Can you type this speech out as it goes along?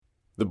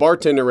The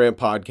Bartender Rant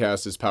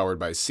podcast is powered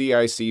by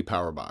CIC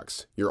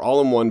Powerbox, your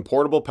all-in-one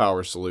portable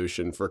power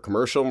solution for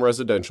commercial and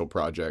residential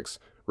projects,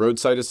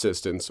 roadside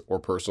assistance, or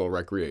personal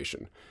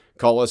recreation.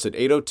 Call us at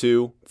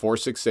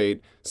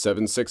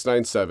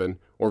 802-468-7697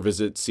 or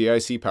visit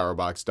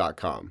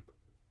cicpowerbox.com.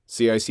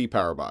 CIC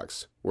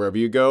Powerbox. Wherever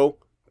you go,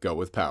 go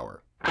with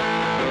power.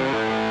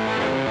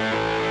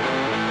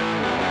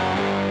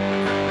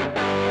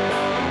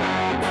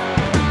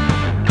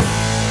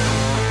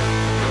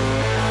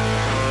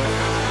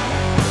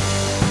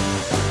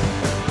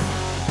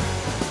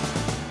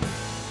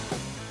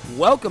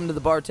 Welcome to the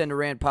Bartender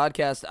Rant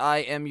podcast. I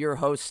am your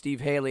host,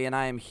 Steve Haley, and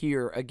I am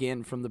here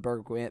again from the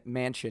Berg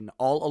Mansion,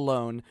 all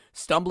alone,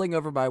 stumbling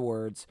over my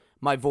words.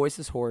 My voice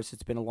is hoarse.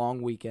 It's been a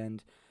long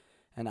weekend,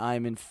 and I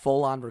am in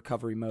full-on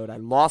recovery mode. I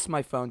lost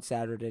my phone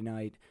Saturday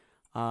night.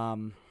 I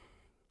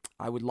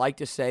would like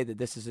to say that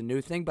this is a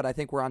new thing, but I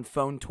think we're on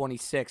phone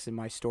 26 in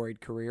my storied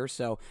career.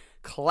 So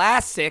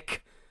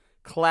classic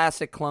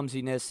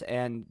clumsiness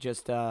and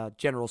just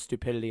general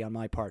stupidity on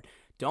my part.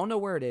 Don't know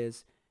where it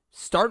is.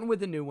 Starting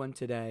with a new one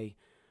today.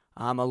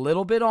 I'm a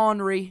little bit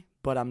ornery,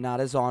 but I'm not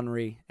as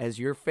ornery as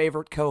your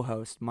favorite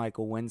co-host,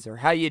 Michael Windsor.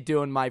 How you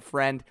doing, my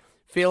friend?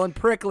 Feeling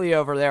prickly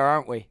over there,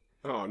 aren't we?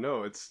 Oh,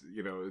 no, it's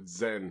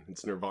Zen.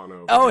 It's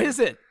Nirvana. Oh, is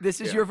it? This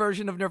is your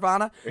version of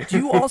Nirvana? Do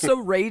you also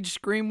rage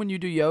scream when you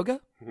do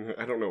yoga?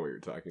 I don't know what you're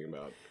talking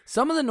about.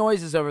 Some of the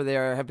noises over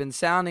there have been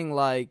sounding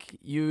like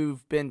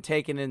you've been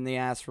taken in the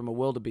ass from a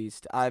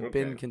wildebeest. I've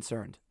been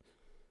concerned.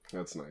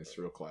 That's nice.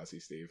 Real classy,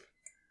 Steve.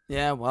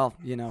 Yeah, well,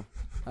 Kuna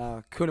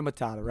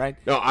Matata, right?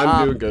 No,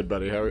 I'm doing good,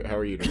 buddy. How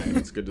are you today?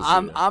 It's good to see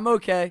you. I'm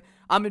okay.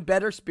 I'm in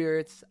better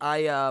spirits.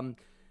 I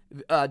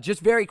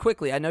just very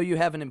quickly, I know you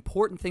have an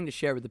important thing to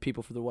share with the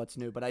people for the What's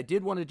New, but I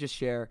did want to just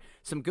share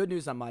some good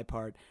news on my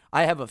part.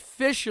 I have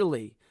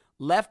officially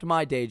left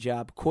my day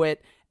job,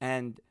 quit,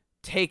 and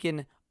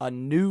taken a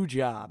new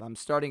job. I'm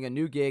starting a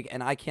new gig,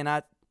 and I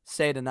cannot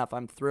say it enough.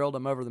 I'm thrilled.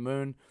 I'm over the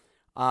moon.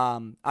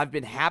 I've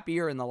been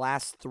happier in the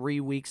last 3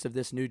 weeks of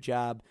this new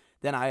job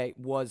than I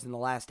was in the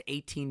last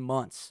 18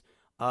 months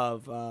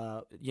of,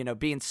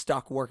 being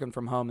stuck working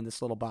from home in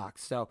this little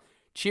box. So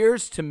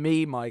cheers to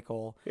me,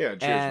 Michael. Yeah,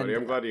 cheers, buddy.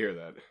 I'm glad to hear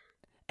that.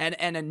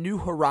 And a new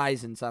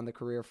horizons on the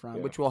career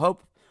front, which will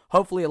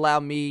hopefully allow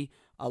me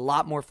a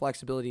lot more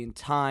flexibility and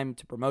time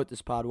to promote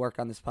this pod, work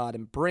on this pod,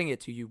 and bring it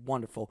to you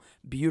wonderful,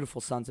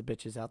 beautiful sons of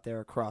bitches out there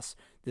across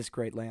this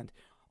great land,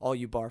 all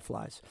you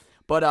barflies.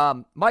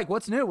 But, Mike,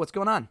 what's new? What's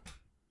going on?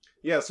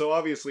 Yeah, so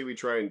obviously we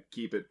try and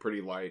keep it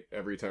pretty light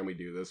every time we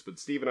do this, but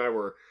Steve and I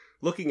were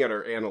looking at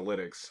our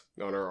analytics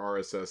on our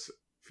RSS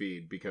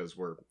feed because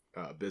we're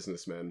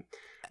businessmen.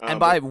 And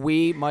by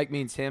we, Mike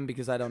means him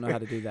because I don't know how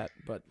to do that.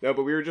 But no,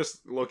 but we were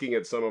just looking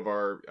at some of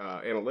our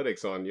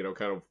analytics on,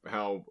 kind of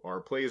how our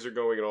plays are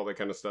going and all that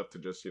kind of stuff to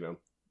just,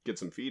 get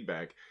some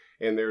feedback.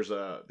 And there's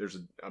a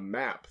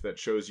map that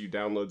shows you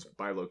downloads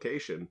by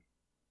location.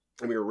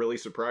 And we were really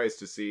surprised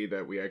to see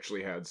that we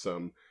actually had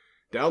some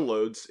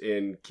downloads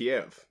in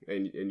Kiev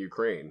in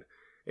Ukraine,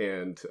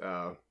 and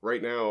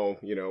right now,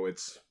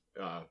 it's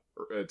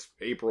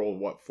April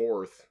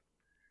 4th,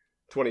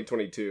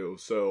 2022.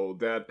 So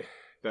that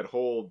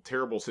whole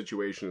terrible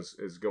situation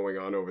is going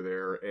on over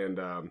there, and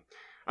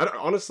I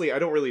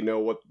don't really know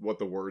what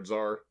the words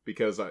are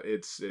because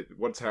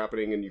what's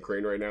happening in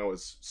Ukraine right now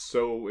is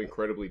so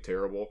incredibly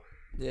terrible.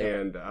 Yeah.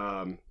 And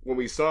when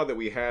we saw that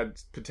we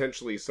had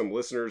potentially some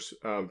listeners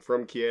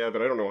from Kiev,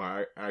 and I don't know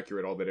how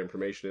accurate all that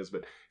information is,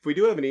 but if we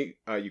do have any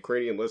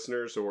Ukrainian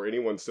listeners or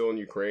anyone still in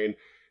Ukraine,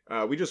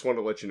 we just want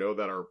to let you know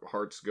that our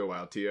hearts go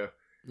out to you.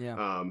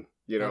 Yeah.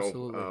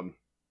 Absolutely.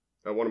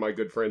 One of my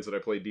good friends that I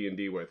play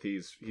D&D with,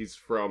 he's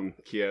from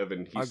Kiev,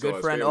 and our still good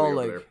has friend family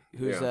Oleg, over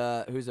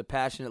there. who's a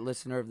passionate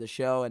listener of the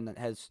show and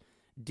has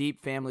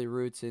deep family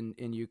roots in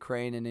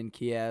Ukraine and in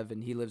Kiev,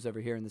 and he lives over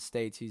here in the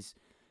States. He's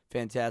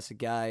fantastic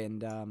guy,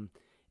 and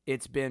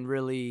it's been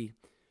really,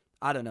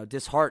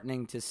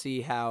 disheartening to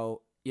see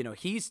how,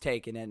 he's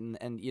taken it, and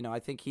I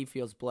think he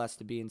feels blessed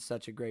to be in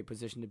such a great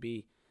position to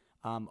be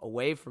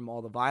away from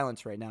all the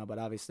violence right now, but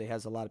obviously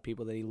has a lot of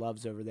people that he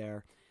loves over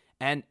there.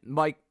 And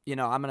Mike,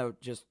 I'm going to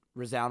just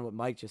resound what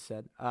Mike just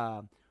said.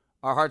 Our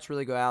hearts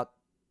really go out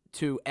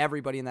to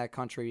everybody in that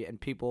country and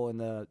people in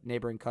the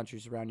neighboring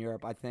countries around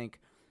Europe. I think,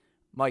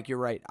 Mike, you're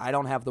right. I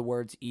don't have the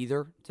words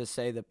either to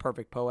say the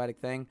perfect poetic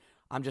thing.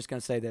 I'm just going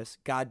to say this.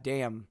 God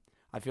damn,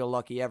 I feel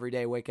lucky every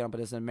day waking up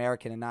as an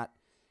American and not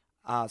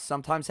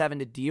sometimes having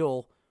to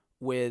deal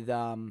with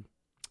the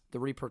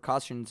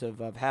repercussions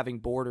of having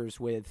borders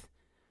with,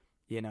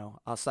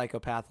 a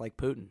psychopath like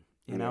Putin.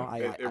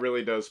 It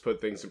really does put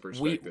things in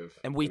perspective.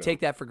 We take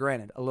that for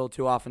granted a little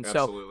too often.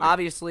 Absolutely. So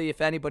obviously, if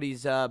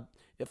anybody's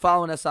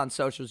following us on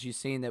socials, you've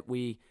seen that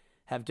we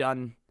have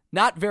done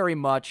not very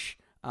much,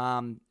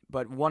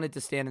 but wanted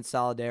to stand in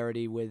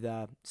solidarity with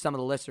some of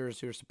the listeners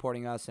who are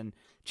supporting us and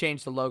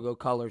change the logo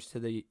colors to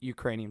the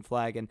Ukrainian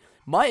flag. And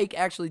Mike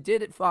actually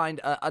did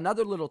find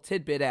another little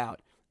tidbit out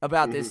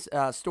about this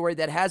story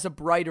that has a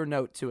brighter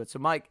note to it. So,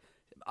 Mike,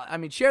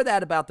 share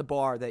that about the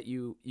bar that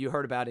you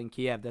heard about in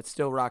Kiev that's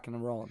still rocking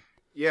and rolling.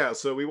 Yeah,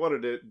 so we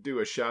wanted to do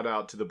a shout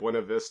out to the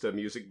Buena Vista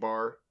Music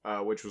Bar,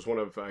 which was one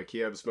of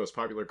Kiev's most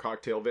popular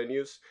cocktail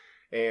venues.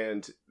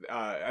 And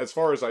as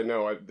far as I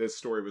know, this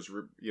story was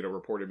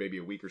reported maybe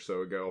a week or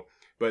so ago,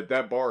 but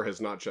that bar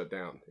has not shut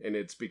down, and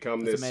it's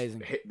become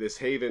this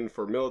haven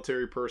for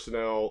military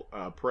personnel,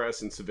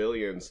 press, and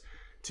civilians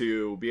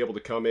to be able to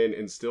come in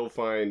and still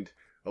find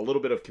a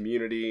little bit of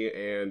community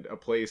and a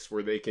place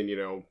where they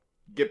can,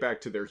 get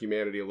back to their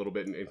humanity a little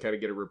bit and kind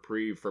of get a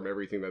reprieve from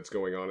everything that's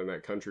going on in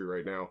that country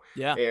right now.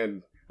 Yeah.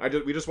 And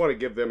we just want to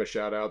give them a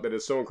shout out. That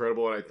is so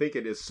incredible. And I think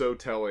it is so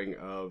telling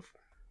of,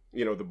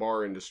 the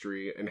bar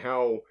industry and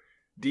how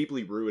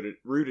deeply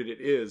rooted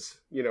it is,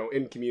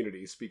 in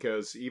communities,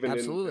 because even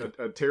Absolutely.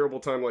 in a terrible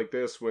time like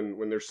this,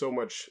 when there's so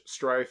much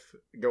strife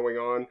going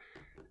on,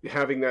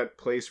 having that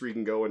place where you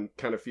can go and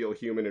kind of feel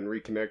human and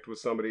reconnect with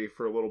somebody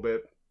for a little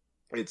bit,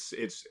 it's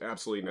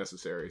absolutely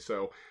necessary.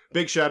 So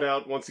big shout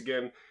out once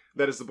again.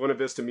 That is the Buena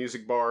Vista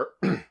Music Bar.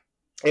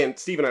 And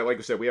Steve and I, like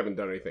I said, we haven't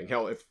done anything.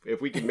 Hell,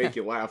 if we can make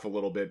you laugh a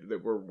little bit,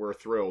 that we're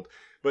thrilled.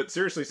 But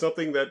seriously,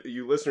 something that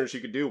you listeners,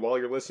 you could do while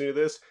you're listening to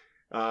this,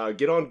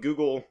 get on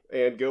Google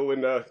and go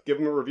and give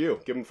them a review.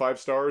 Give them 5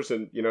 stars,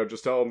 and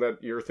just tell them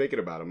that you're thinking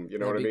about them. You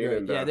know what I mean?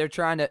 And, yeah, they're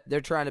trying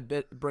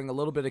to bring a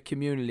little bit of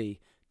community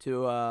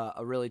to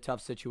a really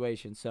tough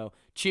situation. So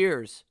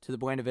cheers to the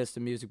Buena Vista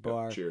Music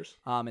Bar. Yeah, cheers.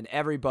 And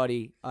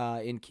everybody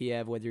in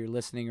Kiev, whether you're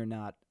listening or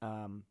not.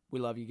 We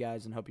love you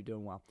guys and hope you're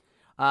doing well.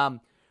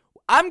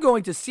 I'm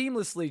going to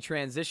seamlessly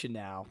transition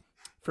now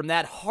from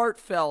that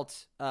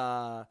heartfelt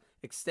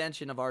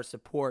extension of our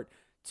support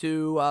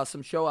to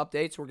some show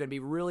updates. We're going to be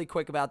really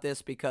quick about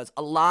this because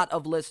a lot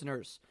of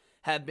listeners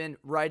have been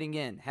writing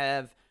in,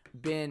 have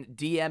been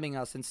DMing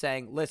us and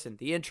saying, listen,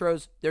 the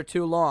intros, they're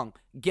too long.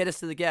 Get us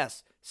to the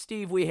guests.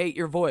 Steve, we hate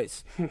your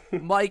voice.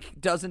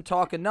 Mike doesn't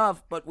talk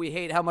enough, but we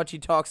hate how much he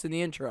talks in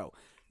the intro.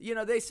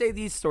 They say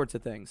these sorts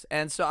of things.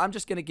 And so I'm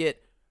just going to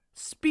get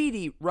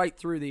speedy right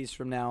through these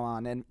from now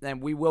on,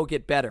 and we will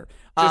get better.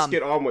 Just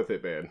get on with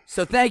it, man.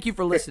 So thank you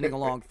for listening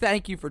along.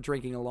 Thank you for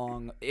drinking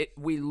along.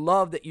 We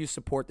love that you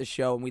support the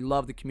show, and we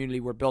love the community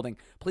we're building.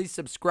 Please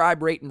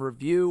subscribe, rate, and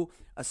review,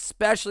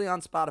 especially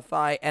on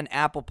Spotify and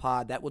Apple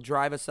Pod. That will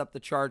drive us up the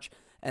charts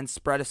and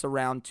spread us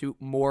around to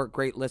more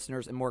great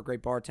listeners and more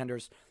great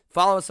bartenders.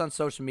 Follow us on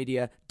social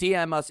media,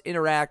 DM us,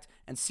 interact,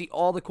 and see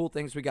all the cool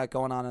things we got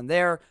going on in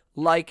there,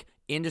 like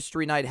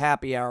Industry Night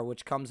Happy Hour,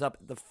 which comes up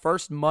the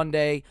first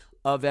Monday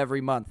of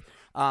every month.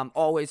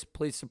 Always,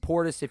 please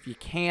support us if you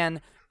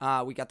can.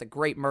 We got the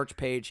great merch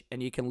page,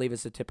 and you can leave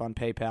us a tip on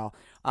PayPal.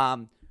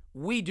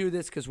 We do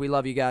this because we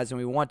love you guys, and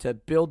we want to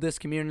build this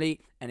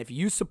community. And if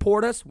you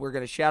support us, we're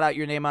going to shout out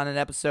your name on an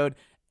episode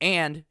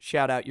and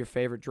shout out your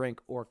favorite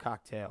drink or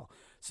cocktail.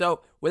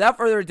 So without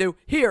further ado,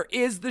 here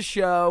is the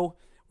show.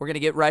 We're going to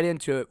get right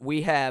into it.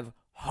 We have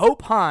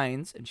Hope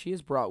Hines, and she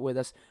has brought with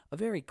us a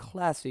very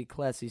classy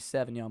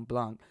Sauvignon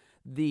Blanc,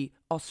 the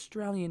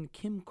Australian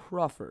Kim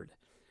Crawford.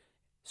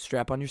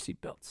 Strap on your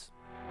seatbelts.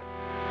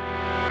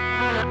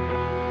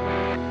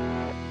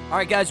 All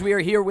right, guys, we are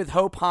here with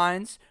Hope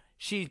Hines.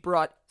 She's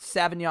brought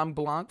Sauvignon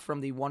Blanc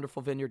from the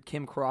wonderful vineyard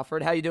Kim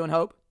Crawford. How you doing,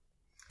 Hope?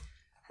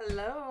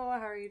 Hello,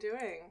 how are you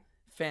doing?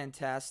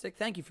 Fantastic.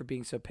 Thank you for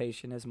being so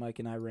patient as Mike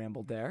and I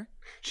rambled there.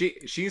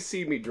 She's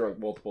seen me drunk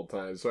multiple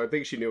times, so I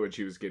think she knew what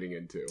she was getting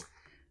into.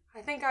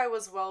 I think I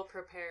was well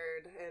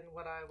prepared in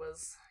what I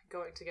was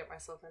going to get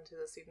myself into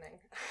this evening.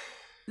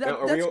 That's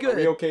good. Are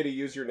we okay to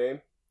use your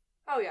name?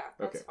 Oh yeah,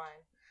 that's Okay.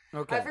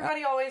 fine. Okay.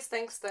 Everybody always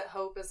thinks that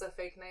Hope is a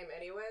fake name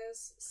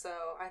anyways, so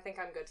I think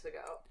I'm good to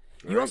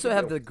go. You also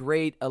have the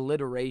great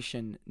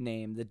alliteration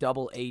name, the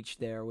double H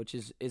there, which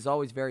is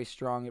always very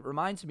strong. It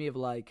reminds me of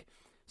like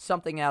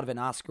something out of an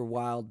Oscar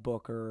Wilde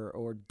book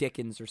or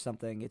Dickens or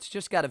something. It's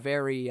just got a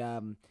very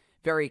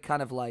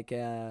kind of like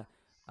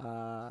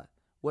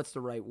what's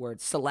the right word?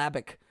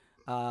 Syllabic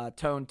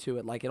tone to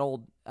it, like an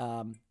old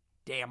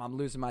damn, I'm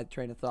losing my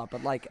train of thought,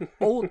 but like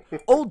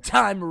old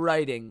time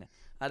writing.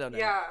 I don't know.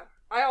 Yeah,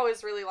 I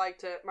always really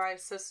liked it. My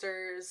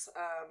sisters,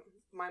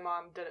 my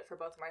mom did it for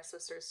both of my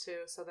sisters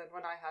too, so then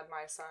when I had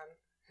my son,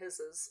 his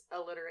is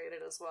alliterated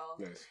as well.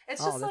 Nice.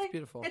 It's just that's like,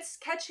 beautiful. It's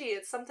catchy,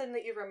 it's something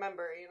that you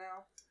remember, you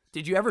know?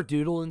 Did you ever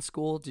doodle in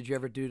school? Did you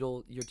ever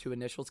doodle your 2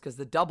 initials? Because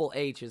the double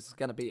H is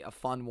going to be a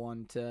fun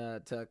one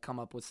to come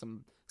up with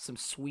some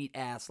sweet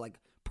ass like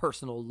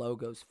personal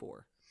logos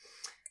for.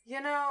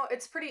 You know,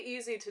 it's pretty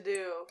easy to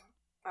do,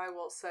 I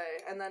will say.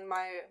 And then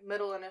my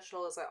middle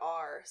initial is an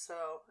R, so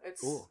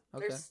it's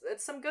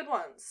it's some good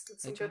ones.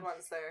 It's some good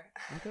ones there.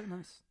 Okay,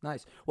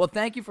 nice. Well,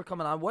 thank you for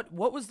coming on. What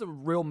was the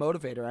real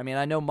motivator? I mean,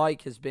 I know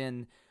Mike has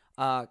been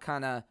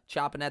kind of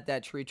chopping at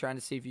that tree, trying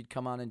to see if you'd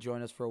come on and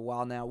join us for a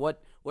while now.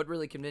 What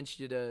really convinced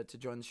you to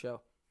join the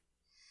show?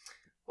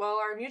 Well,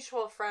 our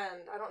mutual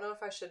friend, I don't know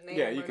if I should name him.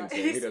 Yeah, you can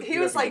say he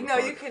was like, no,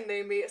 you can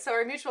name me. So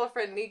our mutual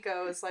friend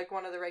Nico is like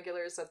one of the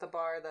regulars at the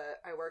bar that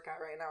I work at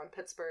right now in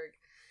Pittsburgh.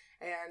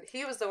 And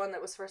he was the one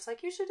that was first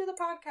like, you should do the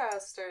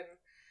podcast. And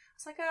I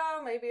was like,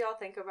 oh, maybe I'll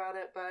think about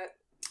it. But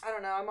I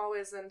don't know. I'm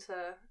always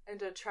into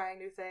trying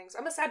new things.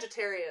 I'm a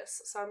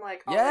Sagittarius, so I'm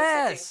like always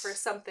looking for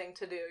something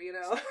to do. You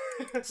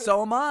know.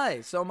 So am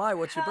I.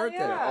 What's your birthday?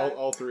 Yeah,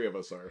 all three of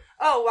us are.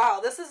 Oh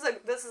wow, this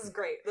is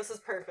great. This is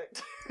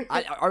perfect.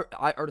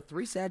 Are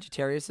 3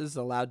 Sagittariuses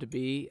allowed to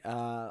be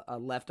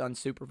left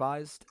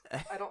unsupervised?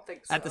 I don't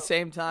think so. At the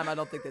same time, I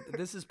don't think that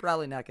this is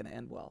probably not going to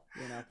end well.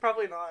 You know,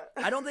 probably not.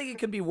 I don't think it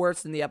can be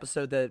worse than the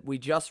episode that we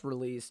just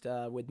released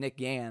with Nick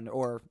Gann,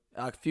 or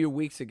a few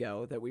weeks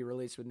ago that we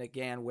released with Nick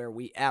Gann, where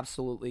we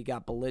absolutely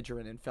got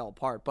belligerent and fell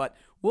apart. But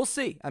we'll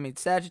see. I mean,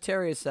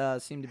 Sagittarius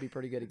seem to be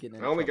pretty good at getting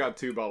in. I only got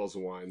 2 bottles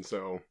of wine,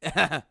 so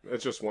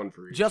it's just 1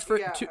 for each. Just for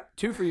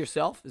two for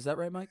yourself. Is that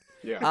right, Mike?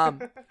 Yeah.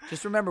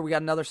 Just remember, we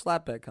got another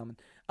slap bag coming.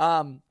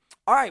 All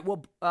right.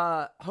 Well,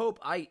 Hope,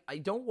 I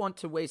don't want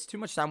to waste too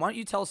much time. Why don't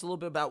you tell us a little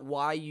bit about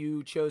why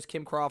you chose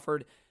Kim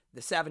Crawford,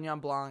 the Sauvignon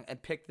Blanc,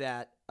 and picked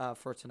that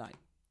for tonight?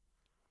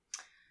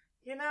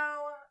 You know,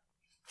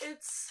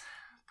 it's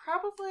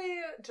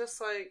probably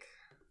just like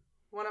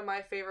one of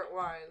my favorite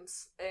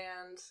wines,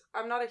 and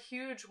I'm not a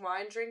huge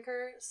wine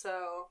drinker,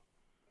 so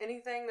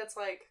anything that's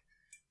like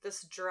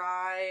this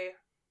dry,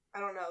 I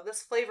don't know,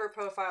 this flavor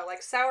profile,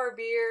 like sour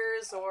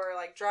beers or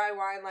like dry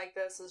wine like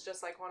this is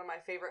just like one of my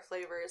favorite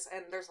flavors,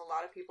 and there's a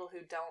lot of people who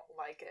don't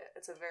like it.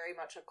 It's a very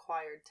much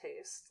acquired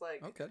taste.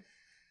 Like, okay.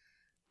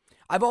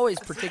 I've always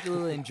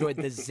particularly enjoyed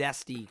the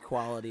zesty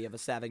quality of a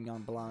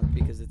Sauvignon Blanc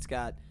because it's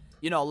got,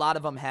 a lot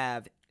of them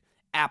have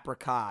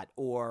apricot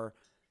or,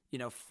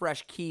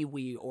 fresh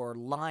kiwi or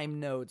lime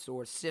notes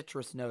or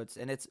citrus notes,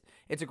 and it's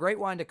a great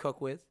wine to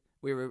cook with.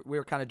 We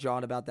were kind of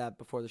jawing about that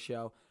before the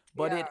show,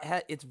 but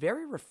it's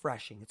very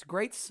refreshing. It's a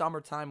great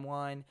summertime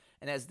wine,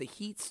 and as the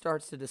heat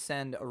starts to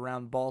descend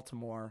around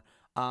Baltimore,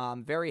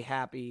 I'm very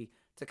happy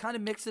to kind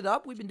of mix it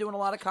up. We've been doing a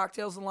lot of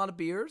cocktails and a lot of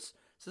beers,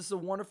 so this is a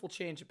wonderful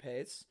change of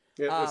pace.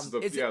 Yeah, this is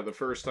the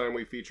first time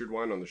we featured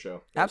wine on the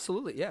show.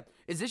 Absolutely, yeah.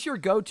 Is this your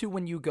go-to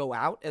when you go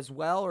out as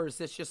well, or is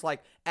this just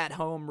like at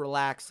home,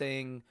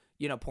 relaxing,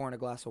 pouring a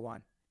glass of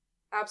wine?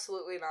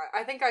 Absolutely not.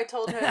 I think I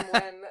told him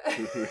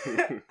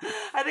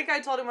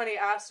when he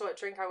asked what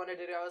drink I wanted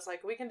to do, I was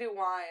like, we can do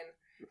wine,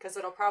 because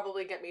it'll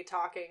probably get me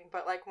talking,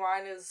 but like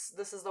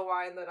this is the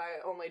wine that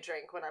I only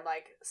drink when I'm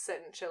like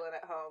sitting chilling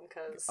at home.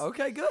 Cause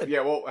okay, good.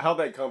 Yeah, well, how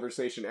that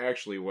conversation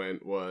actually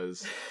went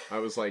was I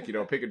was like,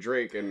 pick a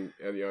drink, and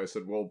I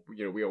said, well,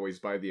 we always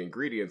buy the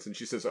ingredients, and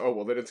she says, oh,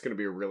 well, then it's going to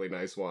be a really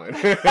nice wine.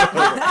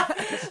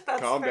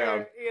 Calm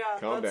down. Yeah,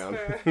 calm down.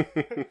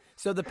 Fair.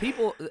 So the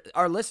people,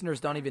 our listeners,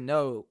 don't even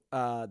know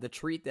the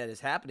treat that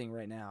is happening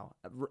right now.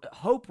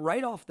 Hope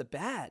right off the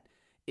bat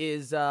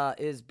is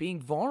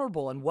being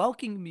vulnerable and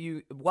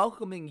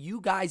welcoming you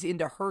guys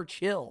into her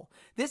chill.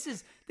 This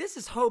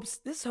is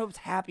Hope's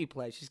happy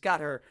place. She's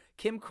got her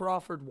Kim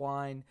Crawford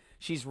wine.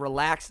 She's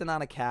relaxing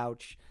on a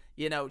couch.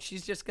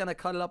 She's just gonna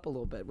cut it up a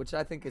little bit, which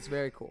I think is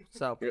very cool.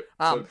 So,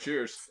 so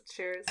cheers.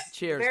 Cheers,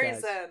 very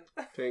guys. zen.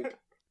 Pink.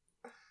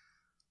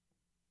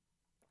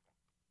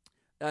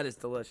 That is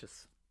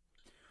delicious.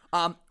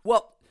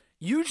 Well,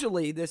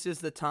 usually this is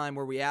the time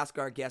where we ask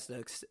our guests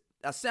to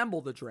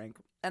assemble the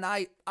drink, and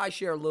I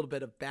share a little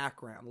bit of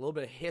background, a little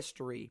bit of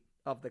history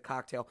of the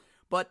cocktail,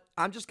 but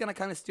I'm just going to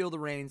kind of steal the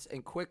reins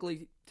and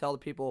quickly tell the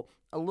people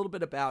a little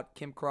bit about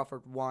Kim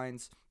Crawford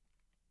wines.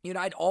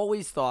 I'd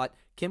always thought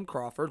Kim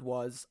Crawford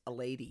was a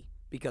lady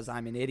because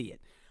I'm an idiot.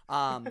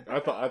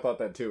 I thought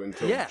that too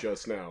until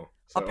just now.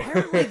 So.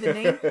 Apparently,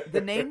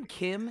 the name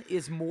Kim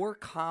is more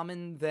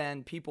common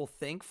than people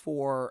think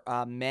for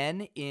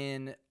men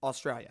in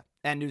Australia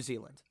and New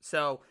Zealand.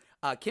 So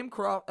Kim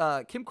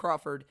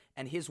Crawford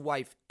and his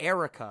wife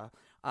Erica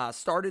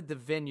started the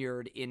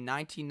vineyard in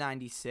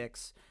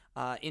 1996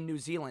 in New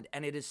Zealand,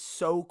 and it is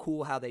so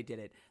cool how they did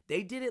it.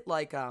 They did it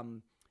like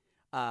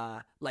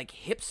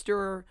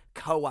hipster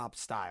co-op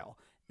style.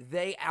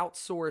 They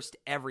outsourced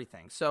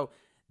everything. So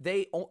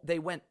they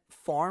went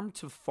farm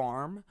to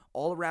farm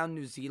all around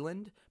New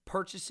Zealand,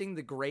 purchasing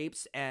the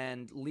grapes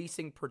and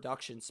leasing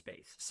production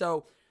space.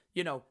 So,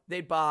 they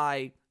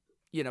buy,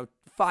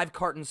 5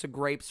 cartons of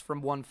grapes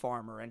from one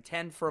farmer and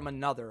 10 from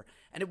another.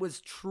 And it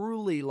was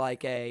truly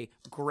like a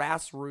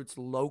grassroots,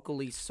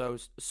 locally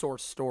sourced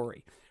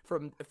story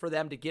for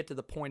them to get to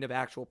the point of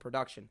actual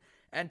production.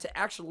 And to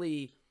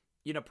actually,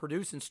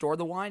 produce and store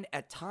the wine,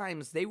 at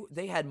times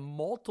they had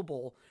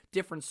multiple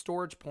different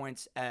storage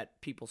points at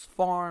people's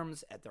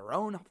farms, at their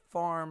own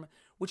farm,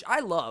 which I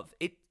love.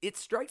 It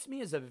strikes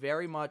me as a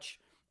very much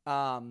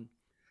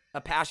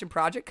a passion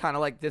project, kind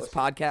of like this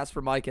podcast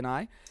for Mike and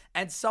I,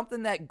 and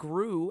something that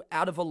grew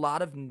out of a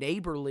lot of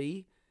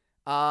neighborly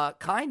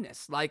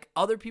kindness, like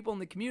other people in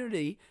the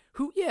community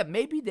who,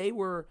 maybe they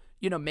were,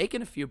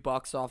 making a few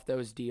bucks off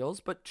those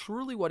deals, but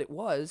truly what it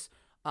was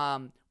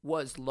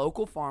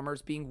local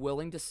farmers being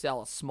willing to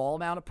sell a small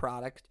amount of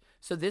product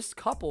so this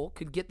couple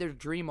could get their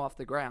dream off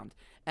the ground.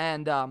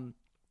 And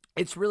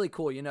it's really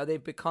cool.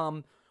 They've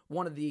become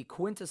one of the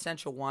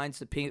quintessential wines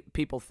that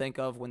people think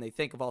of when they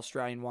think of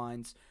Australian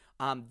wines.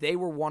 They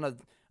were one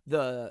of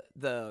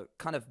the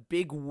kind of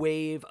big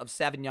wave of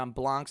Sauvignon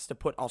Blancs to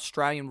put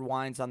Australian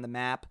wines on the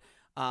map.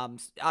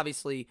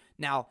 Obviously,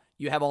 now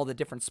you have all the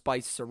different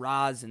spice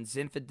Syrahs and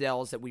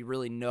Zinfandels that we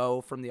really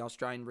know from the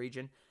Australian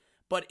region.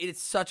 But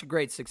it's such a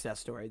great success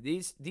story.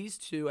 These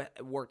two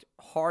worked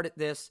hard at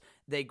this.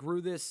 They grew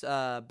this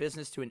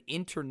business to an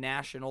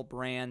international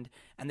brand,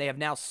 and they have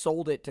now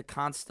sold it to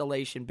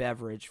Constellation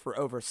Beverage for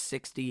over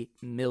 $60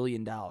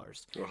 million. Well,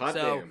 hot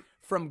so damn.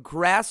 from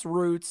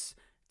grassroots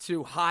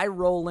to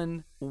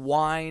high-rolling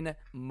wine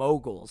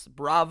moguls,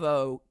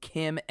 bravo,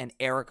 Kim and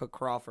Erica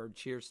Crawford.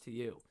 Cheers to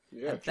you.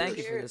 Yeah, and thank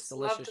you Cheers. for this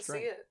delicious Love to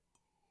drink. see it.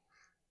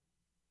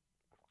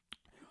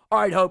 All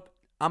right, Hope.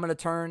 I'm going to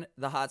turn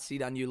the hot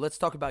seat on you. Let's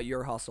talk about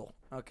your hustle,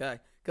 okay?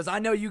 Because I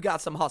know you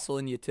got some hustle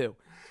in you, too.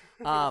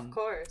 Of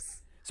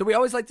course. So we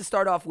always like to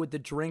start off with the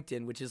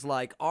Drinkton, which is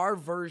like our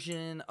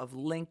version of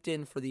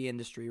LinkedIn for the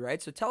industry,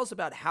 right? So tell us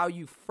about how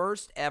you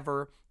first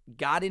ever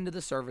got into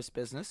the service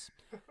business,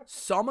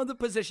 some of the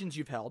positions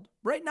you've held,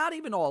 right? Not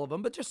even all of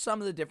them, but just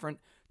some of the different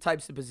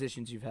types of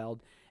positions you've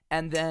held,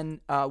 and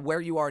then where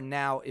you are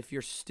now if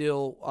you're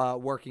still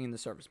working in the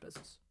service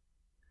business.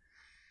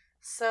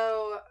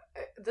 So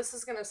this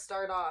is going to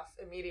start off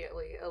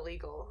immediately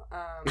illegal.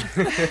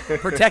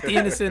 Protect the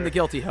innocent and the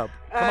guilty, Hope.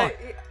 Come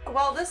on.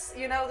 Well, this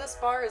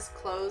bar is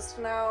closed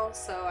now,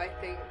 so I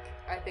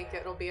think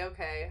it'll be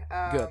okay.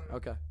 Good.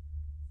 Okay.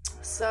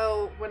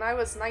 So when I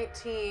was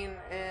 19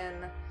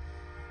 in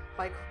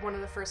like one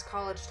of the first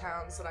college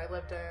towns that I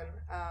lived in,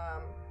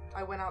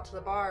 I went out to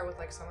the bar with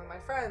like some of my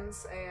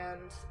friends,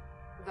 and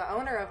the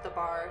owner of the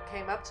bar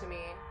came up to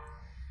me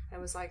and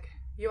was like,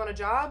 "You want a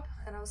job?"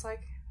 And I was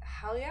like,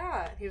 "Hell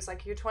yeah." And he was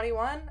like, "You're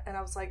 21?" And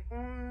I was like,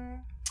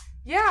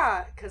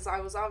 yeah, because I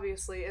was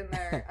obviously in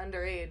there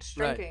underage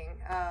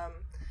drinking. Right.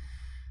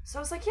 So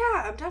I was like,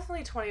 yeah, I'm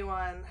definitely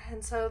 21.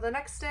 And so the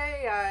next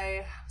day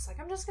I was like,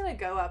 I'm just going to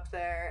go up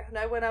there. And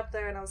I went up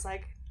there and I was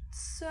like,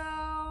 so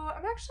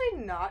I'm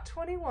actually not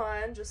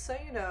 21, just so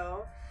you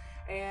know.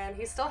 And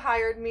he still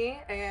hired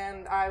me,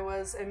 and I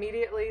was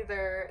immediately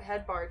their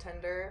head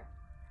bartender.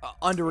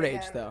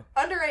 Underage, though.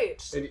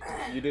 Underage. And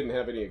you didn't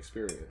have any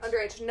experience.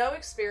 Underage. No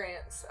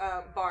experience.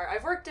 Bar.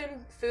 I've worked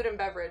in food and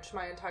beverage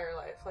my entire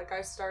life. Like,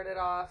 I started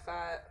off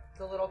at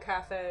the little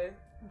cafe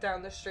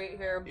down the street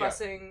here,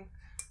 bussing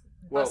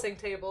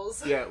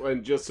tables. Yeah,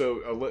 and just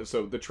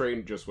so the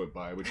train just went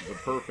by, which is a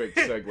perfect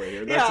segue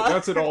here.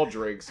 That's an all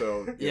drink,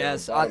 so...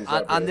 Yes,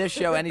 on this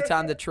show,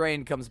 anytime the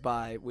train comes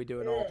by, we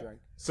do an all drink.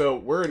 So,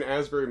 we're in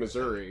Asbury,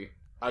 Missouri.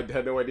 I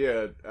had no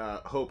idea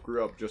Hope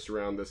grew up just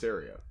around this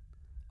area.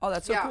 Oh,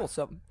 that's so cool.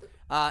 So,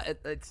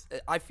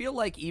 I feel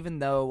like even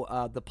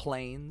though the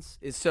Plains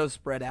is so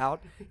spread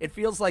out, it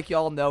feels like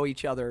y'all know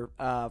each other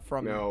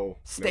from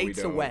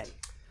states away.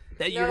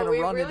 That you're gonna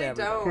run into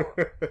everybody.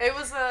 Don't.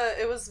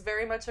 It was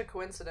very much a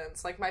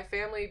coincidence. Like, my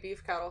family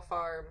beef cattle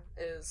farm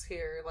is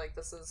here. Like,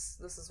 this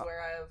is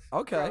where I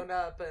have grown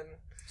up, and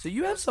so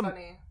you have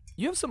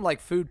some like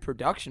food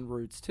production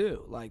roots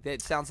too. Like,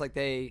 it sounds like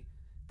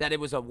that it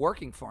was a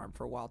working farm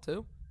for a while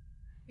too.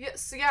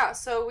 Yes, yeah.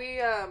 So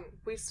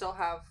we still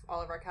have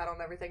all of our cattle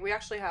and everything. We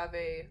actually have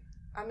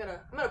I'm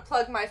gonna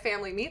plug my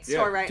family meat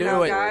store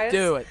now, guys.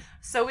 Do it.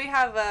 So we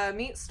have a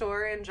meat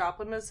store in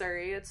Joplin,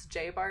 Missouri. It's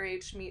J Bar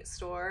H Meat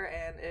Store,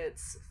 and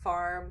it's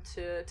farm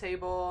to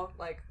table.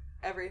 Like,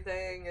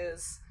 everything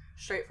is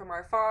straight from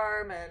our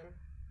farm, and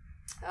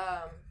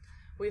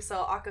we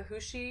sell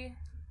akahushi,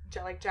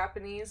 like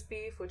Japanese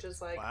beef, which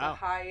is like the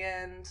high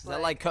end. Is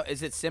that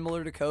is it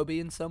similar to Kobe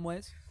in some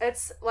ways?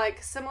 It's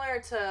like similar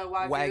to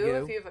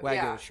Wagyu.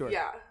 Wagyu, sure.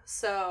 Yeah.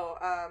 So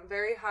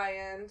very high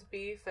end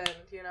beef, and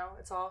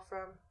it's all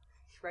from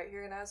right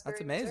here in Asbury.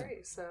 That's amazing.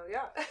 Missouri. So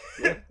yeah.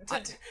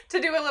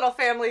 to do a little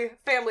family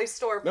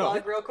store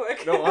plug real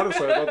quick. No,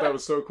 honestly, I thought that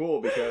was so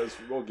cool because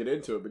we'll get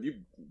into it, but you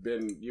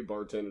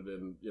bartended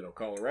in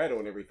Colorado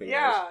and everything.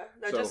 Yeah,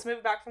 I just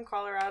moved back from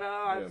Colorado.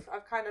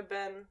 I've kind of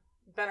been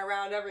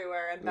around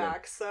everywhere and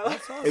back, so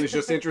awesome. It was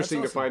just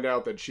interesting to find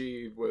out that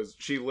she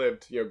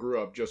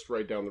grew up just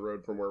right down the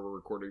road from where we're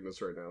recording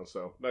this right now.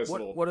 So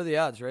what are the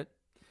odds, right?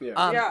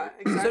 Yeah,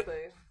 exactly.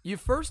 So you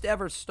first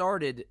ever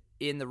started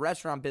in the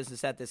restaurant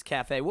business at this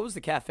cafe. What was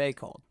the cafe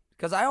called?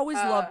 Because I always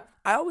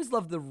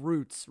loved the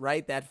roots,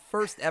 right? That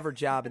first ever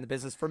job in the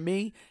business. For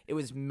me, it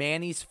was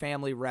Manny's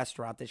Family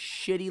Restaurant, this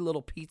shitty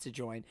little pizza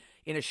joint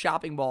in a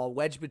shopping mall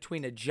wedged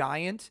between a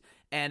Giant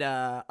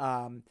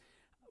and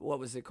what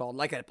was it called?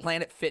 Like a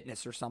Planet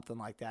Fitness or something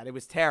like that. It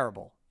was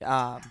terrible.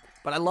 But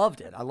I loved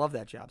it. I loved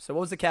that job. So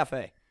what was the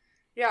cafe?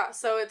 Yeah,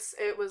 so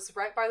it was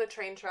right by the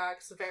train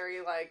tracks,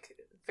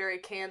 very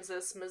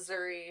Kansas,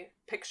 Missouri,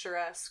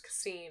 picturesque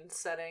scene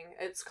setting.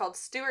 It's called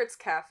Stewart's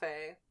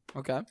Cafe.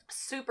 Okay.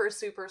 Super,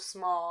 super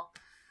small.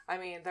 I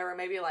mean, there were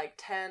maybe like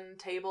 10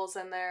 tables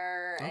in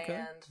there. Okay.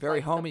 And very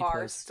like, homey the bar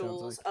place.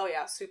 stools. Like. Oh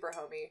yeah, super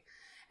homey.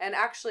 And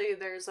actually,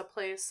 there's a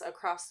place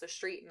across the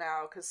street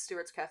now, because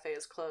Stewart's Cafe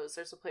is closed.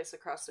 There's a place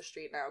across the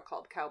street now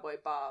called Cowboy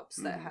Bob's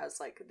that has,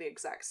 like, the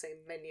exact same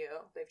menu.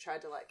 They've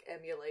tried to, like,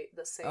 emulate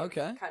the same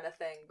kind of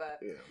thing, but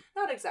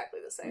not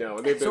exactly the same. No,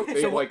 and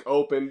they've like,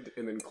 opened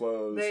and then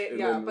closed, and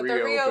then but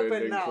they're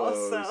reopened now,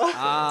 closed.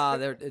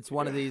 so... It's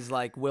one of these,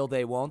 like, will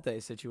they, won't they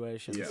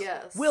situations. Yeah.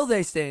 Yes. Will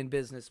they stay in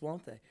business,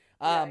 won't they?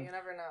 You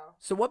never know.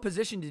 So what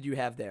position did you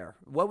have there?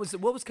 What was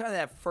kind of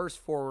that first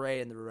foray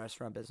into the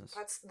restaurant business?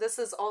 This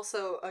is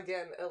also,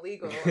 again,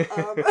 illegal.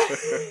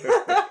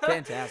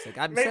 Fantastic.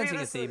 I'm sensing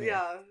a theme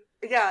here.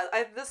 Yeah.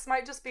 This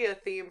might just be a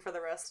theme for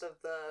the rest of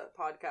the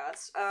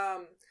podcast.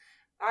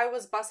 I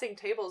was bussing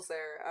tables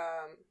there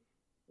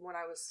when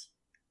I was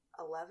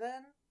 11.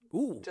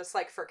 Ooh. Just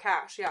like for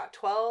cash. Yeah,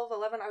 12,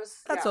 11.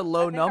 That's a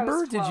low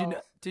number.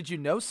 Did you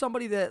know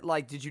somebody that,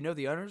 like, did you know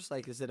the owners?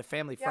 Like, is it a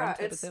family friend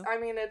type of thing? I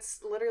mean,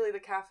 it's literally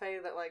the cafe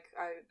that, like,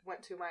 I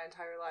went to my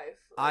entire life.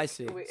 Like, I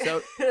see.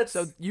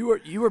 So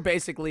you were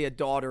basically a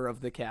daughter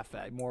of the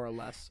cafe, more or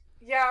less.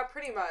 Yeah,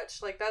 pretty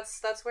much. Like,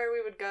 that's where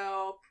we would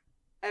go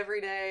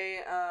every day,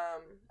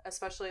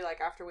 especially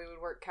like after we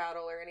would work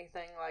cattle or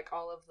anything. Like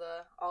all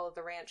of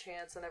the ranch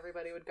hands and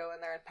everybody would go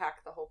in there and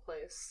pack the whole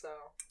place. So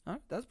all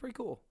right, that's pretty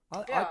cool.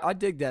 I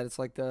dig that. It's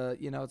like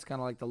it's kind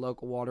of like the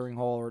local watering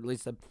hole, or at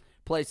least a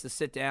place to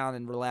sit down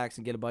and relax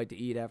and get a bite to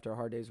eat after a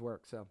hard day's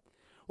work. So,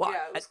 well,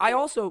 yeah, I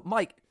also,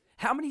 Mike,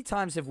 how many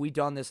times have we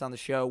done this on the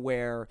show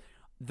where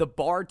the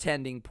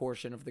bartending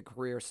portion of the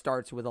career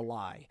starts with a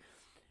lie?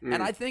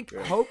 And I think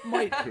Hope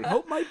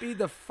might be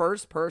the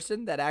first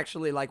person that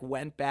actually like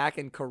went back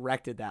and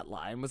corrected that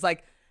lie and was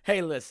like,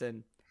 "Hey,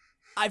 listen,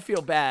 I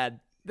feel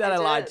bad that I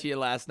lied to you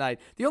last night.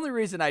 The only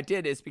reason I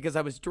did is because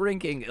I was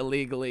drinking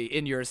illegally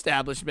in your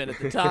establishment at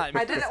the time.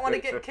 I didn't want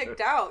to get kicked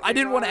out. I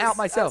didn't want to out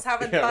myself. I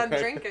was having fun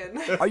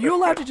drinking." Are you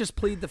allowed to just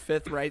plead the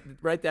fifth right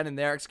then and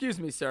there? Excuse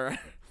me, sir.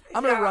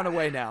 I'm gonna run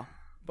away now.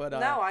 But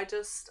no, I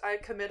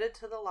committed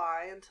to the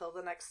lie until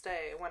the next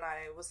day when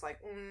I was like,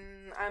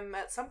 I'm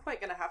at some point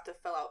gonna have to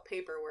fill out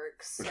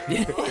paperwork. So.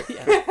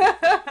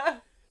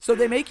 So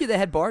they make you the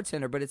head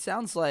bartender, but it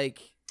sounds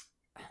like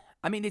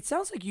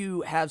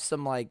you have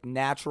some like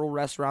natural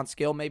restaurant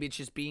skill. Maybe it's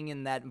just being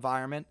in that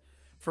environment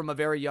from a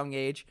very young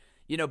age.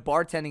 You know,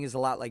 bartending is a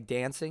lot like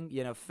dancing.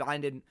 You know,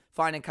 finding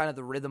kind of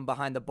the rhythm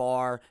behind the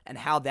bar and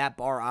how that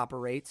bar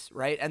operates,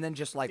 right? And then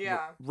just like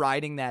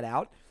riding that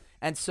out.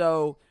 And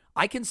so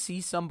I can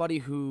see somebody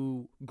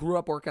who grew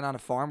up working on a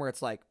farm where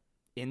it's like,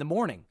 in the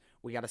morning,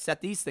 we got to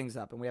set these things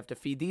up and we have to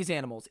feed these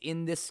animals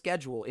in this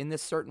schedule, in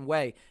this certain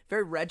way.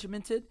 Very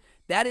regimented.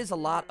 That is a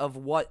lot of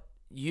what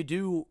you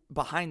do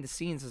behind the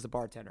scenes as a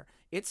bartender.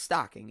 It's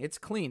stocking, it's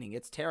cleaning,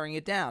 it's tearing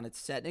it down, it's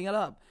setting it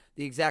up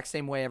the exact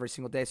same way every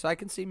single day. So I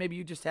can see maybe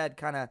you just had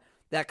kind of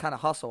that kind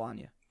of hustle on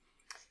you.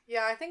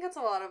 Yeah, I think it's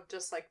a lot of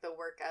just like the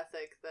work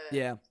ethic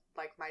that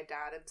like my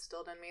dad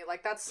instilled in me.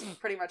 Like that's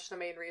pretty much the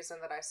main reason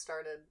that I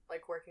started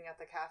like working at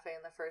the cafe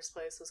in the first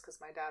place, was because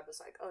my dad was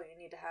like, "Oh, you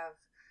need to have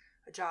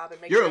a job and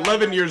make." You're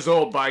 11 years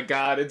old, by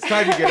God! It's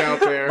time to get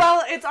out there.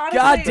 Well, it's honestly,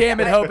 God damn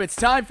it, Hope! It's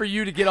time for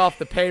you to get off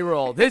the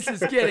payroll. This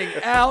is getting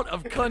out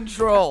of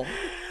control.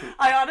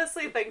 I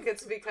honestly think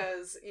it's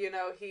because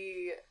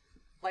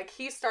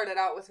he started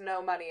out with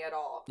no money at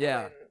all.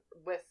 Yeah.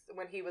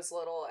 When he was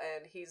little,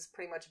 and he's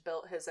pretty much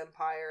built his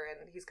empire,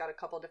 and he's got a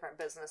couple different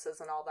businesses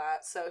and all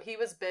that. So he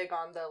was big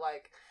on the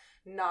like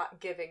not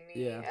giving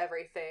me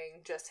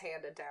everything just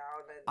handed down,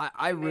 and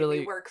I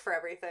really work for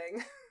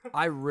everything.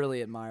 I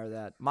really admire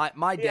that.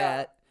 My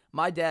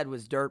dad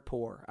was dirt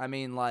poor. I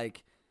mean,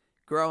 like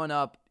growing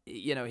up,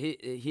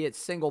 he had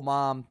single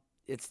mom.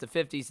 It's the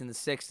 50s and the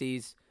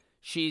 60s.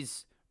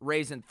 She's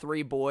raising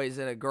 3 boys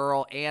and a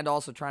girl, and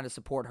also trying to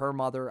support her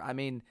mother. I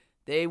mean,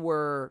 they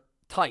were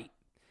tight.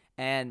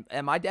 And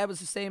my dad was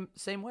the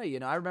same way.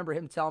 I remember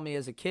him telling me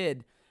as a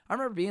kid, I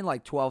remember being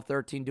like 12,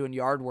 13, doing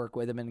yard work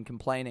with him and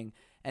complaining.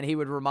 And he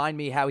would remind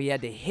me how he had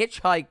to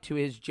hitchhike to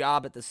his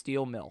job at the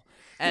steel mill,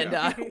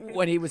 and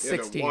when he was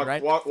 16,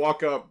 right?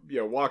 Walk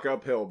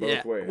uphill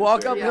both ways.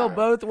 Walk uphill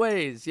both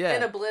ways,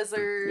 in a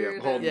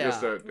blizzard. Holding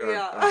just a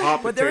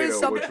hot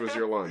potato, which was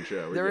your lunch.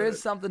 There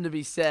is something to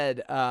be said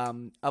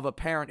of a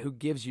parent who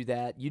gives you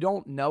that. You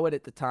don't know it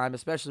at the time,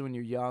 especially when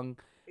you're young.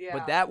 Yeah.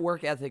 But that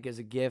work ethic is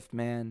a gift,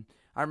 man.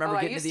 I remember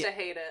I used to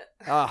hate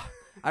it.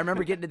 I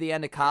remember getting to the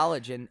end of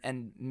college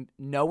and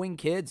knowing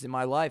kids in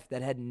my life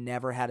that had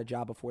never had a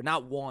job before,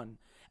 not one,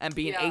 and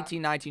being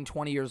 18, 19,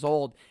 20 years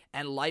old,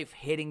 and life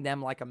hitting them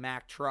like a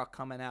Mack truck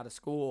coming out of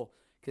school,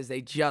 because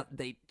they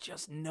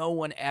just no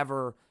one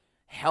ever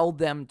held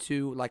them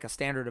to like a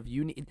standard of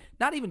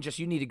not even just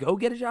you need to go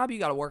get a job, you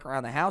got to work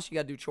around the house, you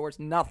got to do chores,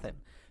 nothing.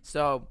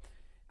 So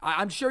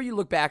I'm sure you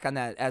look back on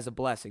that as a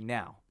blessing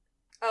now.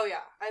 Oh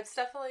yeah, it's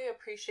definitely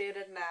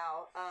appreciated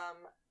now.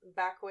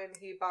 Back when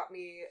he bought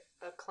me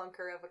a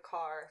clunker of a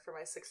car for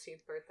my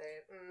 16th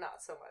birthday,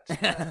 not so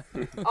much.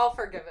 But all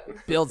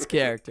forgiven. Builds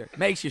character,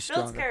 makes you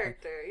stronger. Builds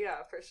character, yeah,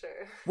 for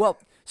sure. Well,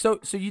 so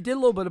you did a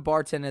little bit of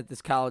bartending at this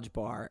college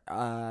bar.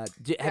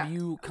 Have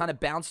you kind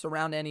of bounced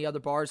around any other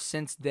bars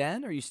since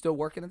then? Are you still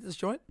working at this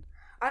joint?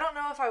 I don't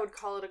know if I would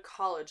call it a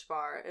college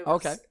bar. It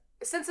was, Okay.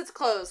 Since it's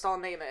closed, I'll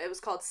name it. It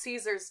was called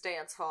Caesar's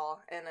Dance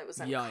Hall, and it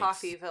was in Yikes.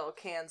 Coffeyville,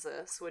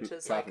 Kansas, which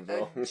is like a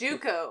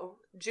Coffeyville.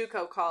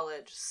 JUCO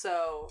college.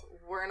 So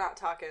we're not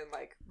talking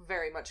like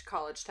very much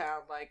college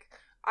town. Like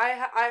I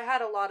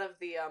had a lot of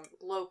the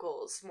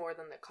locals more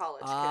than the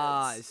college kids.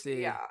 I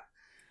see. Yeah.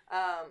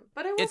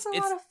 But it was a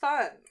lot of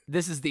fun.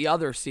 This is the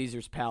other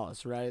Caesar's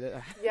Palace, right?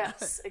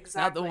 Yes,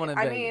 exactly. Not the one in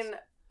Vegas. mean,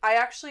 I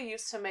actually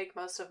used to make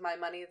most of my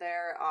money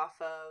there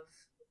off of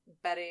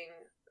betting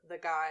the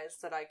guys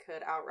that I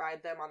could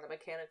outride them on the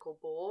mechanical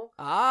bull.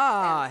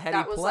 Heady play.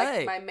 That was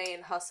like my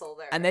main hustle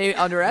there. And they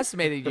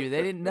underestimated you.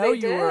 They didn't know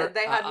you were.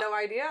 They had no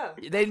idea.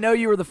 They didn't know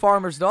you were the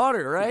farmer's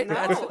daughter, right?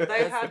 No,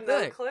 they had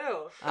no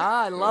clue.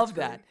 I love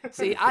that.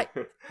 See,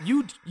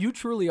 you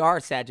truly are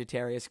a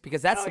Sagittarius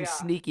because that's some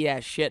sneaky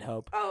ass shit,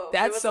 Hope. Oh,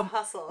 that's it was some a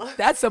hustle.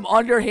 That's some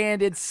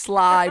underhanded,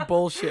 sly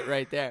bullshit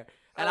right there,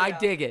 and I yeah.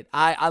 dig it.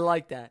 I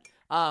like that.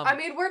 I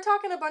mean, we're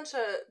talking a bunch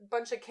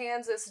of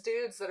Kansas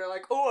dudes that are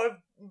like, "Oh,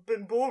 I've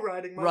been bull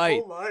riding my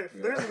whole life.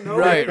 There's no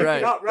way you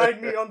cannot ride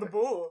me on the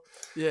bull."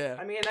 Yeah.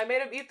 I mean, I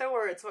made them eat their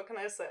words. What can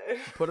I say?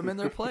 Put them in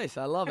their place.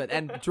 I love it,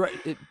 and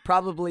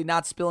probably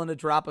not spilling a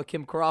drop of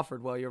Kim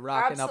Crawford while you're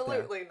rocking up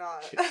there. Absolutely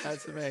not.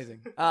 That's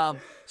amazing.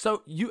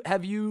 So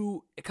have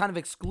you kind of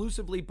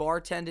exclusively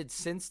bartended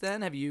since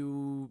then? Have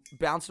you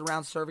bounced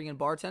around serving and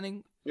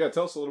bartending? Yeah,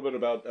 tell us a little bit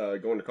about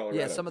going to Colorado.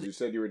 Yeah, You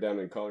said you were down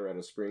in Colorado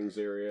Springs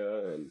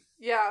area, and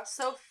yeah.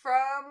 So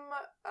from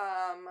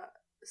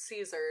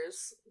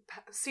Caesar's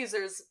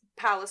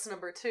Palace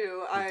number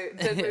 2, I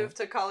did move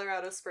to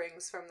Colorado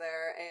Springs from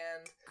there,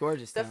 and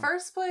gorgeous. The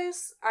first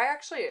place I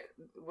actually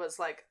was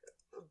like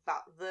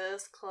about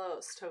this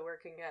close to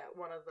working at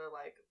one of the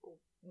like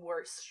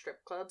worst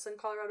strip clubs in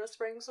Colorado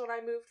Springs when I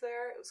moved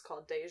there. It was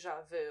called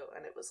Deja Vu,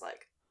 and it was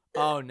like the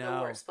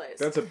worst place.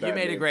 That's a bad you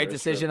made a great name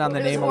decision on the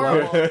name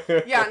alone. alone.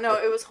 Yeah, no,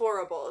 it was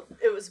horrible.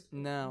 It was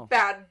no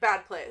bad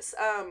place.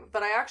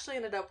 But I actually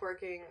ended up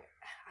working,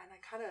 and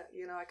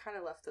I kind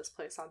of left this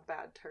place on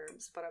bad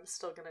terms, but I'm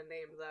still gonna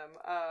name them.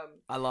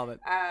 I love it.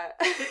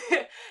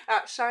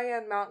 At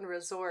Cheyenne Mountain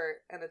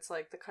Resort, and it's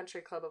like the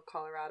country club of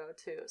Colorado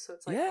too. So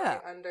it's like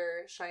right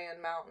under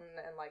Cheyenne Mountain,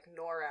 and like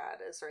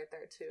NORAD is right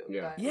there too.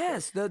 Yeah. But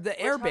yes, the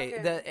air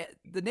base,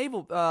 the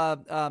naval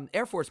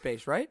Air Force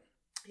base, right?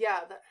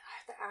 Yeah, the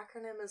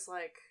acronym is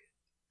like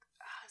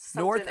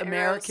North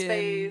American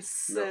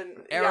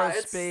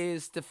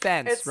Aerospace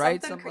Defense, it's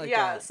right? Something like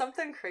yeah, that.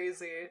 something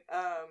crazy.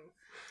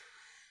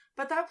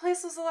 But that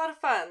place was a lot of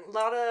fun. A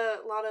lot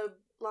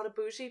of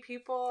bougie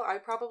people. I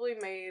probably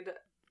made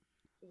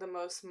the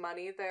most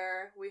money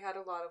there. We had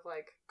a lot of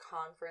like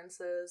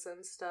conferences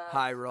and stuff.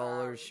 High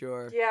rollers,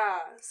 sure. Yeah.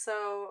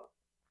 So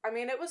I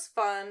mean, it was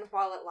fun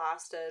while it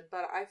lasted,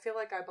 but I feel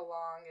like I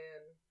belong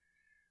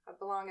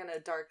in a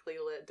darkly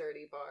lit,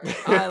 dirty bar.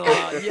 I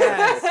love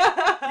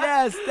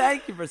yes.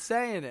 Thank you for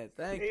saying it.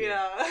 Thank you.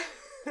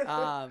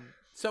 Yeah.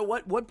 So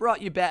what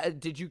brought you back?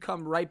 Did you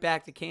come right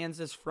back to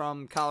Kansas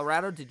from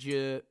Colorado? Did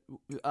you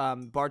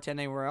bartend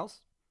anywhere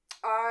else?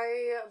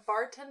 I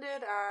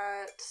bartended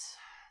at.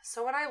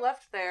 So when I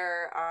left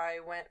there, I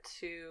went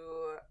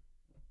to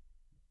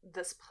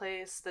this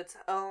place that's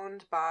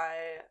owned by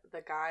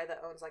the guy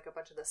that owns like a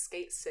bunch of the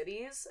skate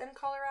cities in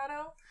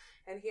Colorado,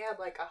 and he had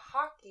like a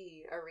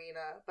hockey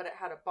arena, but it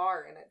had a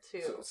bar in it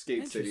too. So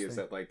Skate City, is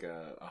that like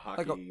a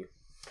hockey?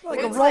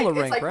 Like a roller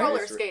rink, it's like right?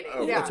 roller skating.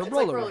 Oh, yeah, it's a like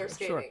roller roller rink,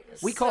 skating. sure.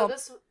 We call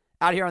this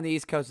out here on the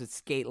East Coast, it's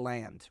Skate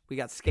Land. We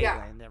got Skate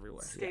Land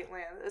everywhere. Skate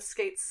Land,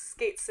 skate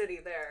city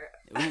there.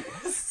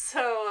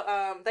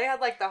 So they had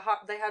like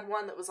they had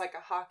one that was like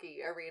a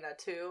hockey arena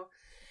too.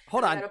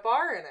 Hold on, had a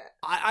bar in it.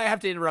 I have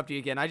to interrupt you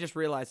again. I just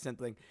realized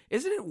something.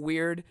 Isn't it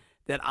weird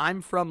that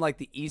I'm from like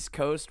the East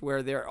Coast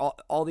where there are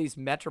all these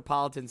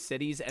metropolitan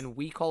cities and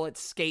we call it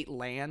Skate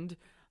Land?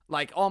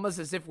 Like almost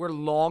as if we're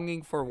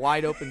longing for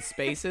wide open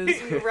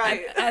spaces,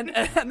 right?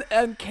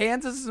 And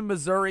Kansas and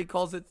Missouri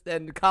calls it,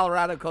 and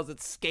Colorado calls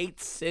it Skate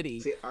City.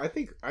 See, I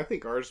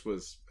think ours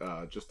was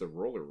just a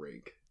roller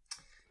rink.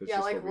 It's yeah,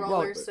 just like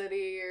Roller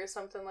City or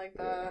something like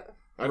that.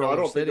 Yeah. I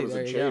don't think it was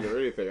a chain or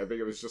anything. I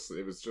think it was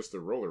just a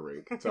roller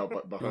rink. It's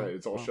out behind.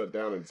 It's all shut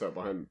down and it's out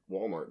behind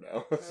Walmart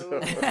now.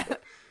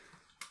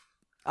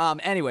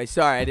 Anyway,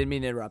 sorry, I didn't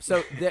mean to interrupt.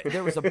 So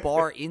there was a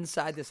bar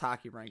inside this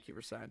hockey rink, you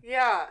were saying?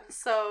 Yeah,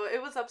 so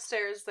it was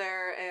upstairs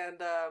there,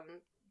 and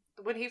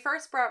when he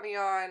first brought me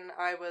on,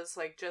 I was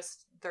like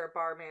just their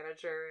bar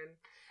manager, and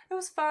it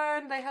was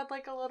fun. They had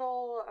like a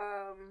little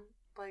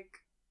like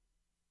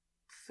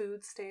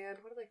food stand.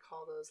 What do they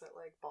call those at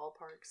like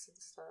ballparks and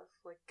stuff?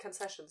 Like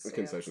concession stand.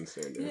 Concession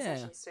stand. Yeah.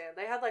 Concession stand.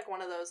 They had like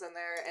one of those in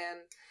there, and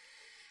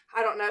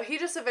I don't know. He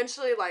just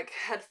eventually like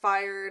had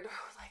fired,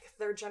 like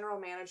their general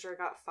manager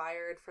got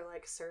fired for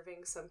like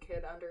serving some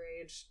kid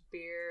underage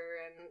beer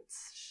and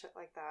shit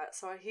like that.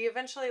 So he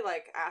eventually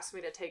like asked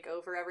me to take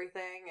over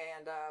everything,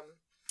 and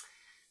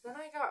Then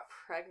I got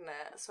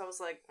pregnant, so I was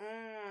like,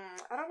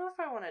 I don't know if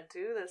I want to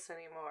do this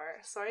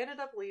anymore. So I ended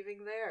up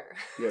leaving there.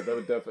 Yeah, that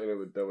would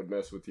definitely that would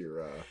mess with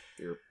your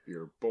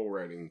bull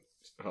riding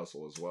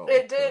hustle as well.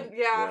 It did, so,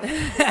 yeah.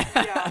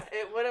 Yeah,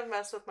 it would have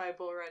messed with my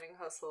bull riding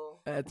hustle.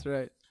 That's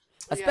right.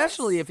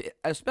 Especially if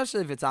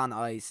it's on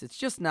ice, it's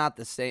just not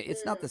the same.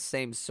 It's not the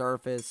same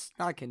surface.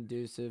 Not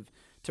conducive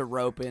to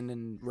roping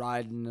and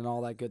riding and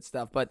all that good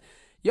stuff. But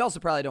you also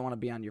probably don't want to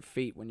be on your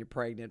feet when you're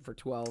pregnant for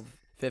 12,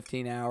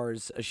 15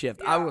 hours a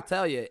shift. Yeah. I will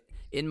tell you,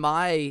 in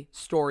my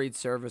storied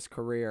service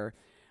career,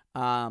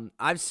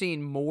 I've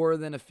seen more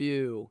than a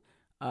few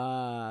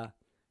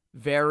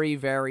very,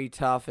 very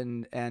tough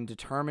and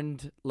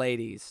determined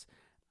ladies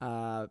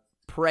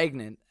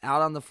pregnant,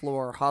 out on the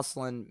floor,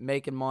 hustling,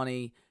 making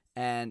money,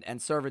 and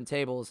serving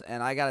tables.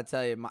 And I got to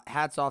tell you, my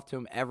hats off to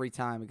them every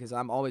time, because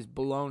I'm always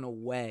blown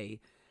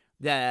away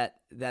that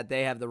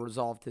they have the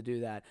resolve to do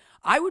that.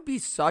 I would be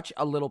such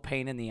a little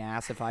pain in the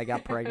ass if I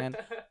got pregnant.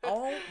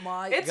 Oh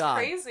my God. It's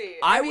crazy.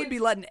 I would be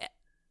letting...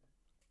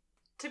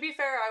 To be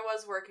fair, I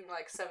was working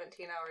like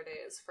 17-hour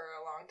days for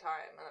a long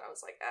time, and I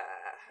was like,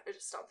 I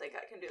just don't think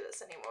I can do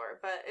this anymore.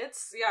 But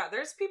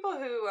there's people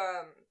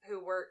who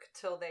work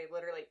till they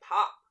literally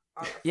pop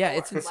on the floor. Yeah,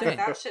 it's insane. Like,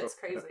 that shit's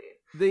crazy.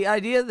 The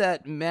idea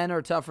that men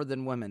are tougher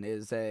than women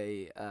is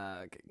a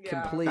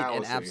complete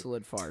and Fallacy.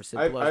 absolute farce.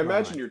 I my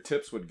imagine mind. your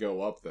tips would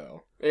go up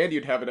though, and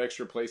you'd have an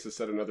extra place to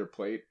set another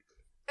plate.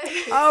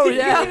 Oh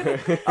yeah,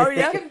 oh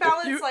yeah. You can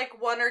balance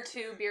like 1 or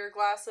 2 beer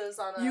glasses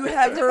on a... You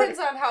have her... Depends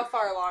on how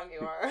far along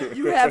you are.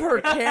 You have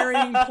her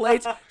carrying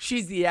plates.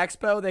 She's the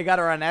expo. They got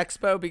her on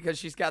expo because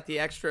she's got the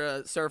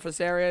extra surface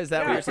area. Is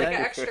that what you're it's like saying?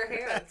 an extra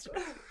hand.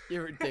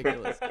 You're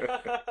ridiculous.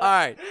 All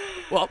right.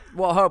 Well,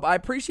 Hope, I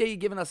appreciate you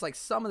giving us like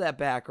some of that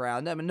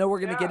background. I know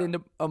we're going to get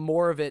into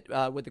more of it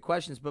with the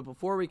questions, but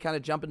before we kind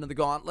of jump into the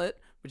gauntlet,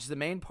 which is the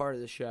main part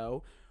of the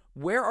show,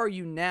 where are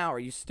you now? Are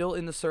you still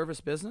in the service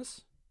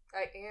business?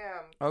 I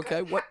am.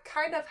 Okay. What?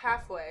 Kind of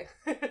halfway.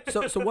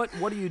 So what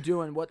are you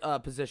doing? What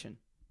position?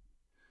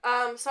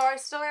 So I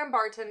still am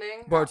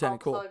bartending. Bartending,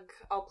 cool.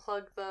 I'll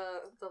plug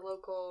the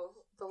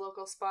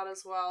local spot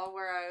as well,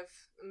 where I've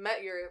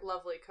met your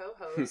lovely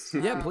co-host.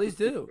 Yeah, please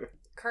do.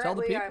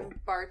 Currently, Tell the people. I'm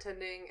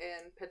bartending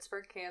in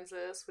Pittsburgh,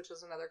 Kansas, which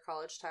is another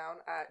college town,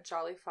 at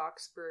Jolly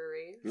Fox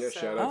Brewery. Yeah, So,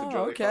 shout out to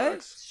Jolly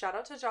Fox. shout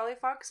out to Jolly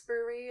Fox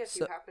Brewery. If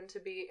you happen to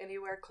be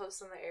anywhere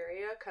close in the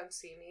area, come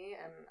see me,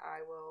 and I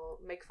will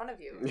make fun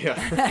of you. Yeah,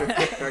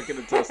 I can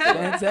attest to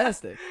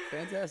that.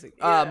 Fantastic.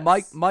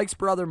 Yes. Mike's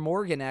brother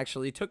Morgan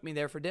actually took me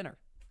there for dinner.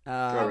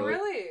 Oh,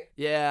 really?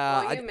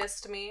 Yeah. Well, you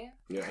missed me.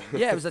 Yeah.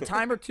 Yeah, it was a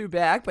time or two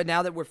back, but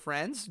now that we're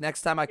friends,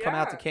 next time I come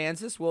out to Yeah.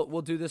 Kansas,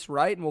 we'll do this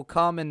right, and we'll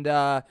come and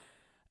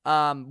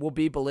we'll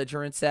be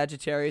belligerent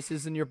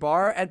Sagittariuses in your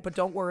bar, but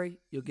don't worry,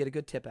 you'll get a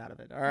good tip out of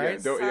it. All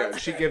right.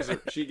 She gives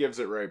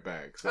it right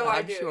back. So. Oh, I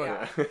I'm do.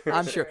 sure. Yeah.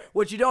 I'm sure.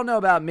 What you don't know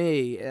about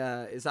me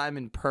is I'm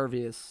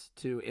impervious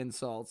to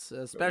insults,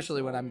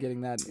 especially when I'm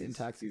getting that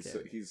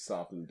intoxicated. He's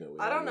soft and doughy.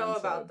 I don't on the know inside.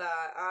 about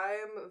that.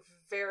 I'm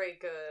very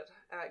good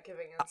at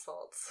giving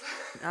insults.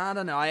 I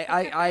don't know.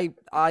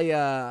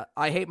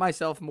 I hate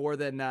myself more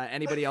than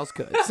anybody else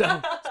could.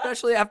 So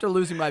especially after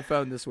losing my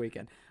phone this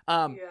weekend.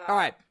 All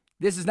right.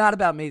 This is not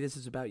about me. This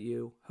is about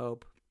you,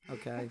 Hope.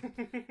 Okay.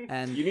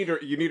 And you need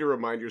to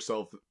remind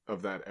yourself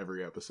of that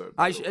every episode.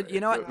 you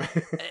know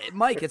what,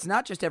 Mike? It's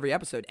not just every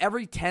episode.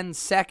 Every 10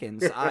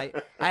 seconds, I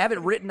have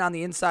it written on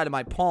the inside of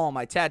my palm.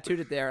 I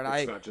tattooed it there, and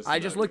I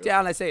just look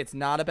down and I say, "It's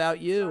not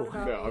about you."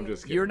 No, I'm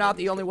just kidding. You're not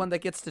the only one that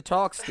gets to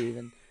talk,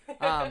 Steven.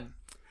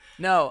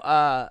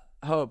 No,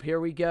 Hope, here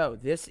we go.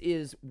 This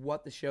is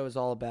what the show is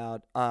all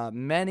about.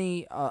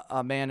 Many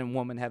a man and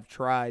woman have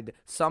tried.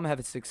 Some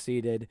have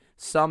succeeded.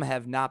 Some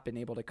have not been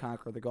able to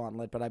conquer the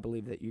gauntlet, but I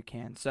believe that you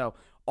can. So,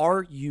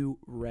 are you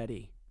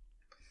ready?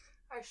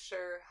 I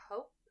sure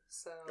hope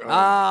so.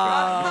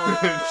 Oh,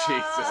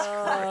 Jesus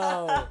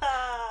Christ.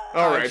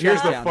 All right,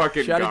 here's the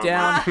fucking Shut it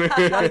down.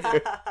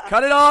 gauntlet.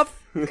 Cut it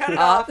off. Cut it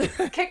off.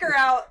 Kick her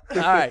out. All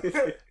right.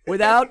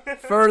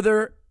 Without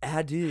further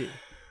ado,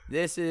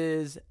 this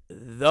is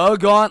the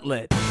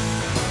gauntlet.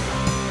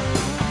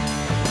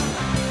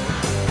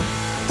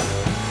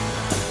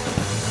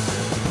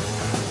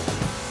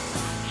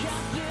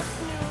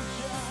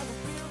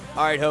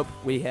 All right, Hope,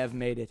 we have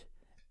made it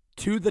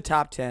to the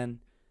top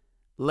 10.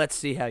 Let's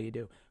see how you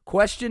do.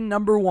 Question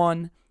number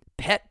 1,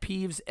 pet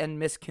peeves and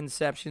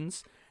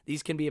misconceptions.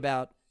 These can be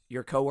about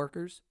your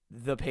coworkers,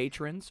 the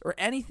patrons, or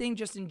anything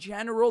just in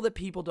general that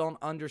people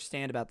don't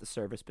understand about the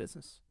service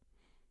business.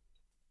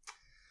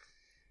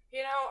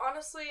 You know,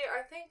 honestly,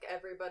 I think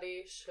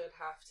everybody should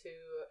have to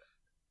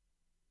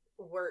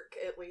work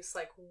at least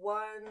like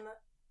one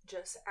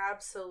just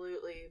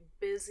absolutely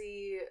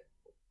busy,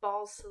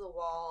 balls to the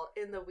wall,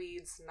 in the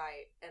weeds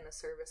night in a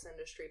service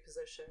industry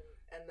position.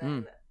 And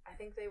then I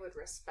think they would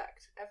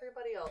respect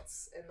everybody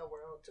else in the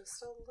world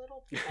just a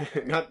little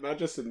bit. not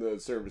just in the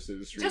service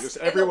industry, just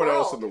in everyone the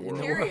world, else in the world.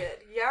 Period.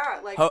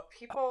 Yeah, like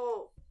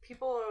people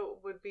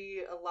would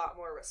be a lot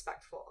more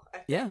respectful, I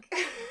think.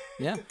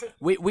 Yeah.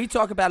 We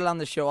talk about it on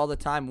the show all the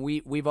time.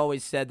 We've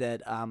always said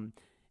that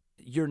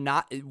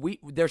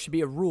there should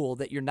be a rule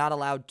that you're not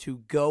allowed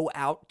to go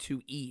out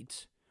to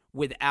eat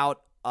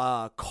without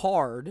a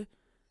card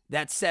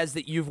that says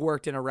that you've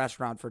worked in a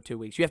restaurant for 2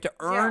 weeks. You have to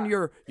earn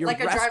your like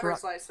a restaurant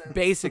driver's license.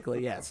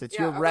 Basically, yes, it's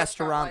your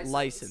restaurant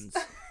license.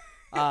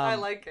 I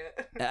like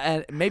it.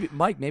 And maybe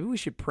Mike, maybe we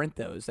should print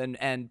those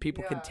and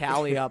people can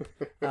tally up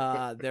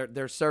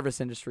their service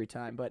industry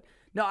time. But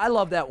no, I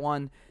love that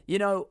one.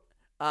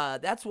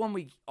 That's one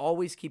we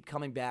always keep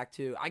coming back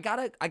to. I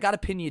gotta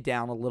pin you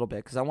down a little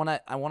bit because I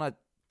wanna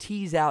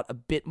tease out a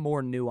bit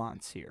more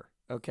nuance here.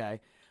 Okay,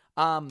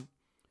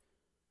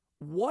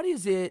 what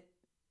is it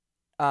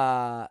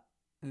that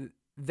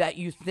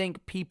you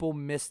think people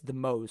miss the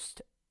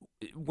most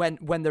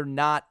when they're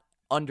not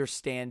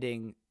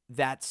understanding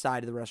that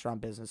side of the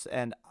restaurant business?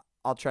 And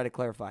I'll try to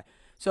clarify.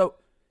 So,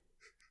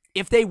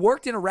 if they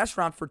worked in a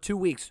restaurant for 2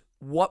 weeks,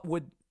 what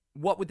would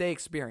they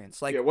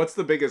experience? Like, what's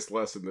the biggest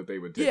lesson that they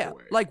would take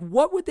away? Like,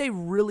 what would they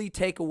really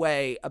take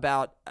away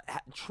about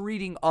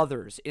treating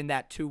others in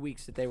that 2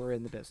 weeks that they were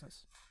in the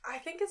business? I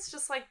think it's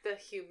just like the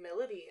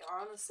humility,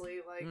 honestly.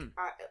 Like,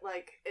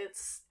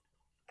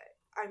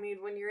 I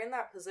mean, when you're in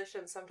that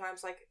position,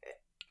 sometimes, like,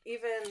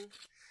 even,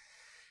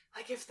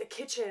 like, if the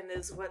kitchen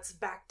is what's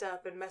backed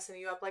up and messing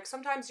you up, like,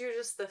 sometimes you're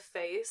just the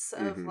face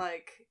of,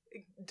 like,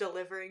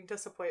 delivering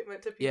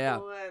disappointment to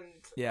people,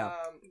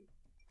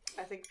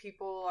 I think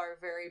people are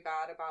very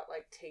bad about,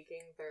 like,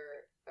 taking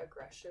their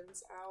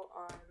aggressions out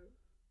on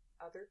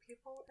other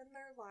people in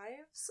their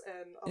lives,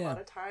 and a lot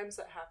of times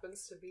it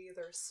happens to be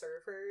their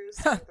servers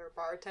or their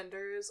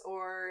bartenders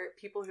or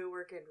people who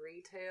work in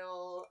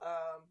retail.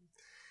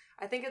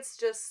 I think it's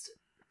just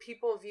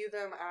people view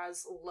them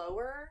as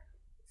lower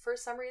for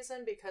some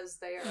reason because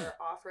they are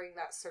offering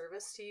that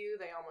service to you.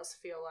 They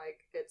almost feel like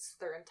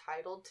they're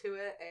entitled to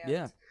it,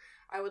 and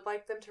I would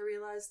like them to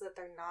realize that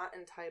they're not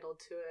entitled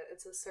to it.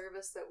 It's a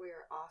service that we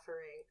are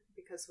offering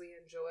because we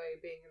enjoy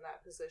being in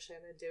that position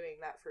and doing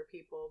that for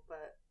people,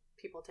 but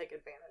people take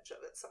advantage of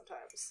it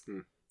sometimes.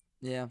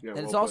 Yeah, and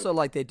it's also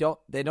like they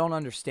don't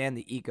understand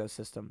the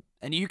ecosystem.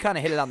 And you kind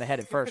of hit it on the head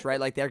at first, right?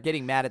 Like, they're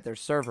getting mad at their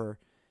server.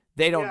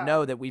 They don't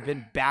know that we've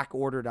been back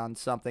ordered on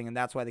something, and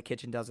that's why the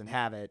kitchen doesn't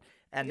have it.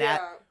 And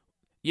that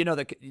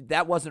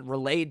that wasn't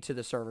relayed to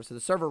the server, so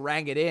the server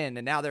rang it in,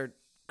 and now they're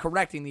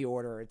correcting the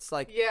order. It's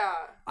like,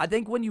 I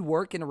think when you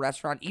work in a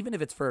restaurant, even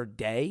if it's for a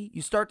day,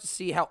 you start to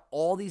see how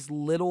all these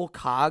little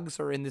cogs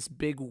are in this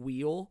big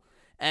wheel,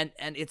 and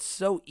it's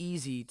so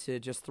easy to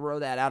just throw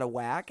that out of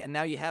whack. And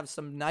now you have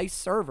some nice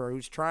server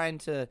who's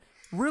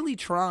really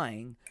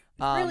trying.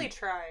 We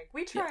try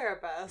our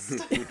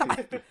best.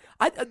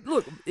 I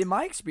look, in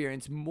my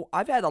experience,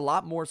 I've had a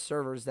lot more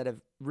servers that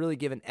have really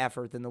given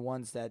effort than the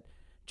ones that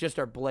just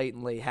are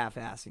blatantly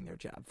half-assing their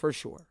job, for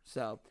sure.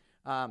 So,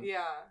 I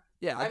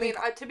mean,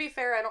 to be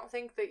fair, I don't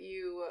think that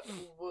you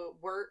will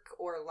work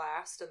or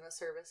last in the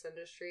service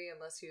industry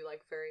unless you,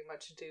 like, very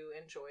much do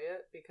enjoy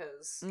it,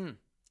 because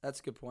that's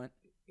a good point.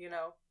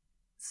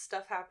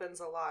 Stuff happens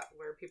a lot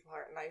where people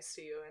aren't nice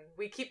to you, and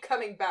we keep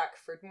coming back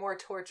for more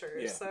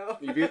torture. So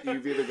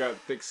you've either got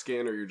thick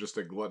skin or you're just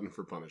a glutton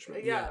for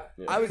punishment.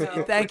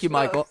 Thank you,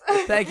 Michael.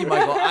 Thank you,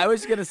 Michael. I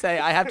was gonna say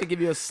I have to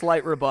give you a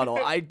slight rebuttal.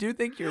 I do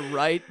think you're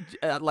right,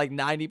 like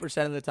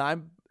 90% of the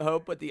time,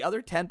 Hope, but the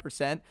other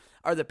 10%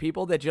 are the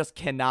people that just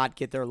cannot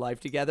get their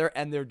life together,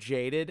 and they're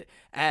jaded,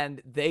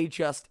 and they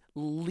just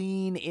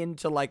lean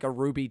into like a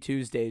Ruby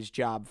Tuesdays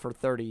job for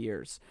 30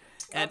 years.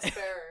 That's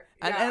fair.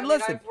 And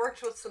listen, I've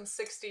worked with some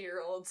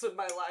 60-year-olds in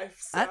my life,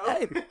 so.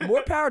 Hey,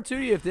 more power to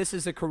you if this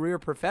is a career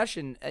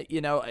profession.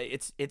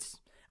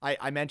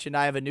 I mentioned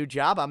I have a new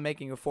job. I'm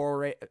making a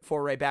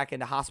foray back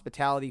into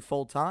hospitality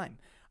full time,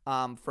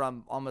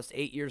 from almost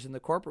 8 years in the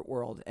corporate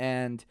world,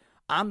 and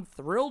I'm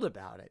thrilled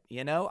about it.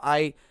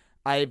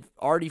 I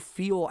already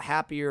feel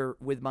happier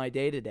with my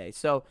day to day.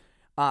 So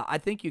I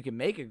think you can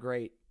make a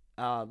great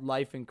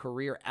life and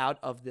career out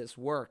of this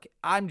work.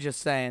 I'm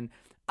just saying,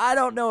 I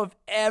don't know if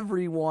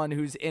everyone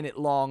who's in it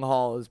long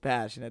haul is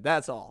passionate.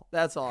 That's all.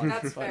 That's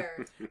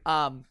fair.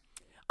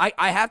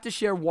 I have to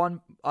share one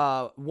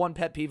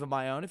pet peeve of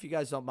my own, if you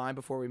guys don't mind,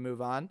 before we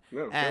move on.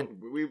 No,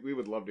 we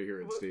would love to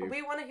hear it, Steve.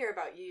 We want to hear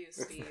about you,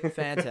 Steve.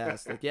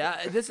 Fantastic.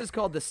 Yeah, this is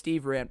called the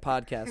Steve Rant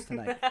Podcast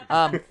tonight.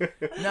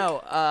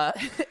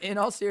 In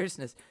all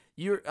seriousness,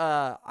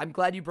 I'm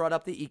glad you brought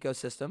up the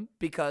ecosystem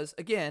because,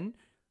 again,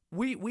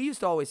 we used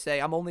to always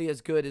say, I'm only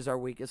as good as our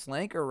weakest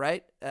link, or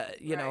right?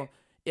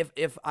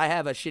 If I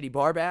have a shitty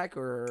barback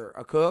or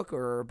a cook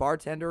or a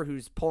bartender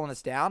who's pulling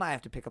us down, I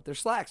have to pick up their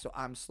slack. So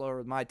I'm slower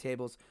with my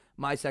tables,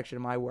 my section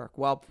of my work.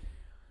 Well,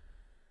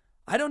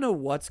 I don't know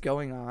what's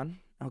going on,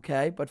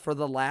 okay? But for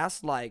the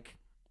last,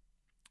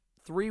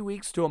 3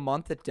 weeks to a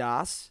month at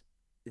Das,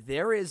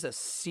 there is a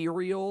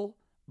serial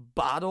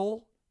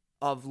bottle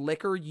of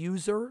liquor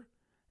user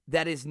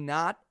that is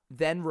not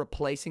then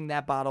replacing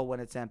that bottle when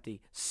it's empty.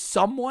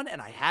 Someone,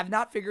 and I have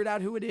not figured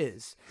out who it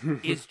is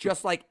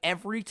just like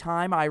every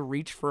time I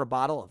reach for a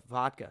bottle of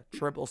vodka,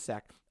 triple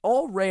sec,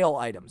 all rail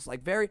items, I'm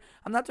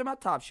not talking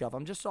about top shelf,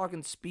 I'm just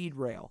talking speed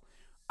rail.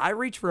 I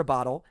reach for a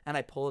bottle and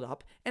I pull it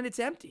up and it's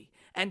empty.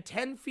 And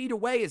 10 feet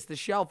away is the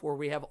shelf where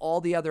we have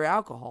all the other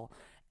alcohol.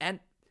 And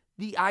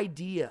the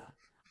idea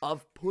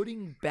of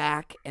putting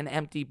back an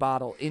empty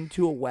bottle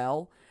into a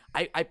well,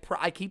 I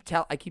keep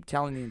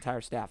telling the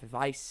entire staff, if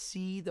I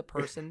see the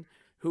person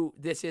who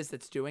this is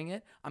that's doing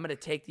it, I'm going to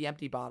take the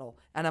empty bottle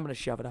and I'm going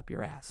to shove it up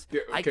your ass.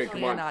 Yeah, okay,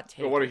 come on. I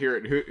want to hear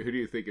it. Who do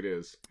you think it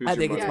is? I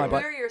think it's my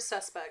buddy. Who are your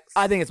suspects?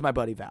 I think it's my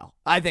buddy Val.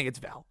 I think it's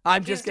Val.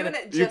 I'm just going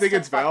to... You think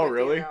it's Val,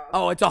 really?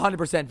 Oh, it's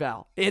 100%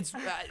 Val. It's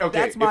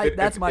okay,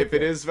 that's my If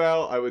it is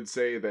Val, I would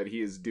say that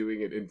he is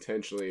doing it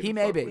intentionally. He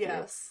may be.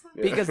 Yes.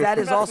 Yeah. Because that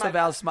is also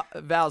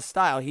Val's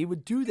style. He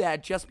would do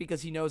that just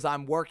because he knows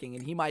I'm working,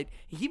 and he might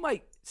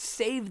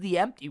save the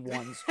empty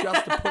ones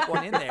just to put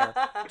one in there,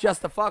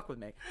 just to fuck with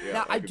me. Yeah,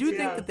 now, I do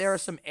think that there are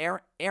Yes. some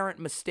errant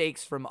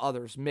mistakes from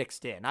others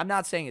mixed in. I'm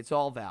not saying it's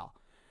all Val,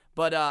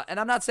 but and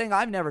I'm not saying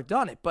I've never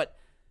done it, but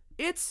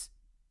it's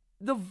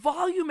the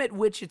volume at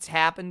which it's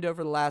happened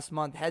over the last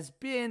month has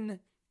been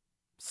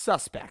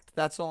suspect.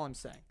 That's all I'm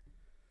saying.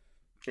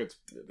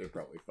 They're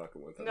probably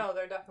fucking with him. No,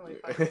 they're definitely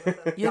fucking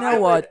with him. You know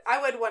what? I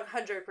would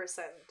 100%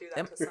 do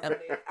that to somebody.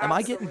 Am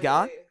I getting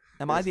got?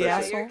 Am I the Yeah,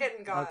 asshole? you're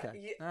getting got.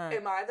 Okay. All right.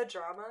 Am I the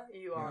drama?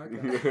 You are.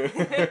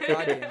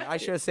 God damn it. I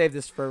should have saved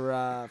this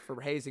for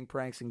hazing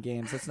pranks and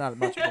games. That's not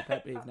much of a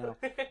pet peeve now.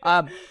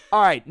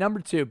 All right, number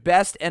 2,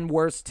 best and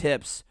worst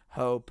tips,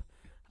 Hope.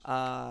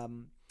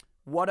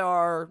 What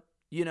are,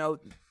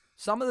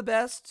 some of the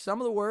best,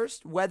 some of the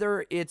worst,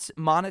 whether it's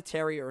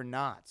monetary or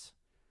not,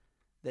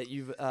 that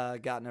you've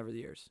gotten over the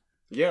years?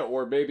 Yeah,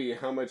 or maybe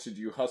how much did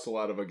you hustle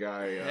out of a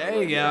guy?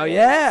 There you go,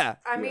 yeah.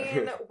 I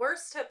mean,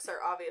 worst tips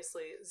are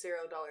obviously $0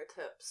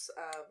 tips.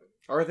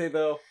 Are they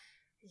though?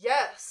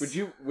 Yes.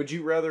 Would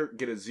you rather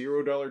get a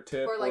 $0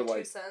 tip or like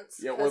 2 cents?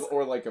 Yeah,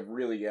 or like a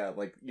really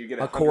like you get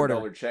a quarter.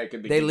 $100 check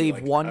and they leave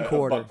like one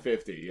quarter.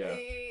 $1.50. Yeah.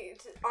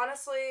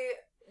 Honestly,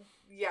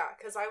 yeah,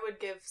 because I would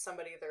give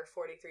somebody their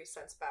 43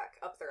 cents back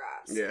up their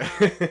ass. Yeah.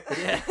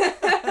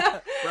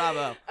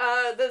 Bravo.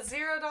 The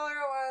 $0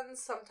 ones,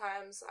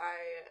 sometimes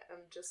I am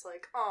just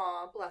like,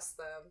 aw, bless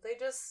them. They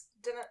just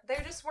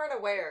weren't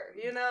aware,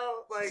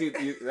 like. See,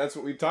 that's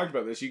what we've talked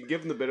about. This, you can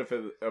give them the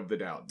benefit of the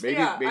doubt. Maybe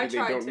they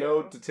don't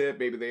know to tip.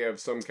 Maybe they have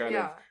some kind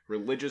of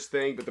religious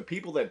thing. But the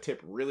people that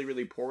tip really,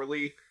 really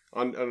poorly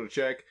on a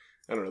check,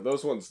 I don't know.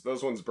 Those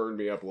ones burned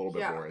me up a little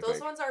bit more. I think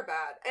those ones are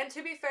bad. And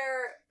to be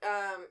fair,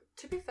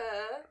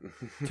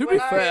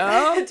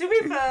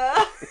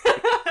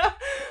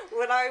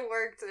 when I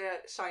worked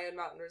at Cheyenne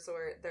Mountain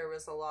Resort, there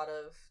was a lot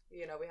of,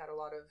 we had a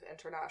lot of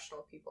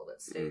international people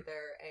that stayed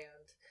there,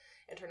 and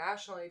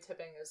internationally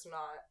tipping is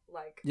not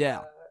like,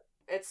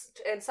 it's,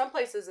 in some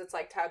places it's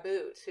like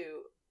taboo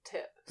to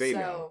tip. They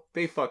know.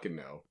 They fucking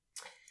know.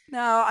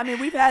 No, I mean,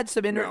 we've had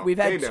two know.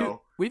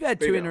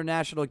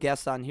 international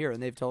guests on here,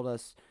 and they've told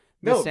us.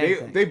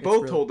 They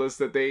both told us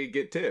that they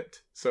get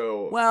tipped.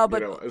 So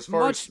as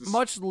far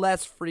much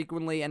less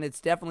frequently, and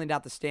it's definitely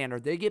not the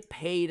standard. They get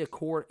paid a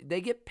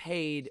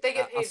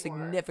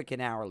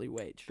significant hourly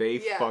wage. They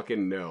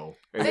fucking know,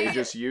 and they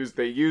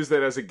use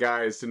that as a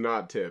guise to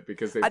not tip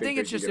because I think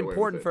it's just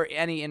important for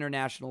any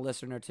international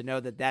listener to know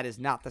that is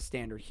not the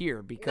standard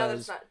here, because no,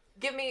 that's not.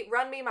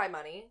 Run me my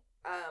money.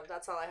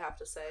 That's all I have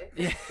to say.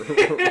 Yeah.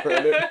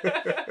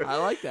 I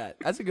like that.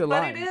 That's a good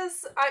line. But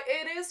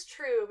it is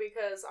true,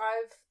 because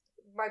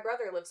my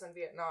brother lives in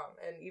Vietnam,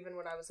 and even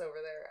when I was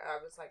over there, I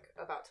was like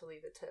about to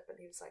leave a tip, and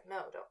he was like,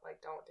 "No, don't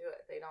do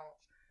it. They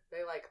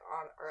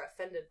are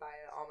offended by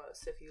it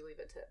almost if you leave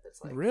a tip.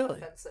 It's like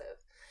really offensive."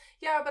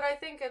 Yeah, but I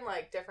think in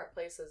like different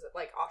places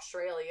like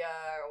Australia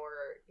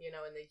or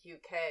in the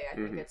UK, I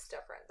think it's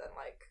different than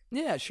like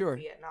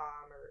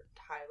Vietnam or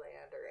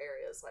Thailand or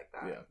areas like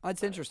that. Yeah,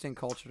 it's interesting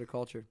culture to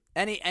culture.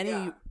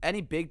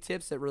 Any big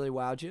tips that really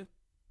wowed you?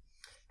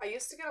 I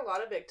used to get a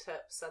lot of big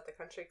tips at the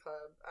country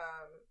club.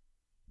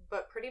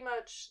 But pretty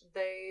much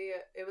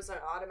it was an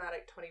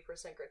automatic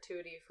 20%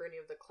 gratuity for any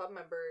of the club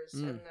members,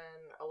 and then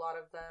a lot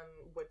of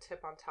them would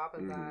tip on top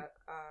of that.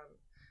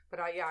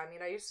 But I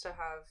used to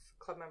have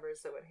club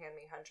members that would hand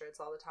me hundreds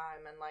all the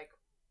time, and like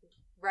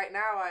right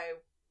now I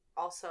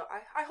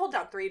hold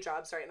down 3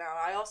 jobs right now.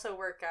 I also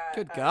work at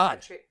Good God.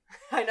 Country.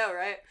 I know,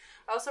 right?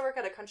 I also work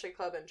at a country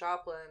club in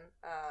Joplin,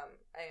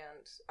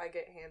 and I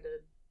get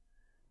handed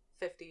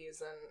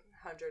 50s and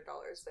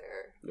 $100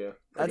 there. Yeah,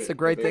 that's a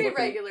great thing.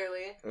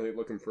 Regularly. Are they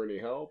looking for any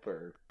help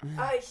or?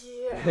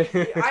 Yeah.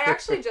 I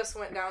actually just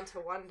went down to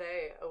 1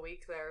 day a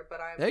week there,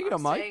 but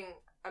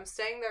I'm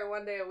staying there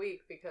 1 day a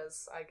week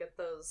because I get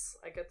those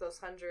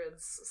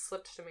hundreds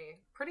slipped to me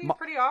pretty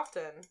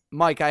often.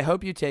 Mike, I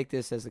hope you take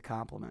this as a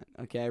compliment.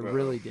 Okay, I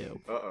really do.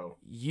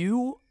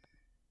 You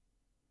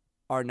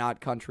are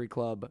not country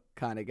club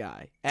kind of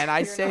guy, and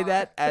I say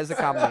that as a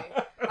compliment.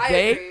 I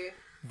agree.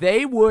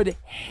 They would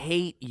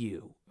hate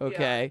you,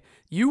 okay? Yeah.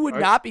 You would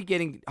not be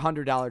getting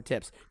 $100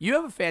 tips. You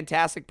have a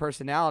fantastic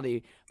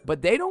personality,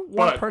 but they don't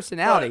want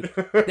personality.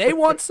 They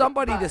want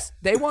somebody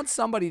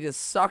to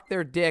suck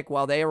their dick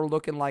while they are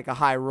looking like a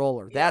high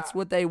roller. Yeah. That's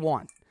what they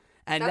want.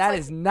 And that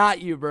is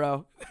not you,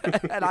 bro.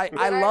 And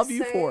I love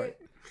you for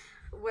it.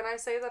 when I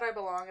say that I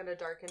belong in a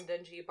dark and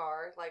dingy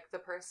bar, like the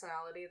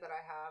personality that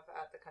I have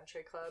at the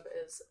country club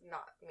is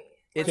not me.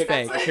 It's Like,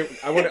 fake.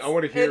 I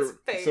want to hear. It's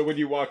fake. So when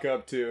you walk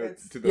up to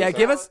those, Yeah,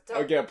 give us.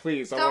 Oh yeah,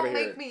 please. I want Don't to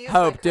hear. make me use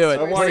Hope, my do it.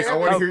 customer I want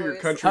service to hear your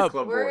voice. country Hope.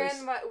 club We're voice.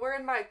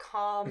 in my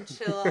calm,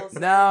 chill.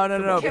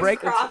 No. Kim Break.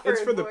 Crawford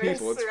It's for the voice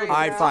people. It's for right the, All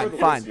right, it's fine, for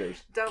the fine.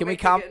 listeners. Don't Can we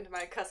make me get into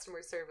my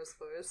customer service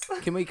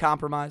voice. Can we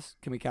compromise?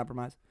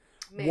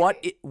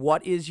 Maybe.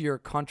 What is your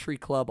country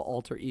club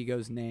alter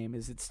ego's name?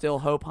 Is it still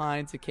Hope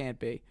Hines? It can't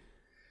be.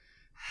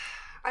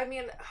 I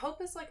mean,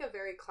 Hope is like a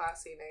very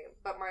classy name,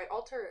 but my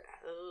alter.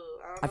 I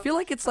don't I know feel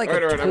like it's like All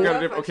right, a I'm tool.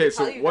 gonna. Okay,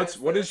 so tell you what guys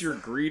is this. your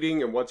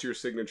greeting and what's your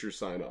signature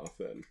sign off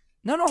then?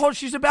 No, hold.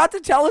 She's about to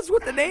tell us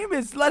what the name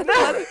is. Let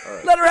right.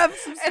 her have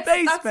some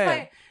space,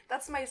 man.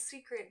 That's my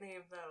secret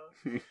name,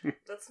 though.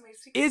 That's my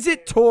secret. Is name.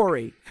 it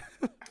Tori?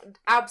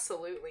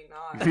 Absolutely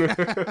not.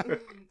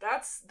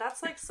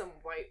 that's like some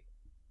white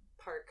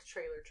park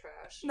trailer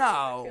trash. No.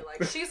 I feel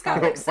like she's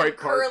got like some White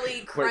park.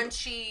 curly,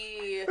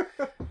 crunchy.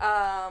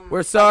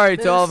 We're sorry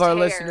to all of our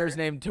boosted hair. listeners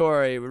named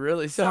Tori. We're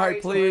really sorry.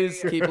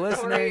 Please Tori. keep Tori,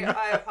 listening.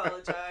 I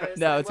apologize.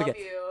 No, I it's love okay.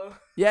 You.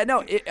 Yeah,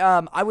 no.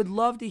 I would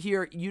love to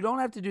hear. You don't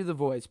have to do the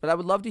voice, but I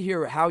would love to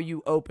hear how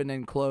you open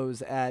and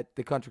close at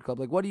the country club.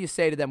 Like, what do you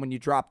say to them when you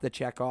drop the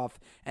check off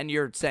and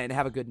you're saying,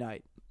 "Have a good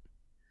night"?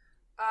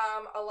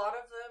 A lot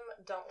of them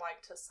don't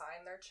like to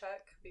sign their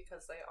check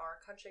because they are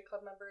country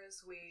club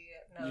members. We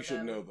know You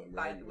should know them,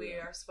 right? We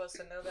are supposed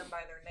to know them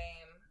by their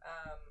name,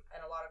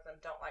 and a lot of them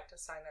don't like to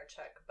sign their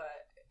check.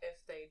 But if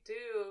they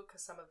do,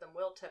 because some of them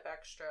will tip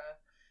extra,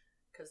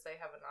 because they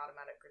have an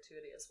automatic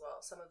gratuity as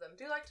well. Some of them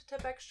do like to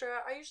tip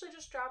extra. I usually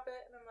just drop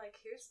it, and I'm like,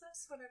 "Here's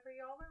this whenever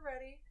y'all are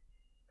ready."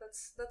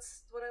 That's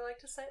what I like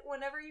to say.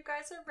 Whenever you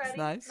guys are ready,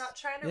 nice. Not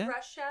trying to Yeah.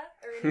 rush ya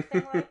or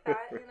anything like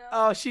that. You know.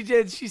 Oh, she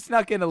did. She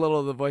snuck in a little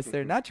of the voice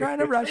there. Not trying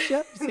to rush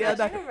you. See how Not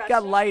trying to that rush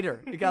got ya.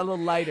 lighter. It got a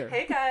little lighter.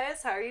 Hey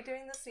guys, how are you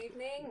doing this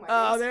evening? My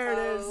Oh, name's there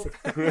it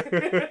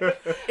Hope.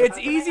 It's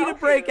How can I easy to help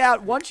break you?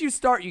 out. Once you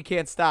start, you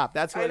can't stop.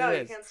 That's I what know, it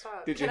you is. can't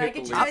stop. Did you Can I hit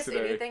get the you leads guys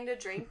today? anything to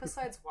drink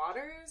besides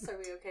waters? Are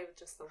we okay with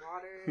just the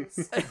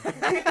waters?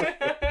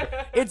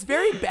 It's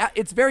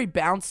very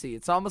bouncy.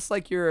 It's almost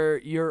like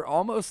you're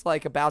almost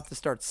like about to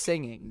start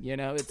singing. You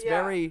know, it's Yeah.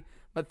 very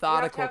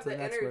methodical you have to to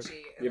the have next the word.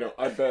 energy. You know,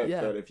 I bet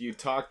Yeah. that if you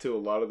talk to a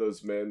lot of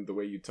those men the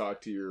way you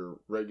talk to your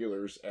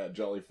regulars at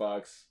Jolly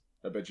Fox,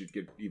 I bet you'd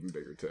get even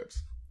bigger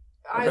tips.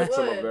 I bet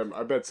some would. of them.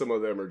 I bet some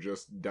of them are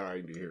just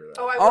dying to hear that.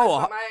 Oh, I would. Oh,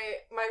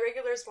 but my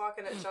regulars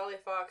walking at Jolly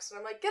Fox, and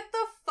I'm like, get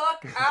the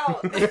fuck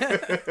out.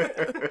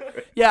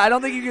 Yeah, I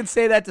don't think you can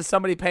say that to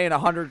somebody paying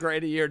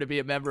 $100,000 a year to be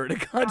a member of a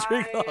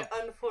country club.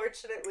 I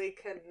unfortunately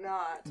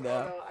cannot. No.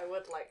 Although I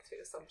would like to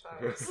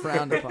sometimes.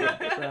 Frowned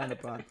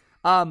upon.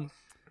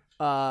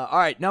 All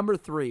right, number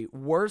 3,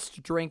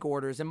 worst drink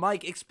orders. And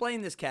Mike,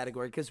 explain this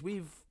category because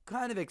we've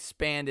kind of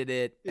expanded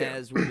it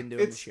as we've been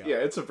doing the show. Yeah,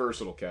 it's a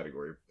versatile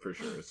category for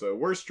sure. So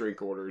worst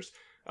drink orders.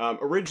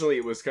 Originally,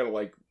 it was kind of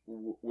like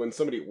when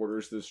somebody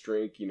orders this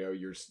drink, you know,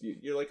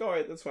 you're like, all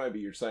right, that's fine, but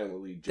you're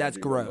silently judging That's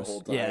them gross. the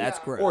whole time. Yeah, that's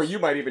Yeah. gross. Or you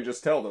might even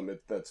just tell them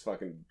that's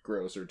fucking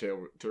gross or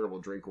terrible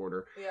drink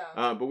order.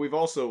 Yeah. But we've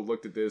also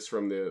looked at this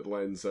from the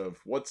lens of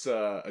what's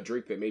a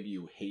drink that maybe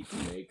you hate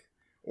to make,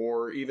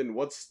 or even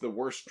what's the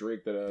worst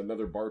drink that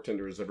another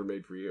bartender has ever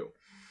made for you.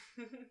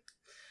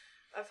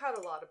 I've had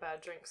a lot of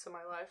bad drinks in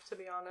my life, to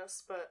be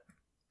honest, but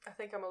I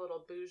think I'm a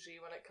little bougie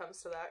when it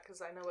comes to that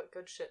because I know what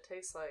good shit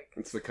tastes like.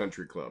 It's the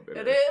country club.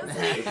 It is.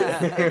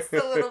 It's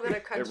the little bit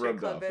of country rubbed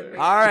club off in there. me.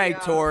 All right, Yeah.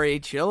 Tori,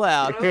 chill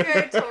out.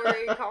 Okay,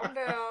 Tori, calm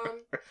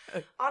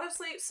down.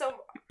 Honestly, so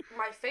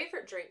my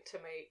favorite drink to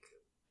make,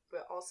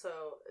 but also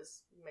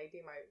is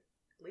maybe my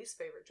least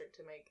favorite drink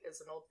to make,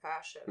 is an old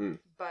fashioned. Mm.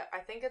 But I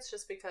think it's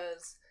just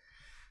because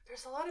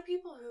there's a lot of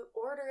people who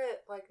order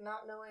it like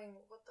not knowing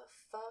what the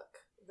fuck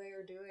they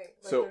are doing.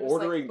 Like, So they're just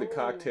ordering like, the "Ooh."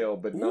 cocktail,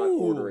 but not Ooh.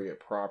 ordering it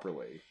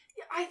properly.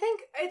 Yeah, I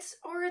think it's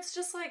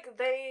just like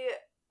they.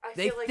 I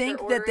They feel like think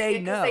they're that they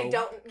ordering it 'cause They know.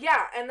 don't.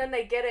 Yeah, and then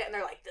they get it and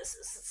they're like, "This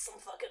is some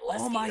fucking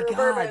whiskey Oh my or God.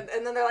 bourbon,"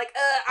 and then they're like,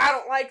 "I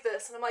don't like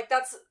this," and I'm like,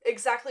 "That's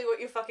exactly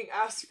what you fucking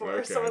asked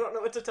for." So Okay. I don't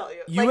know what to tell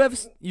you.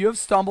 You have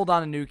stumbled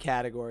on a new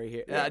category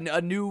here,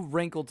 a new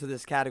wrinkle to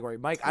this category,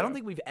 Mike. I don't Yeah.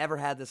 think we've ever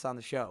had this on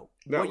the show.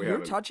 No, what we you're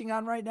haven't. touching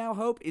on right now,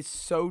 Hope, is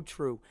so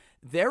true.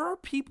 There are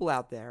people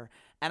out there,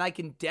 and I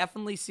can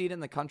definitely see it in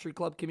the country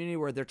club community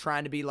where they're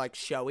trying to be like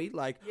showy,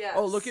 like, Yes.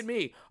 "Oh, look at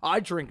me! I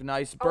drink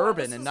nice Oh,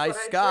 bourbon this and is nice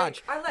what I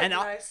scotch, drink. I like and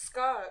nice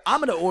scotch. I'm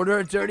gonna order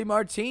a dirty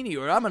martini,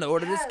 or I'm gonna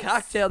order this Yes.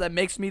 cocktail that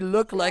makes me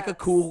look like a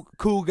Yes.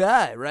 cool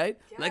guy, right?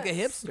 Like a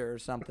Yes. hipster or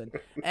something."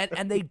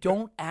 And they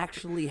don't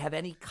actually have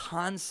any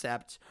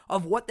concept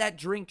of what that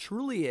drink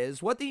truly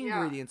is, what the Yeah.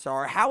 ingredients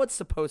are, how it's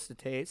supposed to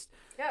taste.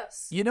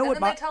 Yes. You know and what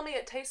then my- they tell me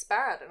it tastes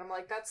bad, and I'm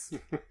like, "That's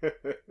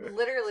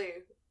literally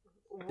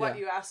what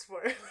Yeah. you asked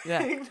for." Yeah.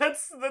 Like,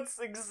 that's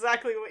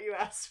exactly what you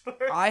asked for.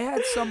 I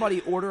had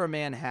somebody order a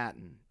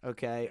Manhattan,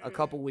 okay, a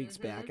couple weeks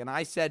back, and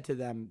I said to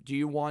them, "Do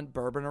you want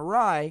bourbon or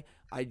rye?"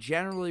 I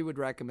generally would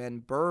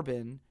recommend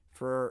bourbon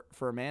for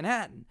a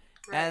Manhattan.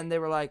 Right. And they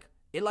were like,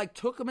 it like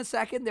took him a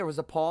second. There was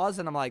a pause,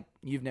 and I'm like,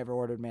 "You've never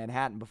ordered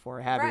Manhattan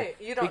before, have you?" Right.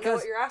 You don't know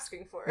what you're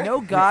asking for.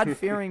 No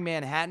God-fearing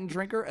Manhattan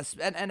drinker,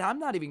 and I'm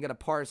not even gonna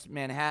parse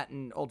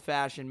Manhattan, Old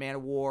Fashioned, Man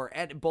of War,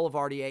 and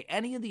Boulevardier,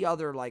 any of the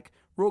other like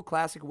real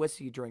classic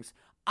whiskey drinks.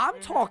 I'm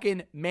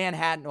talking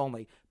Manhattan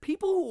only.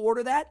 People who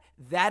order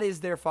that is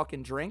their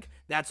fucking drink.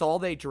 That's all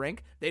they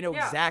drink. They know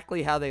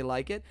exactly how they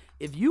like it.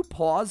 If you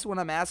pause when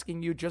I'm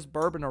asking you just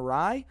bourbon or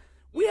rye,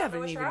 we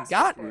haven't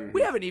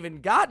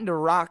even gotten to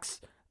rocks.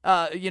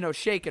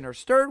 Shaken or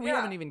stirred. We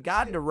haven't even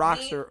gotten to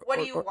rocks or. What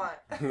do you want?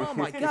 Oh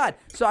my God!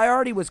 So I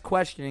already was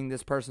questioning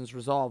this person's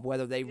resolve,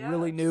 whether they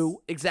really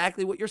knew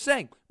exactly what you're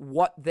saying,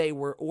 what they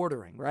were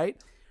ordering,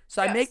 right?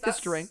 So I make this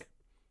drink,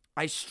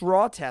 I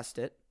straw test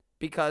it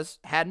because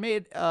hadn't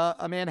made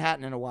a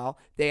Manhattan in a while.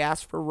 They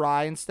asked for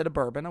rye instead of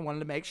bourbon. I wanted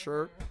to make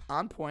sure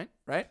on point,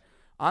 right?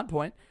 On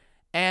point,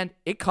 and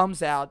it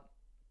comes out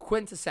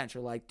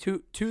quintessential, like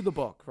to the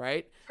book,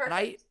 right?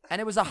 Perfect.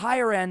 And it was a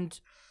higher end.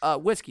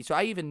 Whiskey, so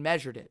I even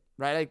measured it,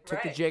 right? I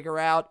took the jigger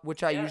out,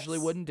 which I usually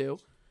wouldn't do.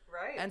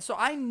 Right. And so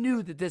I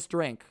knew that this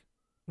drink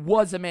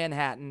was a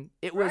Manhattan.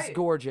 It was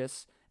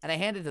gorgeous. And I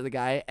handed it to the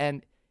guy,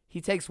 and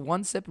he takes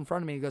one sip in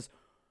front of me. And he goes,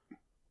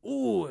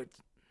 "Ooh,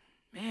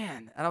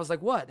 man." And I was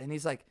like, "What?" And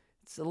he's like,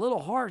 "It's a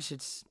little harsh.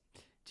 It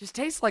just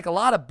tastes like a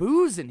lot of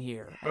booze in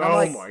here." And I'm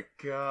like, my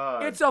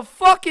God. It's a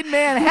fucking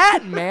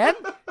Manhattan, man.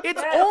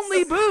 It's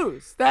only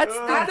booze. That's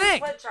the That thing.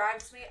 is what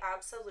drives me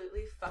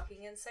absolutely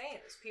fucking insane.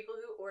 Is people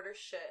who order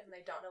shit and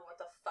they don't know what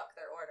the fuck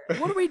they're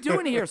ordering. What are we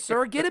doing here,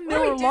 sir? Get a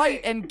Miller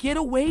Lite and get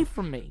away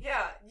from me.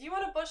 Yeah, you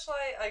want a Busch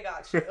Light? I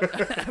got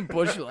you.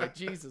 Busch Light,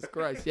 Jesus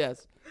Christ,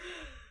 yes.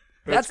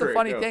 That's the great,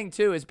 funny thing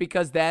too, is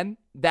because then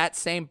that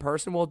same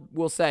person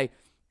will say,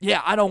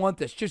 "Yeah, I don't want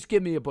this. Just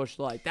give me a Busch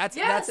Light."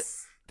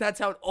 That's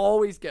how it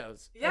always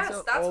goes. Yes,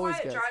 that's why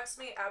it drives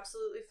me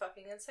absolutely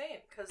fucking insane.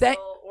 Because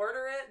they'll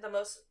order it, the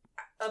most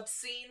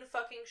obscene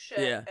fucking shit,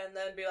 and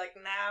then be like,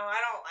 "No, I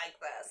don't like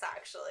this,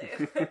 actually."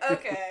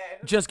 Okay.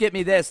 Just get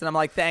me this, and I'm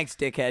like, "Thanks,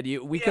 dickhead.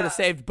 We could have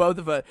saved both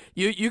of us.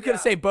 You could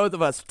have saved both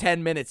of us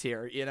 10 minutes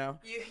here, you know."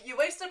 You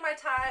wasted my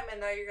time,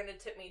 and now you're gonna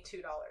tip me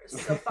 $2.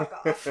 So fuck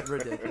off.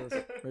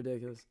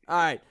 Ridiculous. All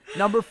right,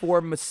 number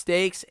 4,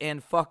 mistakes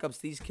and fuck ups.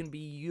 These can be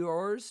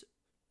yours.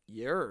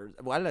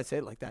 Why did I say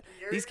it like that?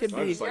 These can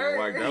be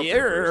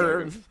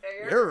yours.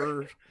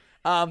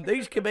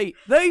 These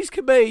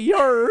could be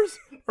yours,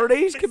 or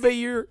these could be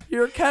your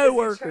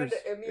coworkers.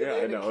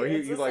 Yeah, I know.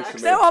 He likes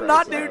to. No, I'm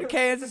not doing the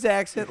Kansas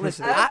accent.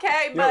 Listen.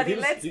 Okay, buddy,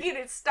 let's get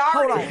it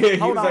started. He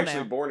was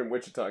actually born in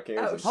Wichita,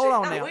 Kansas. Hold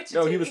on now.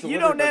 No, he was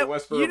delivered by the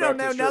Westboro You don't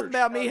know Baptist nothing Church.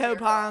 about me, Hope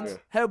Hines.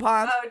 Hope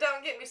Hines. Oh,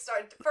 don't get me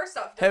started. First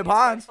off, Hope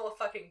Hines. full of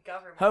fucking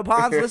government. Hope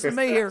Hines, listen to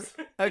me here.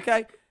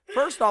 Okay.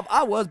 First off,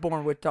 I was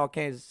born in Wichita,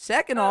 Kansas.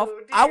 Second off,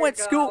 I went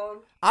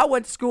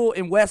to school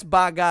in West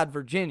by God,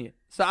 Virginia.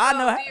 So I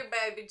know dear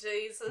baby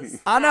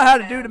Jesus. I know how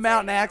to do the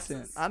mountain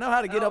accent. I know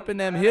how to get up in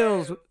them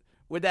hills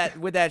with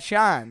that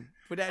shine.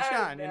 With that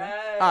shine, you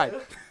know? All right.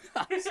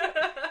 All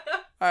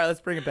right,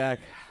 let's bring it back.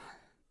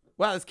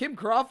 Wow, this Kim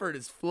Crawford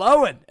is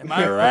flowing. Am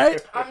I right?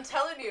 I'm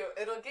telling you,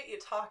 it'll get you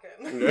talking.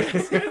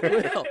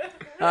 It will.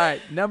 All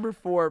right, number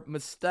 4,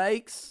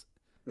 mistakes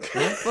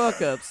and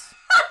fuck-ups.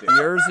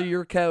 Yours or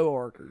your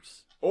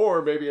coworkers.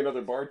 Or maybe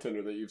another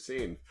bartender that you've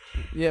seen.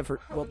 Yeah,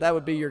 that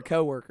would be your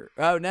coworker.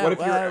 Oh no! What if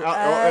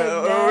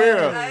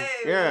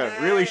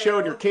you're really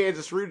showing your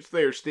Kansas roots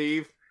there,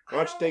 Steve. Why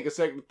don't you take a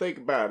second to think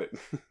about it?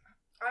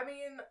 I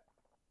mean,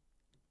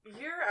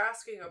 you're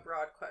asking a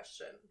broad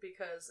question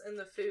because in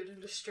the food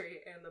industry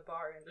and the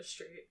bar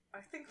industry, I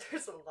think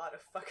there's a lot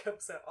of fuck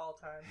ups at all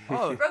times.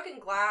 Oh. Broken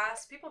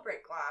glass. People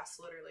break glass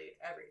literally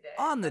every day.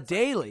 On the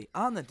daily.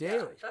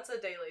 Yeah, that's a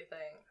daily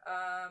thing.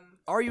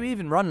 Are you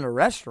even running a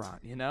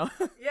restaurant, you know?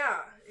 Yeah,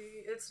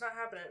 it's not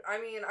happening. I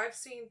mean, I've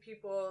seen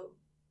people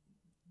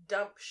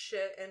dump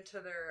shit into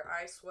their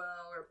ice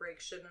well or break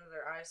shit into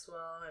their ice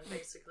well and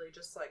basically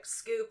just like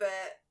scoop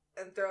it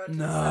and throw it to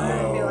the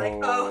side and be like,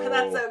 "Oh,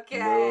 that's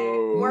okay.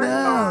 We're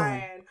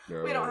fine.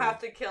 We don't have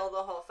to kill the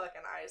whole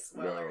fucking ice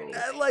well or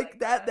anything." Like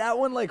that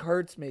one like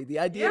hurts me. The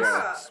idea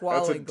of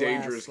swallowing that's a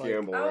dangerous glass,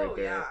 gamble right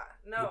there. Yeah.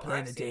 No, You're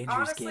playing a dangerous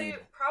honestly, game.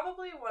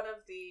 probably one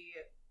of the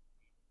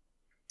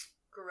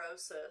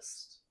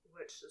grossest,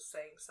 which is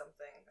saying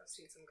something. I've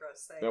seen some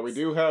gross things. Now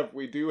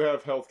we do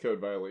have health code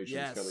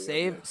violations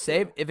coming up.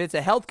 Save. If it's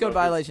a health code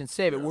violation,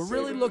 save it. We're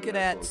really looking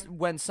at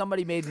when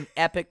somebody made an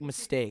epic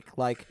mistake,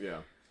 like. Yeah.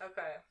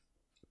 Okay.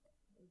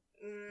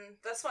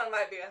 This one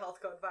might be a health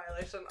code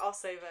violation. I'll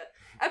save it.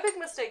 Epic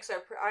mistakes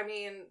are. I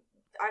mean,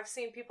 I've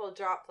seen people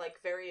drop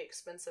like very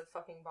expensive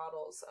fucking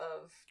bottles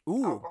of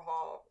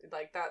alcohol.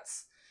 Like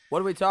that's.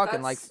 What are we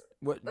talking? Like,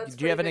 what?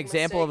 Do you have an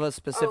example of a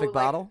specific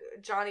bottle?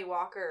 Like Johnny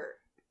Walker,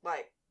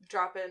 like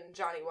dropping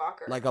Johnny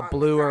Walker, like a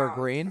blue or a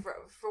green. For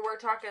we're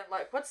talking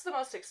like, what's the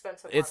most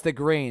expensive? It's one? the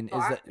green.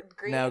 Black?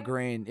 Green? No,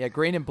 green? Yeah,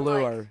 green and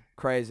blue are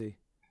crazy.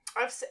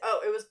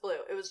 It was blue.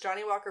 It was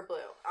Johnny Walker Blue.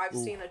 I've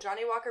seen a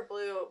Johnny Walker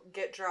Blue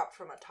get dropped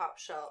from a top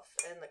shelf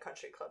in the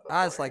country club before.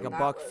 That's like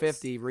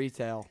 $1.50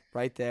 retail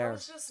right there. It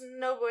was just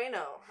no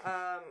bueno.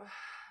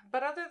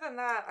 But other than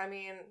that, I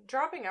mean,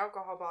 dropping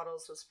alcohol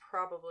bottles was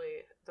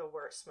probably the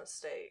worst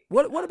mistake.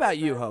 What about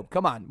you, Hope?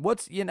 Come on.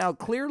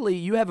 Clearly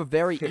you have a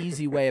very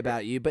easy way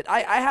about you, but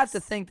I have to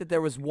think that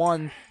there was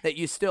one that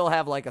you still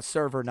have like a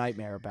server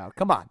nightmare about.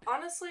 Come on.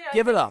 Honestly,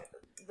 Give it up.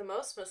 The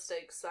most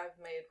mistakes I've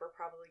made were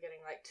probably getting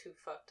like too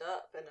fucked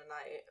up in a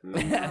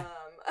night.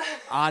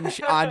 On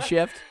shift?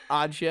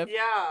 On shift?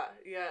 Yeah,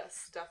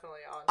 yes,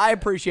 definitely on I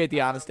shift. appreciate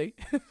the honesty.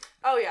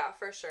 Oh yeah,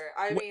 for sure.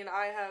 I mean,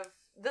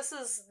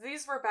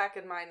 these were back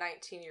in my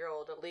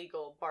 19-year-old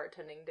illegal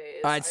bartending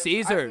days. At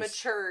Caesars.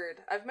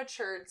 I've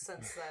matured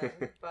since then,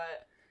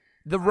 but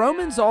the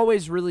Romans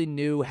always really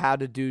knew how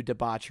to do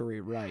debauchery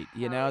right.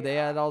 You know, they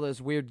had all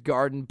those weird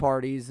garden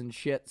parties and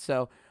shit.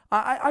 So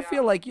I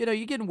feel like, you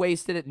getting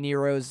wasted at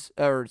Caesar's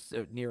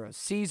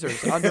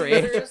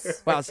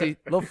underage. Wow, see,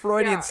 little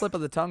Freudian slip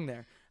of the tongue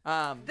there.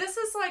 This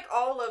is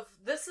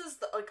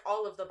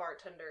all of the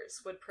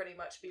bartenders would pretty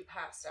much be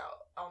passed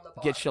out on the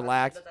bar. Get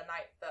shellacked. At the end of the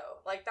night, though.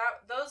 Like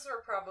that, those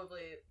are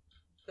probably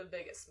the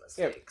biggest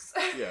mistakes.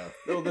 Yeah.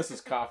 Well, this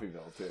is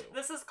Coffeyville too.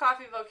 This is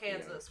Coffeyville,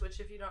 Kansas. Which,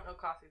 if you don't know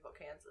Coffeyville,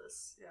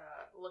 Kansas,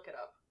 look it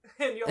up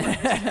and you'll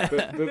understand.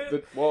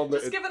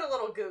 Just give it a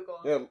little Google.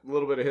 Yeah, a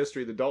little bit of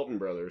history. The Dalton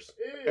brothers.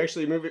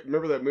 Actually,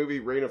 remember that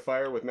movie Reign of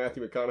Fire with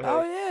Matthew McConaughey?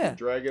 Oh yeah. The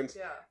Dragons.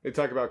 Yeah. They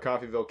talk about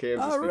Coffeyville,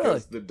 Kansas,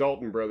 because the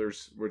Dalton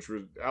brothers, which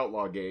was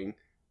outlaw gang,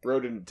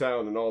 rode into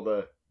town, and all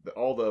the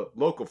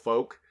local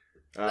folk.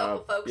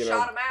 Shot them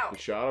out.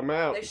 Shot them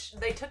out.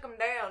 They took them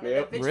down.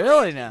 Yep. And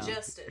Really now?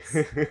 Justice.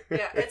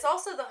 Yeah, it's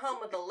also the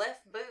home of the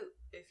left boot.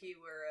 If you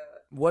were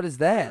what is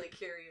that? Really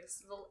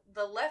curious,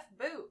 the left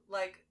boot.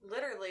 Like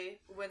literally,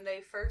 when they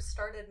first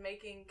started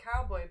making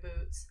cowboy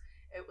boots,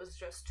 it was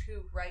just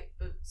two right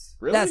boots.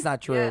 Really? That's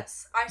not true.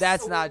 Yes,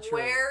 That's not true.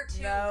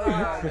 To no,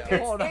 God. no.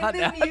 It's Hold in on.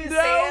 the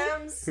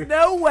museums.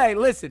 No way.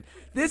 Listen,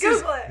 this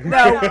Google is it.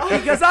 no Right now.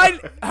 because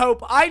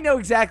I know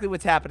exactly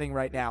what's happening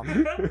right now.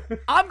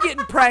 I'm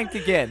getting pranked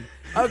again.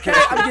 Okay,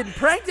 I'm getting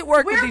pranked at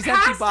work with these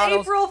empty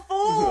bottles. April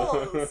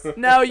Fools.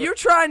 No, you're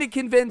trying to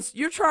convince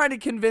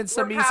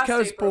some East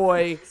Coast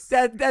boy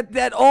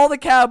that all the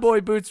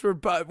cowboy boots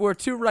were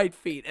two right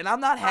feet, and I'm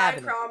not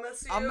having it. I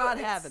promise you, I'm not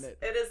having it.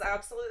 It is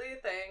absolutely a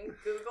thing.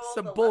 Google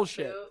Some the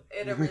bullshit. left boot.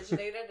 It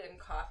originated in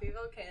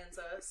Coffeyville,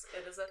 Kansas.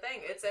 It is a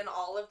thing. It's in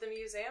all of the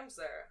museums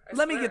there.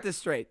 Let me get this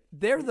straight.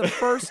 They're the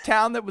first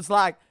town that was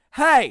like,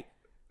 hey,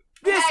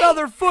 this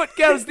other foot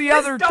goes the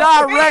other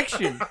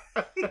direction.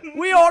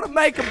 We ought to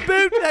make a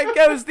boot that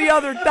goes the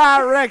other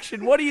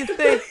direction. What do you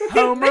think,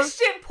 Homer? This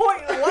shit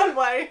pointing one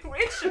way.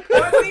 It should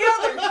point the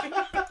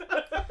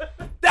other.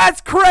 That's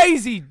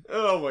crazy.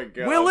 Oh my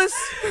God. Willis?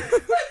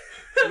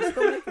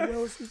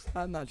 Willis?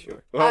 I'm not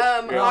sure.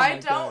 I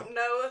don't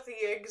know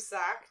the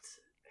exact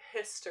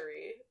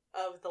history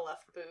of the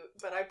left boot,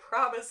 but I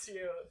promise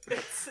you, it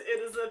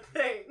is a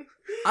thing.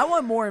 I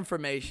want more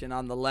information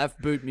on the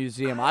Left Boot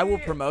Museum. I will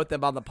promote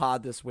them on the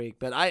pod this week,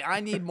 but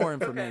I need more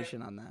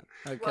information on that.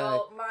 Okay.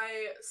 Well,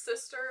 my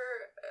sister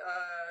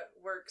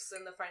works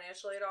in the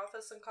financial aid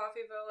office in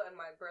Coffeyville, and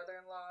my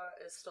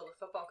brother-in-law is still the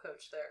football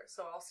coach there.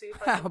 So I'll see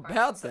if I can find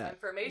out some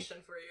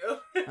information for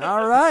you.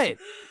 All right.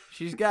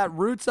 She's got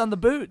roots on the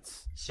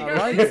boots. She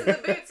got roots in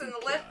the boots and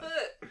the left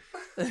foot.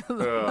 The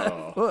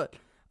left foot.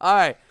 All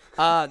right.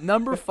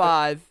 Number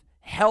 5,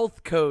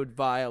 health code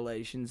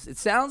violations. It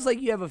sounds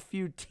like you have a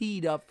few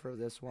teed up for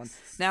this one.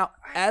 Now,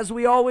 as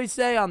we always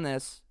say on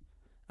this,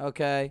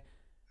 okay,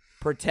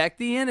 protect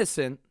the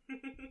innocent.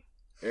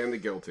 And the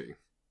guilty.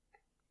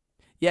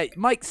 Yeah,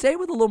 Mike, say it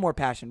with a little more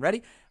passion.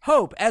 Ready?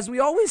 Hope, as we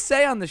always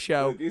say on the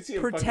show, Do you see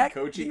him protect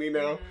coaching me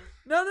now?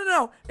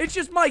 No. It's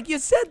just, Mike, you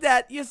said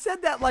that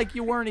like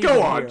you weren't even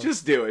Go on, here.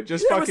 just do it.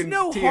 Just there fucking was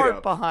no tee heart it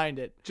up. behind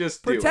it.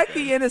 Just protect do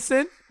it. the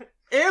innocent.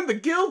 And the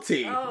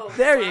guilty. Oh,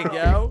 There you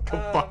go. Go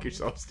fuck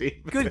yourself,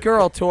 Steve. Good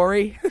girl,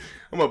 Tori.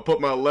 I'm gonna put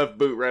my left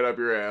boot right up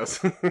your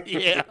ass.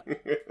 Yeah.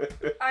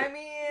 I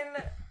mean,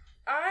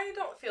 I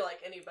don't feel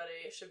like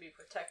anybody should be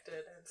protected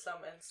in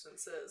some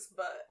instances,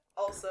 but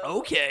also...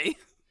 Okay.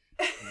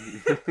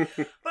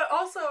 But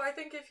also, I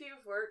think if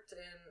you've worked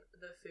in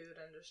the food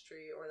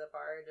industry or the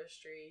bar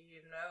industry,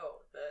 you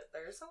know that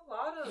there's a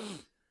lot of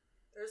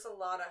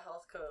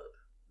health code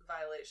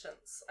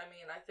violations. I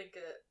mean, I think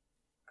it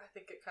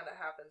kind of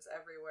happens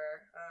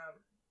everywhere. I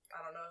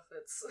don't know if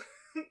it's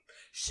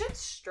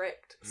shit's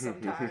strict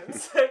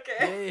sometimes.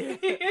 Okay,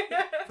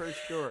 for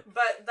sure.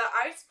 But the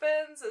ice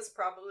bins is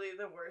probably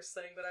the worst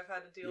thing that I've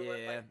had to deal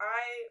with. Like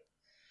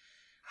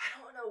I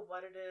don't know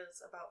what it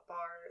is about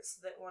bars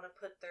that want to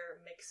put their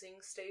mixing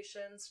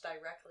stations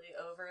directly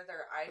over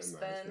their ice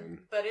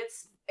bin, but I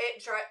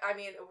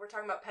mean, we're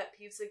talking about pet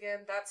peeves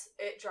again.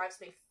 It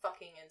drives me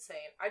fucking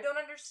insane. I don't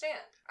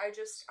understand. I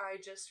just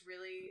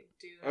really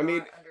do not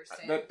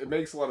understand. It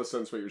makes a lot of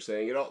sense what you're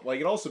saying. It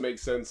also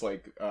makes sense.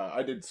 Like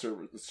I did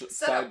I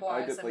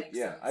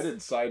did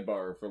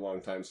sidebar for a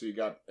long time. So you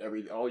got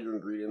all your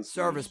ingredients.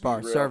 Service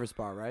bar,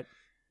 right?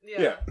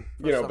 Yeah.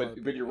 You know,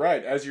 but you're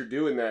right. As you're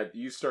doing that,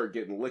 you start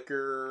getting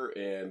liquor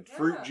and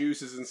fruit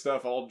juices and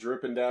stuff all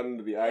dripping down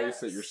into the ice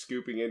that you're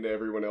scooping into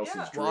everyone else's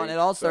drink. Well, and it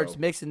all starts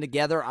mixing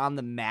together on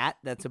the mat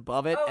that's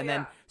above it, and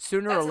then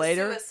sooner or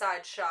later, a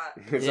suicide shot.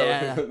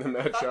 The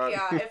mat shot.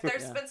 Yeah, if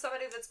there's been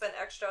somebody that's been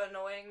extra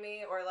annoying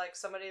me, or like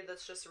somebody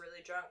that's just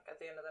really drunk at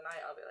the end of the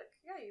night, I'll be like,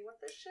 "Yeah, you want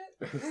this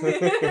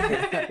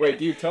shit?" Wait,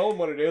 do you tell them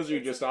what it is, or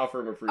you just offer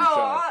them a free shot?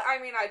 Oh, I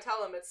mean, I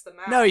tell them it's the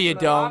mat. No, you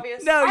don't.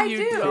 No,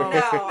 you don't.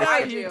 No,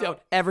 I you do. Don't.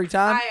 Every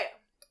time.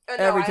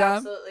 Every time? I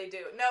absolutely do.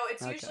 No,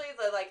 it's usually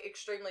the like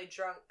extremely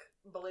drunk,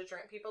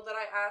 belligerent people that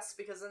I ask,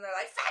 because then they're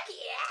like, "Fuck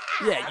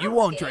yeah!" Yeah, you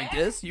won't drink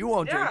this. You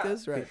won't drink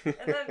this, right? And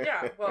then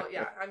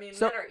I mean,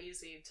 men are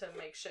easy to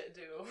make shit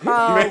do.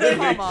 Oh,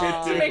 come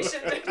on. To make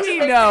shit do. We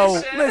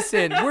know.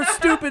 Listen, we're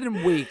stupid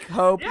and weak,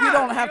 Hope. You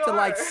don't have to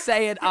like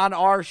say it on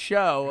our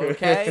show,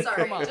 okay?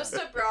 Sorry, come on. just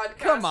to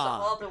broadcast to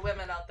all the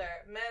women out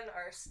there, men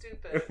are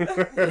stupid.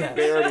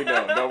 They already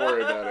know. Don't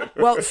worry about it.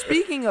 Well,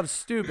 speaking of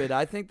stupid,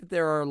 I think that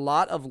there are a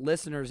lot of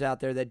listeners out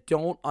there that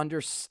don't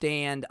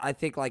understand, I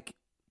think, like,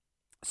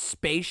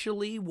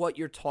 spatially what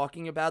you're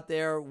talking about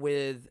there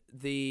with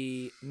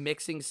the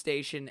mixing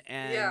station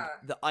and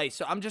the ice.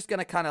 So I'm just going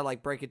to kind of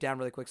like break it down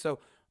really quick. So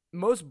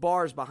most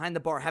bars behind the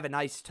bar have an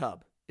ice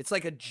tub. It's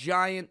like a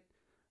giant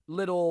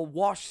little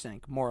wash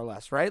sink, more or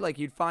less, right? Like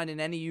you'd find in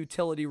any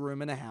utility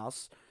room in a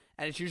house,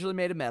 and it's usually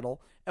made of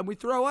metal, and we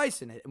throw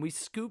ice in it, and we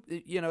scoop,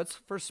 it's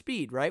for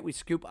speed, right? We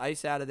scoop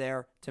ice out of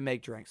there to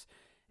make drinks.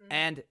 Mm-hmm.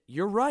 And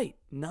you're right,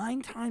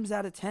 9 times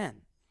out of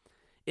 10,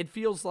 it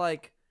feels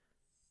like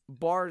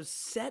bars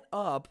set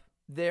up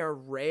their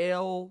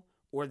rail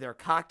or their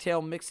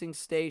cocktail mixing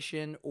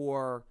station,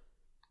 or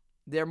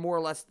they're more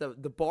or less the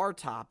bar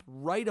top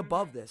right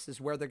above this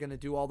is where they're going to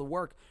do all the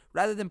work,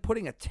 rather than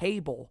putting a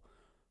table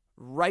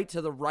right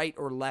to the right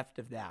or left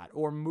of that,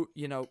 or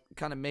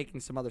kind of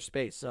making some other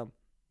space. So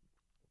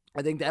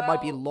I think that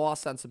might be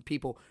lost on some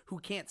people who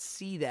can't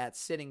see that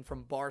sitting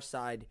from bar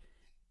side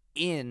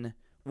in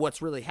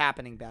what's really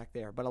happening back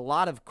there. But a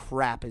lot of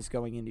crap is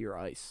going into your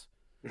ice.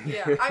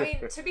 Yeah, I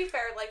mean, to be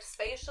fair, like,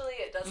 spatially,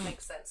 it does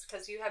make sense,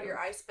 because you have your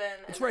ice bin,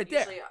 and it's right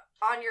usually there.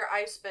 On your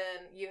ice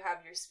bin, you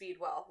have your speed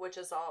well, which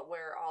is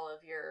where all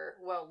of your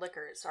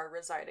liquors are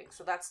residing,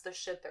 so that's the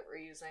shit that we're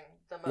using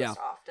the most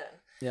often.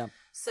 Yeah.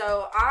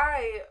 So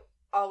I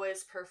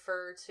always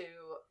prefer to,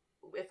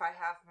 if I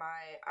have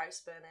my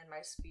ice bin and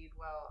my speed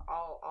well,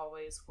 I'll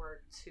always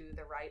work to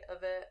the right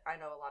of it. I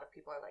know a lot of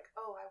people are like,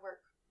 oh, I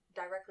work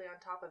directly on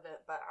top of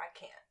it, but I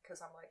can't,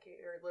 because I'm like,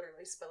 you're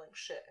literally spilling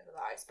shit into the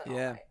ice bin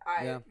all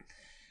night.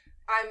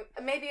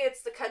 I'm maybe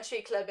it's the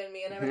country club in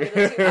me and I'm a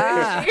little too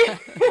energy.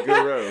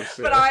 Gross.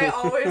 But I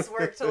always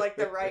work to like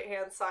the right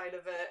hand side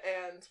of it,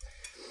 and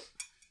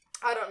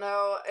I don't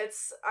know,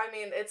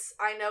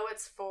 I know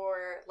it's for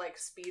like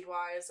speed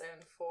wise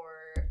and for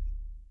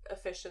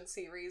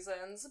efficiency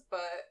reasons, but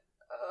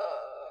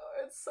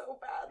it's so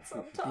bad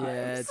sometimes.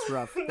 Yeah, it's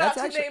rough. Not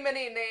to name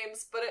any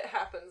names, but it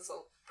happens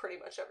pretty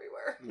much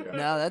everywhere. Yeah.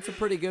 No, that's a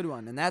pretty good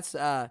one, and that's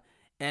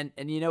and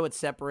you know what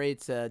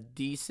separates a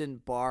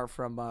decent bar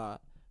from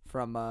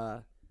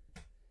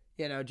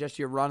just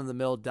your run of the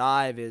mill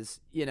dive is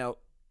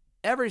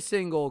every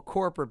single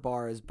corporate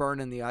bar is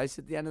burning the ice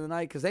at the end of the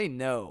night because they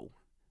know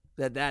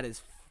that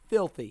is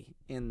filthy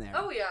in there.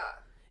 Oh yeah.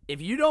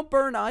 If you don't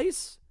burn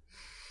ice,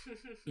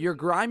 you're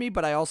grimy,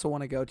 but I also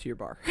want to go to your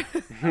bar.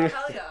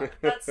 Hell yeah.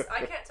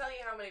 I can't tell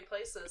you how many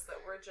places that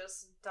we're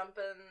just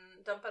dumping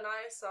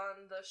ice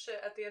on the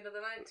shit at the end of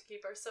the night to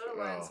keep our soda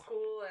lines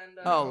cool and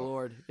oh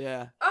Lord,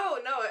 yeah. Oh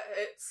no,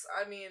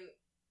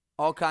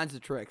 all kinds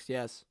of tricks,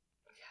 yes.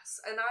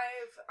 Yes. And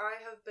I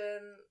have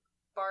been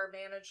bar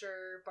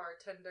manager,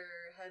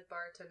 bartender, head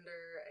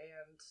bartender,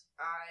 and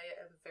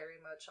I am very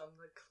much on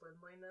the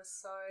cleanliness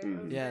side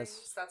of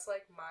things. That's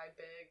like my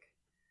big.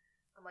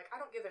 I'm like, I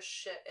don't give a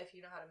shit if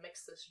you know how to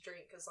mix this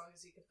drink, as long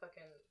as you can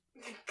fucking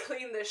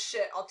clean this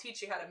shit. I'll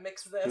teach you how to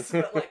mix this,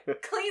 but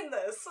like, clean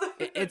this.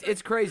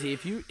 It's crazy.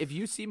 If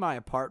you see my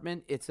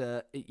apartment, it's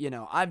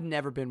I've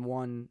never been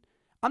one.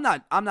 I'm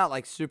not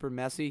like super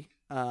messy,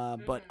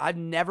 but I've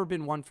never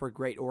been one for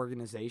great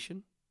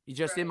organization.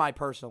 Just in my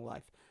personal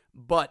life.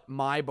 But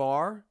my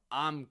bar,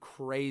 I'm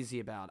crazy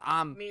about.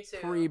 I'm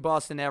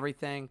pre-bussing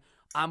everything.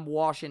 I'm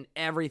washing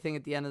everything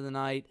at the end of the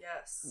night.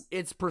 Yes.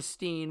 It's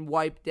pristine,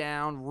 wiped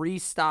down,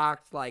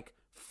 restocked, like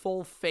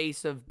full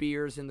face of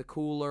beers in the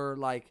cooler,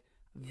 like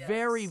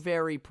very,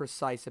 very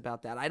precise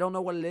about that. I don't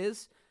know what it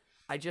is.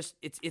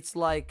 It's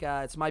like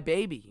it's my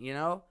baby,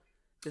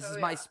 This is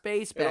my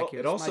space back here.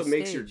 It also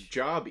makes your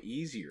job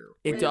easier.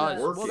 It does.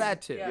 Working. Well,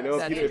 that too.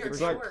 If it's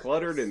not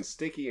cluttered and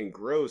sticky and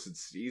gross,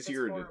 it's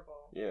easier to.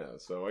 Yeah,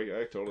 so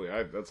I totally.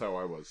 That's how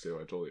I was too. I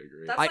totally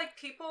agree. That's like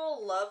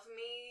people love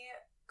me,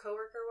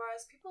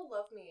 coworker-wise. People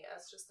love me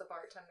as just the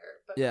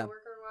bartender, but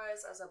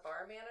coworker-wise, as a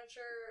bar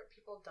manager,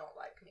 people don't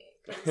like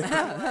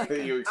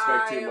me. You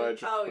expect too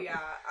much. Oh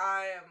yeah,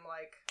 I am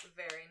like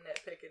very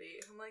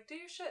nitpicky. I'm like, do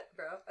your shit,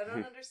 bro. I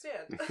don't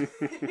understand.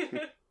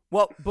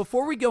 Well,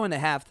 before we go into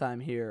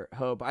halftime here,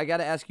 Hope, I got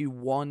to ask you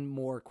one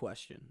more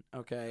question,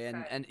 okay?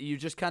 And you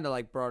just kind of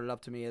like brought it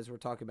up to me as we're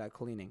talking about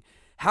cleaning.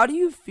 How do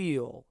you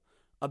feel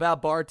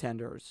about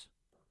bartenders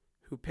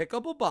who pick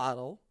up a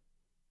bottle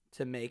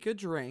to make a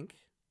drink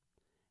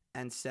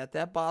and set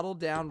that bottle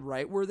down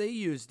right where they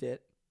used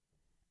it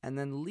and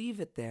then leave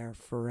it there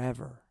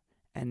forever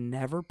and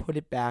never put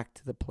it back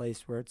to the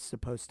place where it's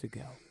supposed to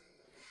go?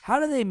 How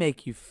do they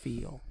make you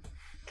feel?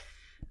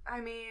 I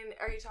mean,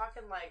 are you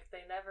talking like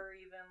they never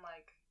even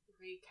like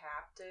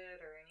recapped it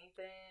or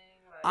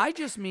anything? Like... I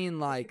just mean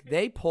like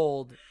they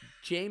pulled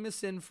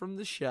Jameson from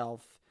the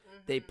shelf,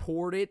 they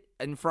poured it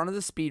in front of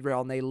the speed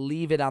rail, and they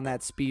leave it on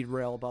that speed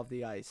rail above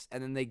the ice,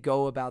 and then they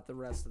go about the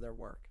rest of their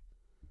work.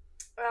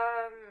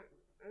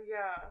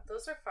 Yeah,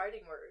 those are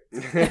fighting words.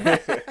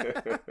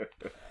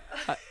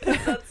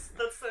 that's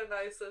the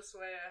nicest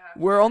way I have.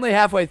 We're only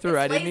halfway through.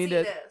 It's I didn't mean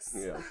to.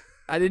 Yeah.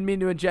 I didn't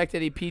mean to inject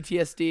any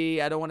PTSD.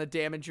 I don't want to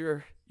damage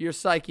your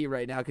psyche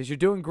right now because you're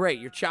doing great.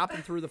 You're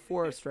chopping through the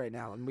forest right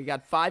now, and we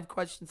got 5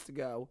 questions to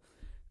go.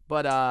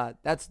 But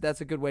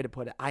that's a good way to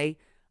put it.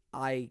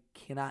 I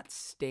cannot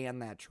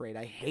stand that trait.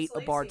 I hate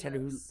a bartender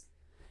who.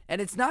 And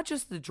it's not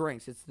just the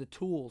drinks; it's the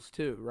tools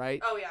too, right?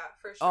 Oh yeah,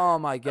 for sure. Oh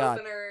my god.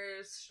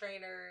 Openers,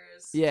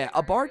 strainers. Yeah,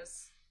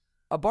 strainers.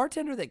 a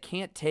bartender that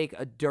can't take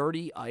a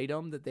dirty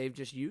item that they've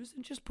just used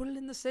and just put it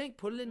in the sink,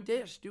 put it in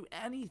dish, do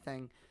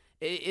anything.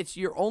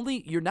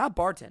 You're not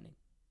bartending.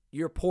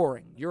 You're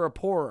pouring. You're a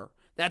pourer.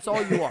 That's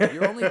all you are.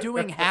 You're only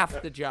doing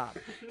half the job.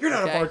 You're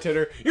not a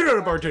bartender. You're not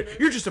a bartender.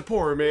 You're just a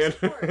pourer, man.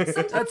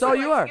 Sometimes that's all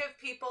you are. Give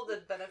people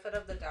the benefit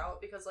of the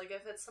doubt because, like,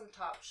 if it's some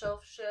top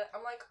shelf shit,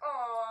 I'm like,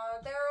 oh,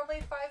 they're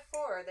only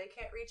 5'4". They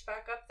can't reach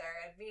back up there.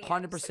 And me,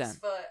 100%. 6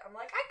 foot. I'm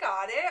like, I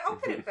got it. I'll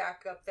put it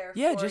back up there.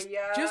 Yeah, for just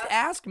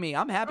ask me.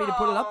 I'm happy to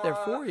put it up there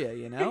for you.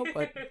 You know,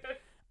 but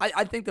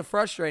I think the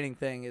frustrating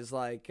thing is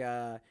like.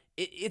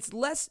 It's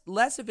less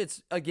if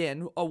it's,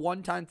 again, a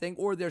one-time thing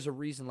or there's a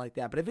reason like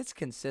that. But if it's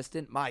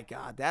consistent, my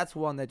God, that's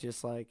one that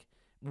just, like,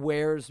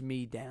 wears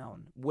me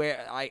down.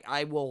 Where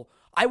I will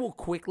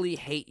quickly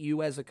hate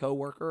you as a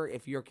coworker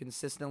if you're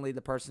consistently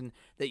the person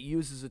that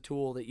uses a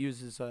tool, that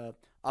uses a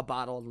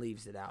bottle and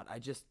leaves it out.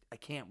 I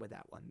can't with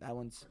that one. That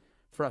one's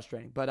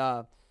frustrating. But,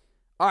 all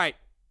right.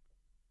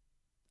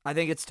 I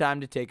think it's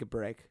time to take a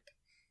break.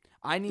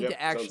 I need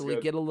to actually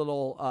get a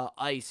little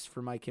ice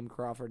for my Kim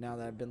Crawford now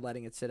that I've been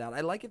letting it sit out. I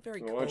like it very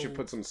cold. Why don't you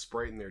put some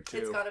Sprite in there, too?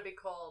 It's got to be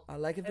cold. I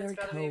like it very cold.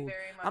 It's got to be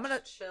very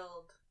much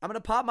chilled. I'm going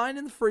to pop mine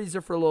in the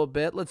freezer for a little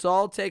bit. Let's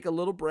all take a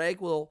little break.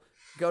 We'll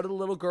go to the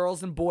little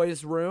girls and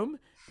boys room,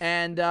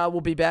 and we'll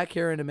be back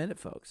here in a minute,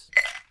 folks.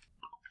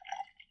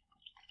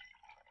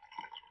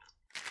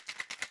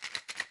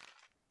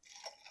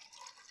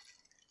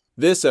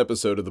 This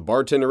episode of the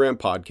Bartender Rant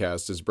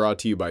Podcast is brought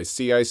to you by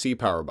CIC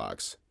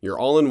Powerbox, your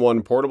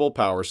all-in-one portable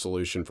power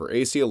solution for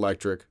AC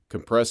electric,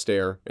 compressed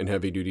air, and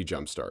heavy-duty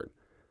jumpstart.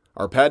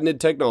 Our patented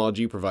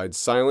technology provides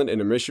silent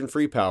and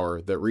emission-free power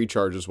that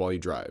recharges while you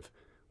drive.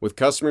 With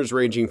customers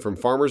ranging from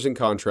farmers and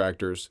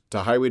contractors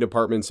to highway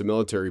departments and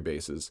military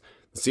bases,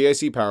 the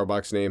CIC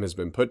Powerbox name has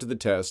been put to the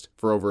test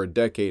for over a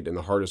decade in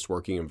the hardest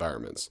working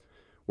environments.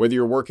 Whether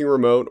you're working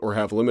remote or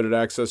have limited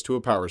access to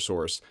a power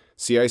source,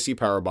 CIC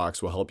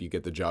Powerbox will help you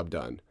get the job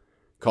done.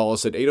 Call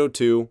us at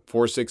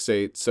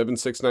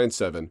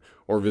 802-468-7697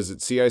 or visit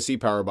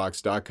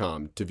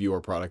cicpowerbox.com to view our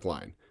product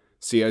line.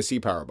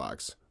 CIC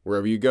Powerbox.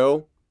 Wherever you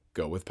go,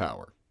 go with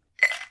power.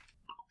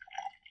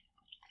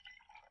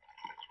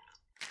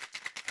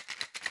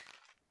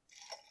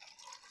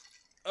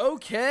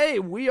 Okay,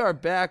 we are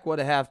back. What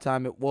a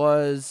halftime it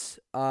was.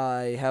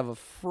 I have a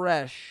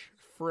fresh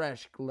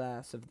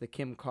glass of the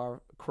Kim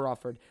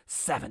Crawford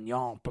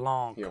Sauvignon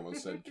Blanc. He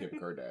almost said Kim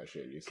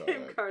Kardashian. You saw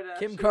Kim that. Kardashian.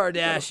 Kim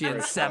Kardashian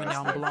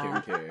Sauvignon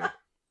Blanc. Kim K.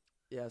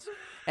 Yes.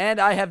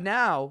 And I have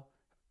now,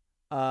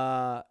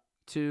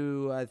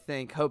 to, I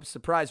think, Hope's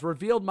surprise,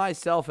 revealed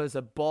myself as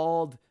a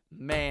bald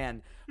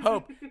man.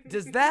 Hope,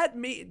 does that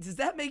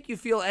make you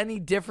feel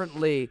any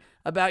differently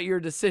about your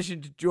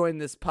decision to join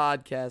this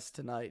podcast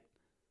tonight?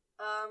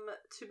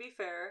 To be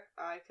fair,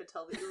 I could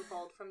tell that you were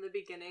bald from the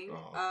beginning.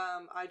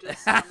 I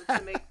just wanted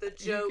to make the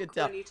joke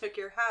when you took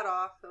your hat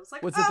off. I was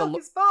like,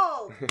 he's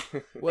bald.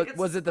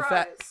 Was it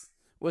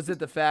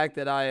the fact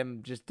that I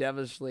am just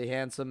devilishly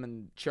handsome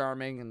and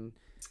charming and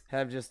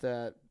have just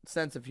a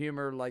sense of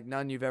humor like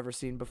none you've ever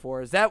seen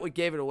before? Is that what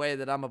gave it away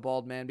that I'm a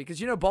bald man? Because,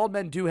 you know, bald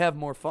men do have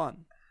more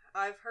fun.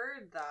 I've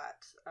heard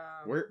that.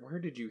 Where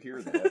did you hear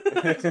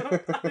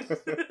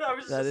that? I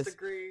was just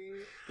agreeing.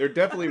 They're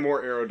definitely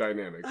more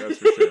aerodynamic, that's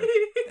for sure.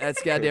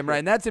 That's goddamn right.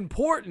 And that's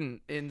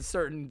important in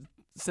certain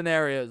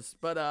scenarios.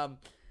 But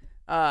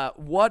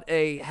what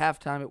a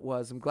halftime it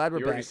was. I'm glad we're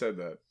back. You already said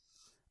that.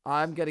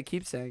 I'm going to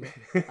keep saying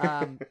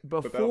it.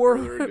 Before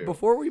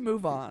we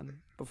move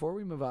on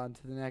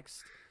to the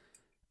next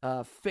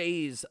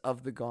phase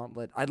of the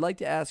gauntlet, I'd like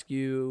to ask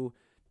you,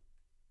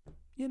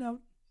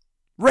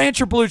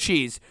 ranch or blue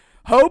cheese?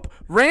 Hope,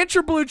 ranch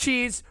or blue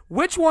cheese?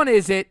 Which one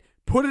is it?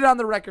 Put it on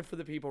the record for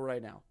the people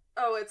right now.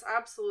 Oh, it's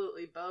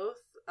absolutely both.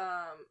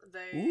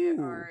 They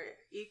are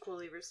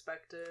equally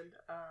respected.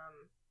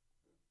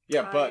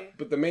 Yeah,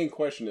 but the main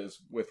question is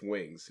with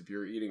wings. If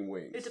you're eating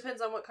wings, it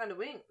depends on what kind of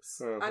wings.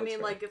 I mean,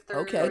 fair. like if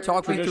they're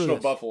talk me through traditional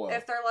this. buffalo.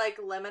 If they're like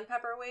lemon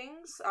pepper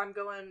wings, I'm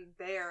going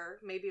bear,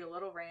 maybe a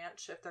little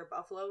ranch. If they're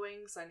buffalo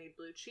wings, I need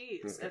blue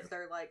cheese. Okay. If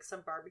they're like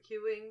some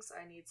barbecue wings,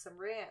 I need some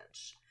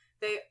ranch.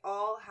 They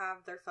all have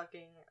their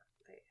fucking.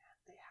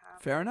 They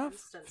have. Fair enough.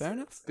 Instances. Fair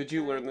enough. Did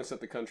you learn this at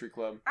the country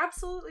club?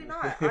 Absolutely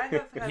not. I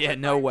have had Yeah,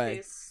 no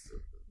way.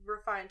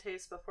 refined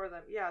taste before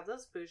them. Yeah,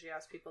 those bougie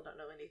ass people don't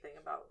know anything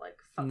about like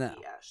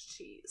funky ass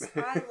cheese.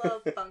 I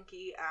love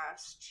funky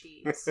ass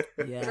cheese.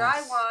 Yes.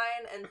 Dry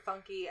wine and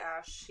funky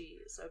ass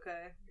cheese.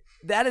 Okay.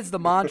 That is the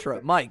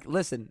mantra. Mike,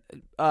 listen,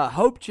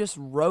 Hope just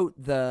wrote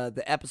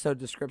the episode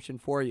description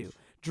for you.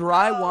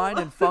 Dry wine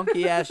and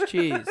funky ass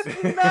cheese.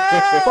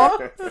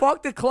 No!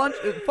 Fuck the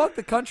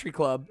country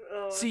club.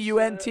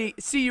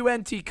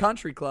 CUNT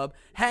country club.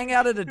 Hang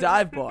out at a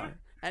dive bar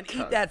and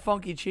eat that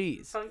funky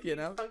cheese. Funky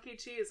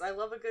cheese. I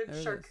love a good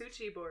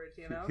charcuterie board.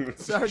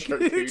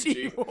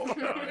 Charcuterie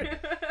board.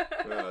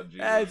 Oh,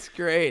 that's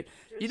great.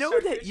 You know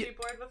what? Charcuterie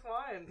board with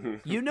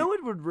wine. You know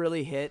what would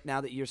really hit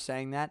now that you're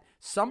saying that?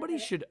 Somebody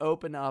should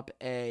open up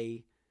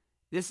I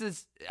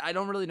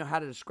don't really know how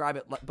to describe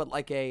it, but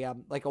like a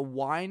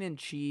wine and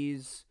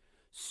cheese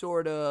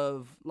sort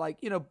of like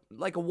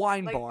a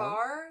wine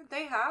bar.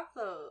 They have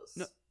those.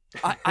 No,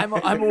 I'm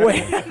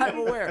aware. I'm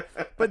aware.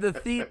 But the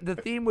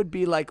theme would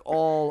be like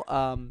all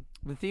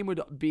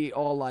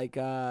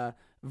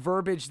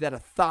verbiage that a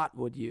thought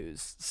would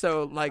use.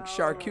 So like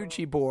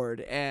charcuterie board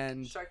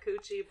and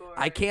charcuterie board.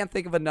 I can't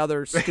think of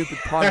another stupid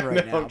pun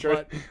right now,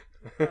 but.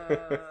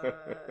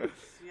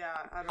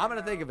 I'm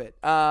gonna think of it.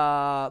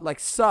 Like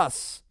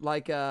sus,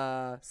 like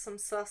some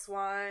sus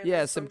wine.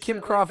 Yeah, some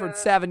Kim Crawford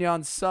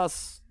Sauvignon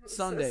sus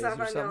Sundays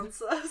or something.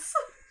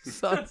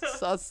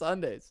 Sus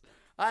Sundays.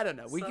 I don't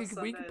know. We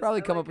could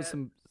probably come up with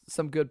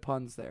some good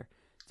puns there.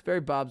 It's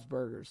very Bob's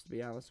Burgers, to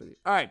be honest with you.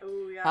 All right.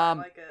 Ooh, yeah, I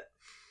like it.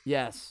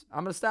 Yes,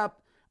 I'm gonna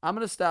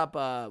stop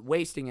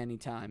wasting any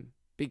time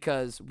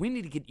because we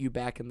need to get you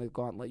back in the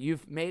gauntlet.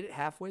 You've made it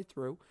halfway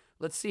through.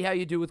 Let's see how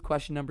you do with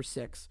question number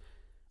 6.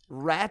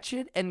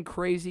 Ratchet and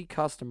crazy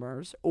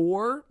customers,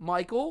 or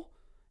Michael,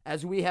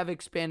 as we have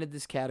expanded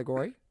this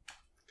category,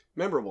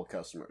 memorable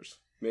customers.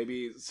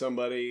 Maybe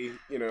somebody,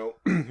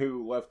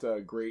 who left a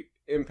great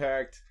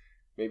impact,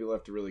 maybe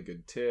left a really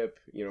good tip,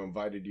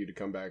 invited you to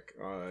come back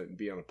and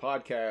be on a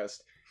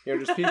podcast.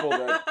 Just people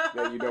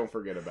that you don't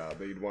forget about,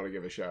 that you'd want to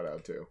give a shout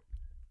out to.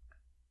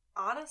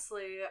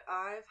 Honestly,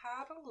 I've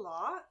had a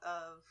lot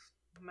of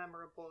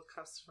memorable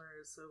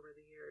customers over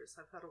the years.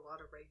 I've had a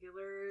lot of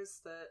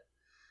regulars that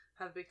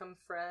have become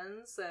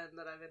friends and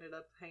that I've ended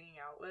up hanging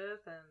out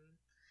with and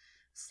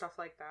stuff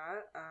like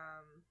that.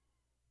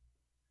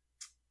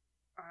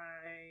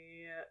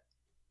 I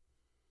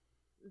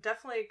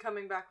definitely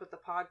coming back with the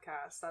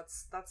podcast.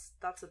 That's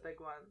a big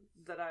one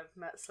that I've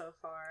met so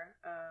far.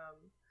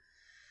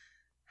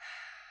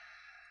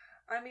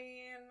 I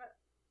mean,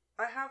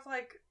 I have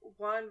like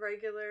one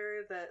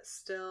regular that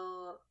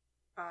still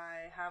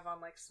I have on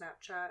like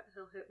Snapchat.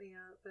 He'll hit me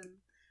up and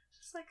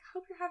just like,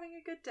 hope you're having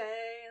a good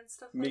day and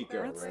stuff like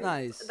Nico, that. That's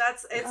nice.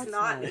 It's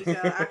not nice. Nico,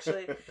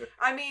 actually.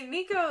 I mean,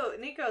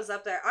 Nico's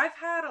up there. I've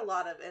had a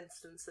lot of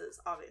instances,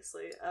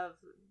 obviously, of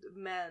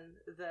men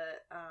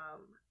that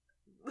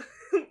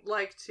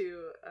like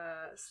to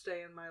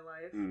stay in my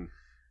life.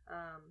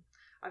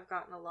 I've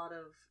gotten a lot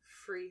of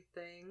free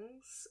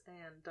things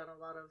and done a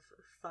lot of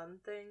fun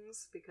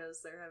things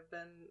because there have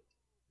been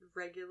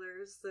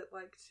regulars that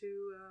like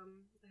to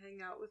hang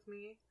out with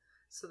me.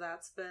 So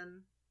that's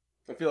been...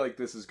 I feel like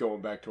this is going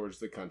back towards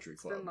the country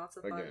club. It's been lots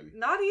of fun. Again.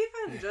 Not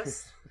even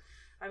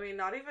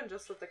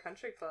just with the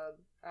country club.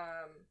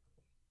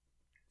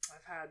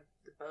 I've had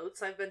the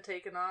boats I've been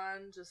taken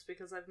on just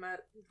because I've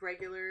met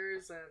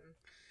regulars and...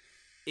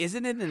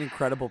 Isn't it an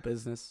incredible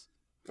business?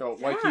 Oh,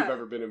 like you've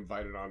ever been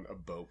invited on a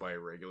boat by a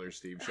regular,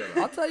 Steve? Shut up.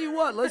 I'll tell you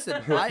what.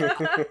 Listen,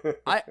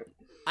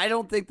 I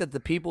don't think that the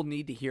people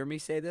need to hear me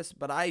say this,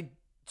 but I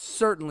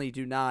certainly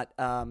do not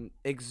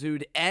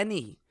exude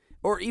any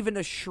or even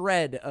a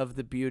shred of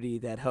the beauty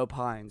that Hope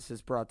Hines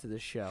has brought to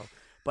this show.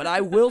 But I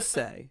will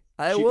say,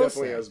 she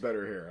definitely has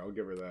better hair. I'll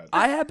give her that.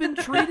 I have been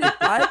treated.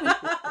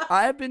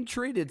 I have been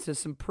treated to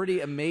some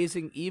pretty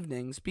amazing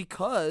evenings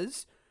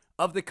because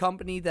of the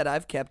company that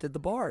I've kept at the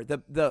bar.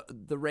 The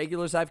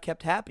regulars I've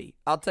kept happy.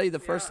 I'll tell you, the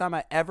first time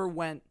I ever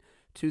went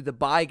to the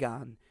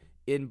Bygone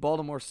in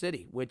Baltimore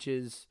City, which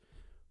is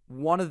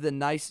one of the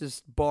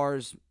nicest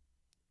bars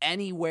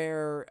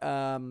anywhere.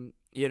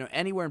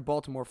 Anywhere in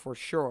Baltimore for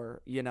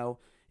sure.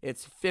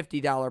 It's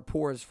 $50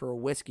 pours for a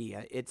whiskey.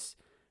 It's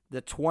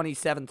the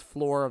 27th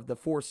floor of the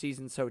Four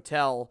Seasons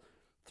Hotel,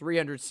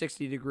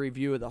 360-degree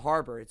view of the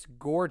harbor. It's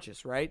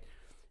gorgeous, right?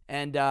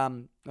 And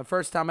the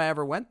first time I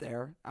ever went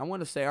there, I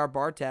want to say our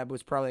bar tab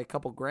was probably a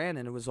couple grand,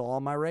 and it was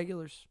all my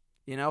regulars.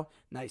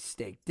 Nice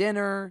steak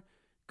dinner,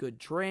 good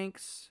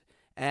drinks,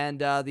 and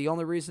the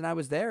only reason I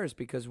was there is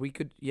because we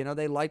could,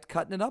 they liked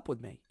cutting it up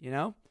with me,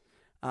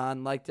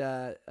 and liked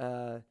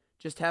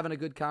just having a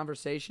good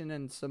conversation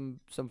and some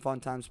fun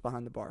times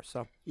behind the bar.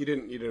 So you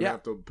didn't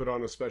have to put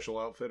on a special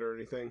outfit or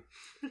anything.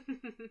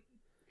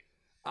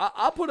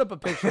 I'll put up a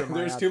picture of my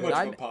There's outfit. too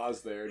much of a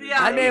pause there.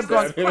 Yeah, I may have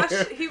gone.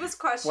 He was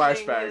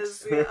questioning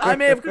Flashbacks. I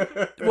may have.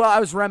 Well, I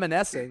was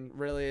reminiscing.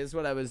 Really, is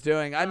what I was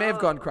doing. I may have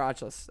gone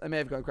crotchless.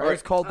 It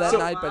was cold that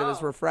night, but it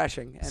was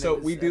refreshing. And so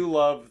we do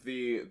love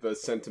the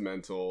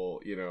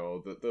sentimental,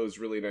 those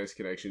really nice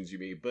connections you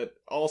meet. But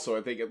also,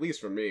 I think, at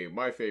least for me,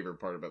 my favorite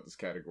part about this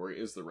category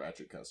is the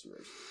ratchet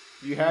customers.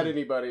 If you had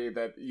anybody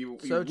that you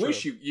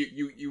wish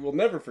you will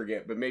never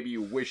forget, but maybe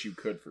you wish you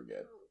could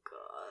forget.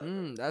 Oh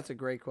God. That's a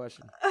great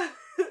question.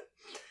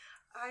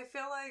 I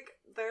feel like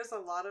there's a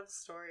lot of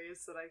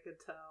stories that I could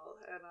tell,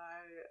 and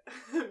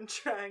I am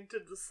trying to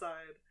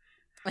decide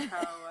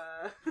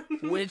how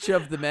which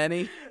of the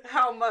many,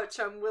 how much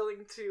I'm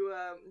willing to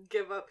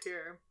give up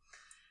here.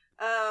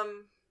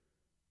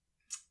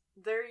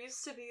 There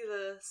used to be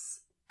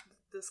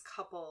this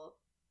couple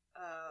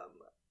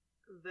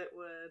that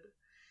would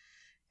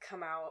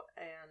come out,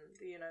 and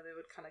they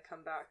would kind of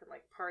come back and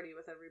like party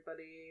with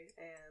everybody,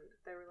 and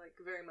they were like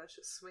very much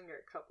a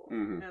swinger couple.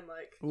 Mm-hmm. And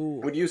like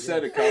when you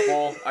said a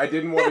couple, I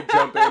didn't want to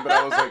jump in, but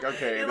I was like,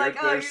 okay,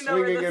 there's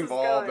swinging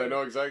involved. I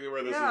know exactly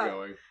where this is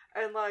going.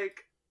 And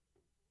like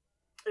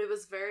it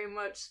was very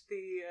much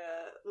the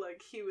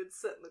like he would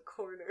sit in the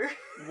corner.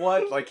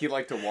 What? Like he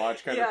liked to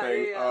watch kind of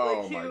thing? Yeah.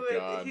 Oh like my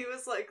God. He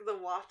was like the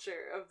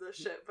watcher of the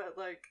shit, but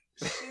like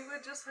she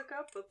would just hook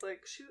up with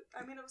like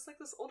it was like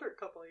this older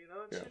couple,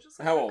 and she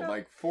just how old?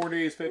 Like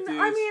 40s, 50s?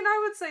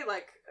 I would say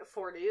like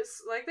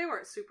 40s. Like they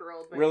weren't super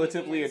old.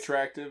 Relatively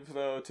attractive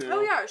though too.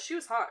 Oh yeah, she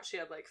was hot. She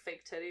had like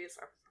fake titties.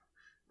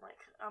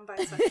 I'm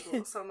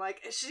bisexual, so I'm like,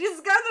 she's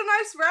got a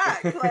nice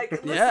rack. Like,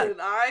 listen,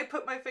 I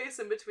put my face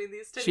in between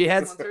these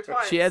titties once or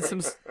twice.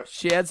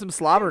 She had some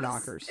slobber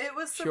knockers. It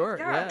was some, sure,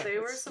 they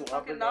were some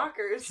fucking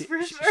knockers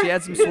for sure. She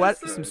had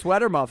some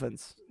sweater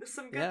muffins.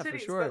 Some good titties, for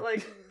sure. But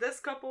like this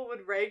couple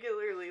would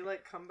regularly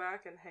like come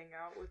back and hang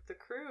out with the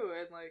crew,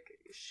 and like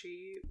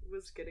she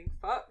was getting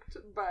fucked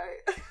by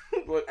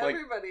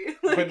everybody.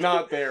 But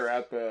not there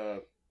at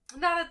the.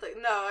 Not at the it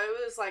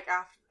was like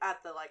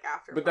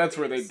after. But that's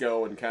where they'd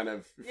go and kind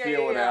of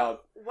feel it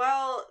out.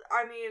 Well,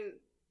 I mean,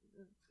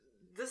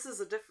 this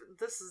is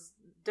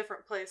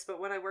different place. But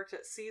when I worked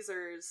at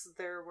Caesars,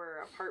 there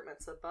were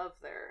apartments above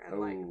there, and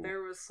like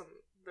there was some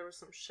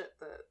shit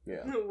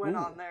that went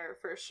on there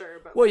for sure.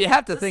 But well, you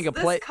have to think a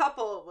place. This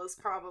couple was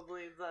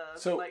probably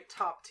the like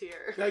top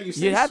tier. Yeah,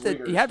 you have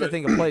to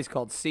think a place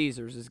called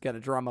Caesars is going to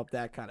drum up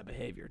that kind of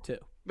behavior too.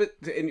 But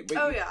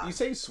you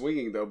say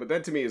swinging though, but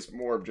that to me is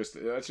more of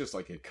that's just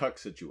like a cuck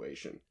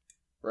situation,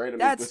 right? I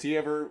mean, was he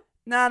ever?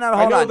 No, hold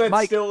I know on, that's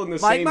Mike. Still in the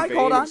same Mike, vein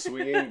hold on. of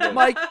swinging. But...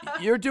 Mike,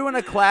 you're doing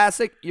the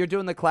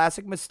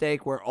classic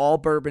mistake where all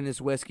bourbon is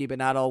whiskey, but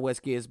not all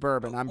whiskey is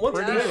bourbon. I'm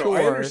pretty sure.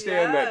 I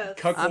understand that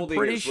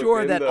cuckolding is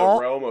within the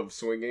realm of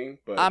swinging,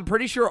 but I'm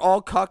pretty sure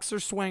all cucks are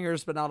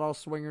swingers, but not all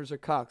swingers are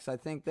cucks. I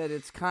think that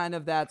it's kind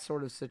of that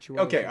sort of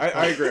situation. Okay,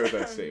 I agree with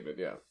that statement.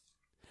 Yeah.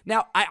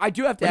 Now, I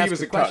do have to ask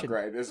a question. He was a cuck,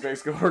 right? That's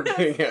basically what we're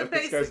getting at.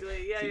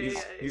 Basically,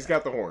 He's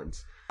got the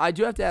horns. I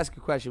do have to ask a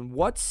question.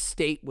 What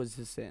state was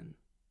this in?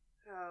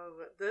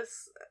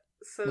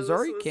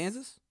 Missouri?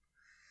 Kansas?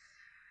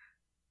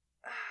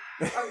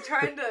 I'm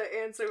trying to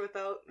answer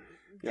without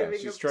giving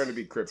she's trying to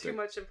be cryptic. Too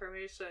much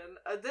information.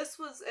 This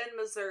was in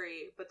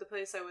Missouri, but the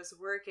place I was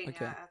working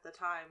at the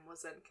time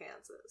was in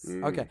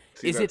Kansas. Okay.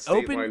 See, is it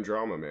open? State line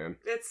drama, man.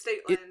 It's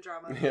state line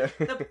drama. Yeah.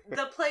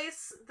 The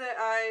place that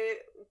I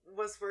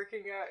was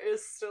working at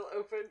is still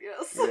open.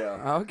 Yes.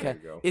 Yeah. Okay.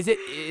 Is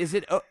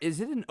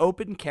it an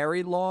open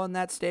carry law in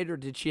that state, or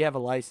did she have a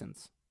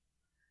license?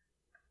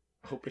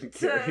 Open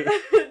carry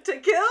to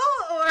kill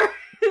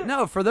or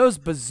no, for those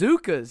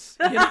bazookas.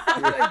 Bang,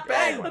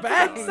 bang.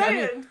 I'm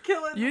saying,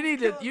 you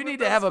need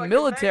to have a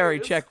military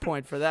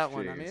checkpoint for that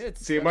one. I mean,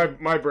 it's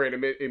my brain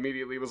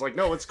immediately was like,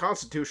 no, it's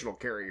constitutional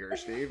carry here,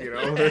 Steve. You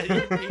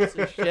piece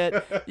of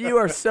shit. You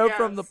are so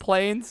from the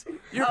plains.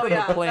 You're from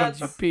the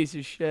plains, you piece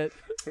of shit.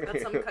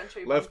 That's some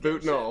country left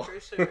boot and all. For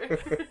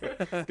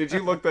sure. Did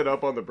you look that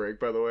up on the break,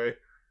 by the way?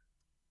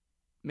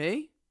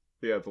 Me?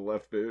 Yeah, the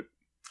left boot.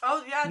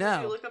 Oh, yeah, no.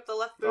 Did you look up the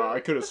left boot? I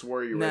could have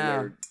swore you were in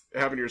there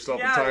having yourself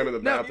a time in the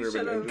bathroom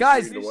and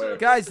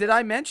guys, did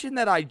I mention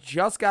that I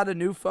just got a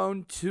new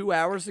phone 2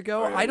 hours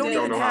ago? I don't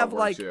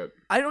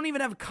even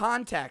have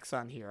contacts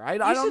on here. I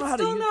don't know how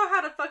to use... know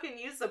how to fucking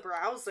use the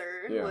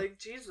browser. Yeah. Like,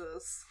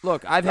 Jesus.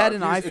 Look, I've had an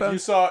iPhone.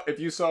 If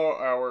you saw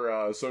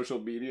our social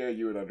media,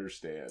 you would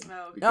understand.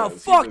 Oh,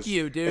 fuck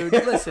you, dude.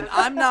 Listen,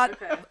 I'm not...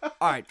 Okay.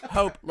 All right,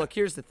 Hope, look,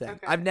 here's the thing.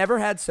 Okay. I've never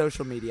had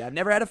social media. I've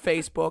never had a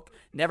Facebook,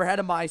 never had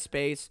a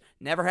MySpace,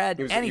 never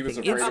had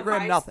anything.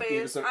 Instagram,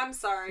 nothing. I'm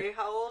sorry,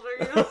 how old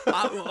are you?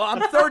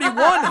 I'm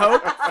 31,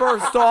 Hope,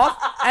 first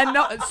off. And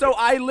so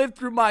I lived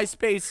through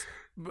MySpace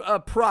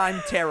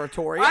prime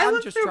territory. I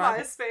lived through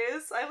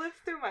MySpace.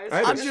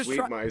 I had a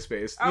sweet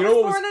MySpace. I was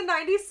born in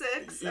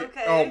 96,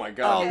 okay? Oh my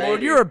God,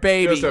 Lord, you're a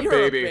baby. Just a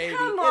baby.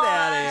 Come Get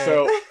out of here.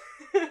 So,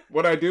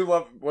 What I do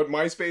love, what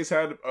MySpace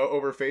had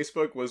over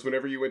Facebook was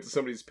whenever you went to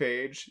somebody's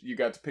page, you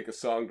got to pick a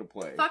song to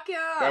play. Fuck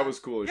yeah. That was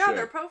cool as shit. Yeah,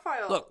 their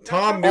profile. Look,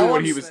 Tom knew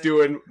what he was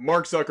doing.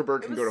 Mark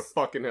Zuckerberg can go to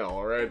fucking hell,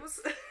 all right?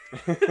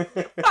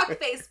 Fuck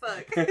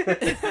Facebook.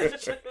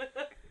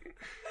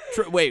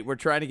 Wait, we're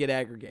trying to get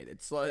aggregated.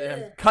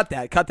 Cut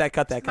that. My bad,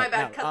 cut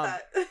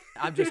that.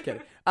 I'm just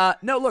kidding.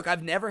 No, look,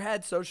 I've never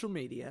had social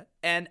media,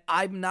 and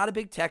I'm not a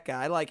big tech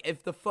guy. Like,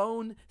 if the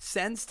phone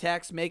sends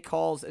texts, make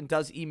calls, and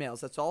does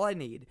emails, that's all I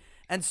need.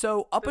 And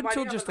so up Then why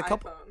until do you just have a an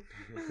couple,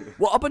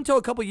 iPhone? up until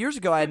a couple years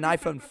ago, I had an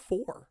iPhone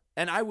 4,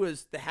 and I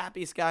was the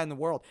happiest guy in the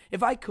world.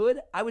 If I could,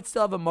 I would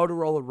still have a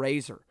Motorola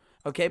Razor.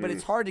 Okay, but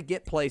it's hard to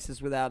get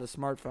places without a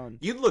smartphone.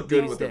 You'd look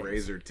good these with days. the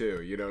Razor,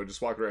 too. You know,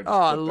 just walking around. Oh,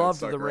 I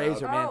loved the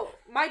Razor, man. Oh,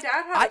 my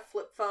dad had a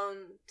flip phone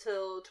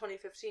till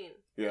 2015.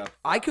 Yeah.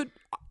 I could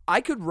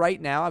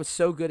right now. I was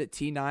so good at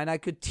T9. I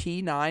could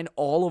T9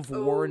 all of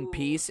War and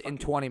Peace in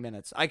 20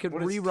 minutes. I could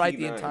What is rewrite T9?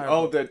 the entire.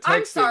 Oh, book. the texting.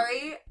 I'm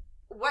sorry.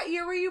 What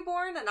year were you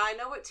born? And I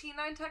know what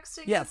T9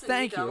 texting Yeah, is.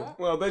 thank and you. don't?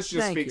 Well, that just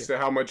Thank speaks you.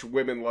 to how much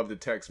women love to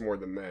text more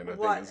than men. I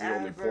think is the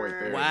only point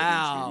there. Wow,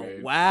 that needs to be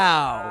made.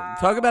 wow!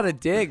 Talk about a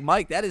dig,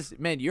 Mike. That is,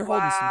 man. You're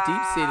holding some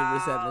deep-seated Wow.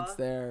 resentments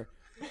there.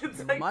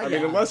 It's like, My I mean,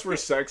 God. unless we're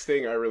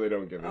sexting, I really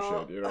don't give a Oh.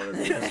 shit. You know what I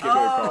mean? Just give me a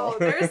call. oh,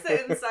 there's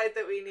the insight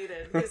that we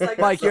needed. He's like,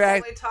 Mike, that's you're the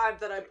only time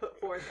that I put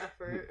forth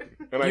effort.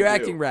 And I You're do.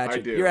 acting ratchet.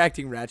 I do. You're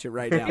acting ratchet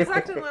right now. He's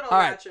acting a little All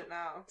right. ratchet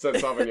now. It's that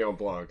Sauvignon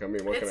Blanc. I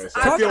mean, what can I It's-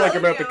 say? I'm I feel like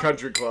I'm telling at the you.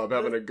 country club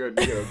having a good,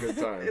 good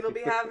time. It'll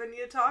be having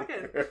you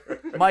talking.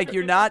 Mike,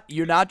 you're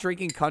not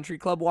drinking country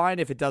club wine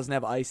if it doesn't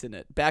have ice in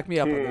it. Back me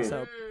up on this,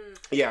 Hope.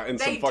 Yeah, and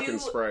some They fucking do.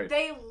 Sprite.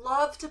 They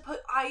love to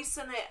put ice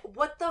in it.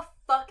 What the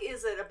fuck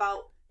is it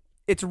about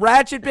It's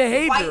ratchet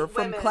behavior white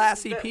from women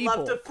classy that people,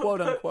 love to put,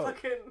 quote unquote.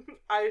 fucking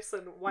ice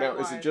and white Now,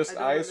 wine? is it just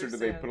I don't ice, or do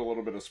they understand. put a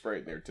little bit of Sprite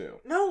in there too?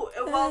 No,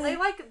 well they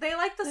like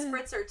the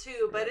spritzer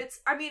too, but it's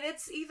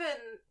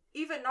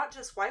even not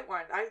just white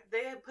wine.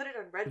 They put it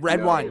in red Red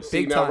wine. wine, too. big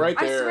See, now time. right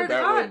I there, swear to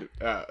that God. would.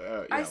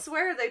 I Yeah,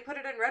 swear they put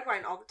it in red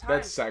wine all the time.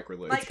 that's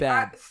sacrilege. like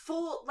bad.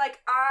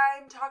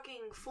 I'm talking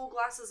full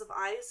glasses of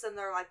ice, and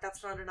they're like,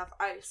 "That's not enough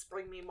ice.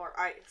 Bring me more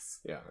ice."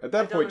 Yeah, at I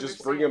that don't point,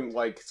 just bring them understand.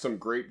 like some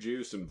grape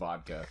juice and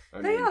vodka. I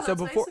Yeah, mean, that's So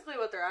before- basically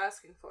what they're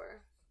asking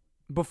for.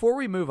 Before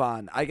we move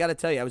on, I got to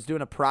tell you, I was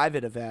doing a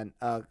private event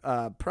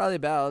probably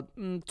about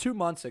 2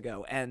 months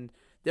ago, and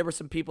there were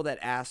some people that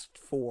asked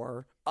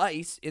for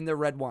ice in their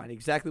red wine,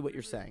 exactly what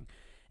you're saying.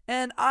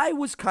 And I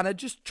was kind of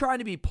just trying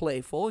to be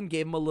playful and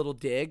gave them a little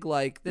dig,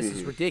 like, this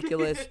is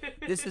ridiculous.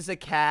 This is a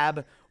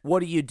cab.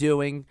 What are you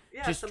doing?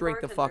 Yeah, Just some drink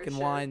the bartender fucking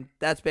shit. wine.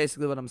 That's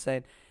basically what I'm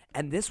saying.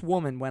 And this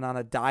woman went on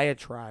a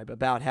diatribe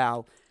about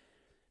how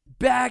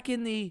back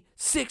in the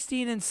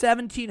 16 and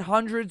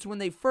 1700s, when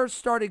they first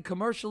started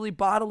commercially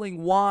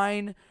bottling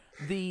wine,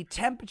 the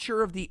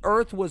temperature of the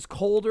earth was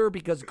colder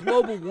because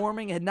global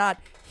warming had not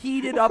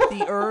heated up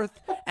the earth,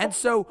 and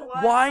so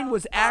wine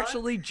was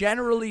actually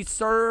generally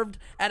served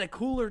at a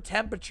cooler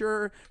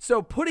temperature.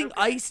 So putting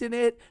ice in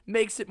it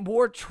makes it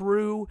more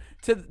true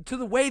to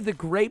the way the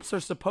grapes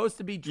are supposed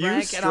to be you drank.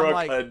 And struck I'm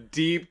like, a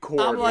deep chord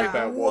I'm with like,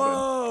 that woman.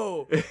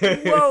 whoa,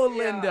 whoa,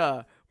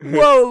 Linda.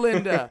 Whoa,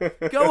 Linda.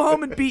 Go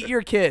home and beat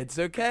your kids,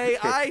 okay?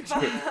 I do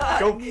not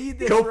Go, need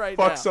this go right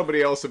fuck now.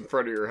 somebody else in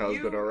front of your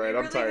husband, all right?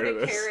 I'm tired of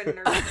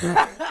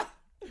this.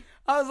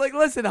 I was like,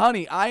 listen,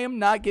 honey, I am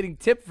not getting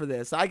tipped for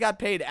this. I got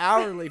paid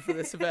hourly for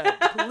this event.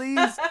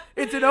 Please,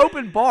 it's an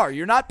open bar.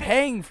 You're not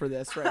paying for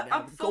this right now.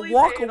 I'm fully Go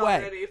walk paid away.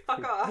 already.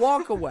 Fuck off.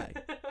 Walk away.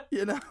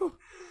 You know?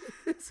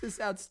 This is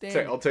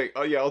outstanding. I'll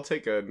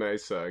take a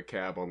nice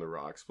cab on the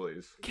rocks,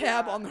 please.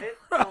 Cab on the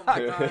Oh my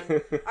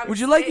god. Would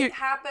you like it your-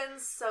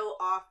 happens so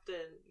often.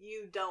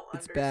 You don't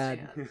It's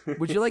understand. bad.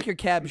 Would you like your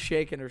cab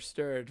shaken or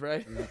stirred,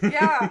 right?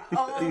 Yeah.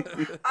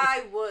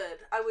 I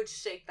would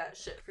shake that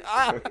shit for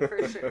sure.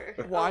 For sure.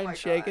 Oh Wine my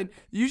shaken. God.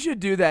 You should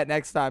do that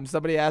next time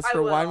somebody asks I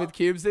for wine will. with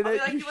cubes in I'll be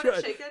it. like, you "You want it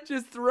should shaken?"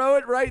 just throw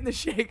it right in the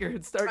shaker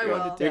and start I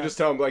going will. to You town. just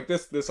tell them like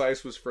this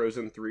ice was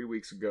frozen 3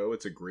 weeks ago.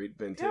 It's a great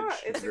vintage. Yeah,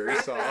 it's a very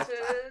great soft,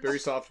 vintage. very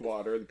soft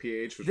water. The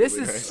pH was This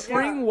really is nice.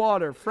 spring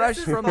water, fresh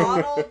This is from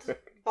the.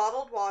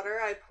 bottled water.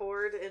 I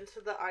poured into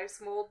the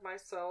ice mold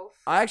myself.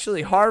 I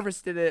actually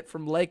harvested it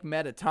from Lake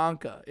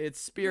Minnetonka. It's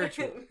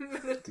spiritual.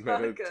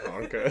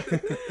 Minnetonka.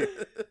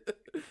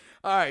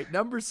 All right,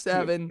 number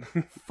 7,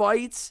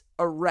 fights,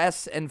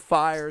 arrests, and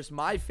fires.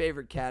 My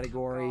favorite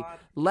category. God.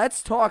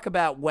 Let's talk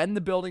about when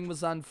the building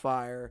was on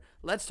fire.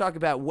 Let's talk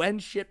about when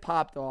shit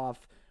popped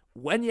off.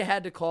 When you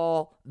had to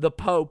call the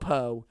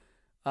po-po.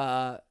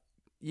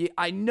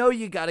 I know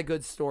you got a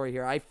good story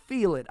here. I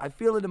feel it. I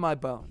feel it in my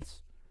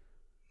bones.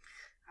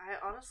 I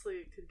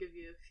honestly could give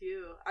you a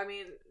few. I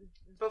mean,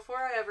 before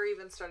I ever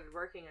even started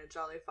working at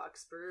Jolly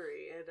Fox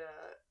Brewery,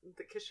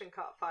 the kitchen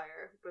caught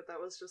fire, but that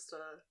was just a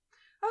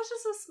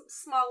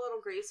small little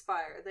grease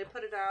fire. They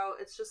put it out.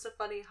 It's just a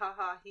funny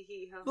ha-ha,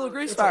 hee-hee, ha-ha. Little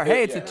grease It's fire. okay,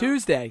 Hey, it's yeah. a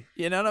Tuesday.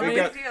 You know what I They've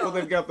mean? got, Big deal. well,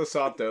 they've got the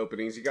soft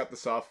openings. You got the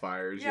soft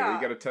fires. You know, Yeah.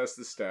 you got to test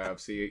the staff.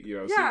 See, see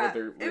Yeah, what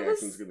their it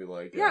reaction's was- gonna be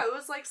like. Yeah, it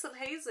was like some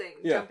hazing,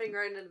 Yeah. jumping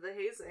right into the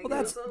hazing. Well,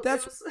 It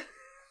was-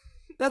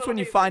 That's when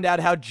you find out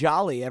how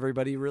jolly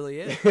everybody really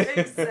is.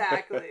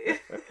 Exactly.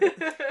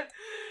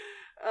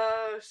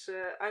 Oh shit.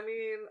 I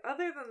mean,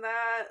 other than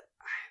that,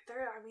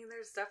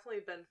 there's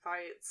definitely been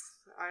fights.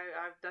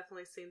 I've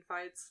definitely seen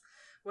fights.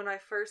 When I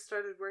first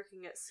started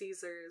working at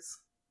Caesars,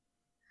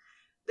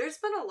 there's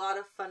been a lot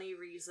of funny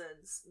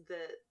reasons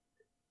that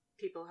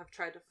people have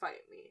tried to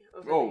fight me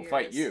over the years.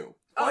 Fight you.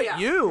 Fight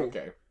you?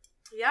 Okay.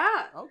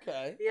 Yeah.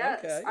 Okay. Yes.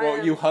 Okay.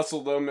 Well, you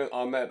hustled them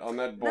on that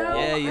ball. No,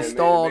 Yeah, you and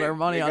stole their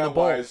money on the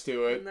ball. Wise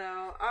to it.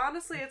 No,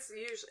 honestly, it's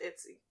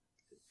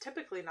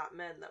typically not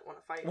men that want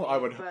to fight me. Well, I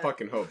would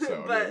fucking hope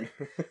so. But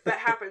that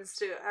happens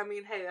too. I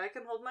mean, hey, I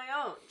can hold my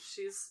own.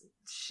 She's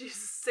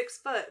 6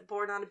 foot,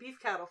 born on a beef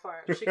cattle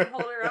farm. She can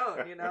hold her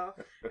own. You know,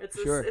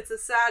 it's a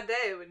sad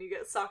day when you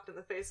get socked in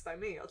the face by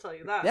me. I'll tell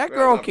you that. That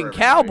girl can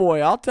cowboy.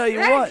 I'll tell you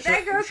what.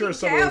 That girl I'm sure can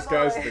some cowboy. of those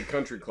guys at the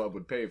country club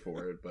would pay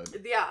for it, but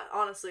Yeah,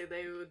 honestly,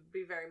 they would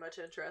be very much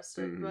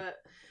interested. Mhm.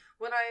 But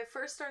when I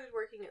first started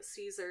working at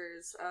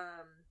Caesars,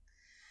 I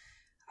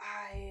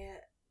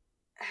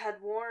had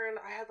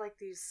like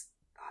these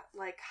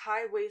like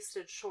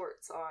high-waisted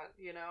shorts on,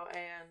 you know,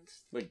 and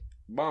like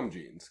mom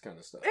jeans kind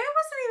of stuff. it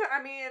wasn't even,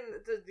 I mean,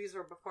 these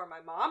were before my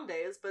mom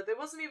days, but it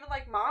wasn't even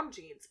like mom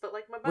jeans, but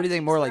like my butt What do you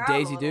think, cheeks more were like out a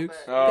Daisy little Dukes?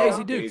 bit, Oh, you Daisy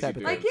know? Duke type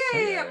of Like,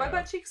 thing. yeah, my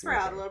butt cheeks were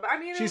out a little bit. I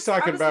mean, She's I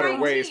talking was about her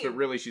 19. waist, but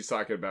really she's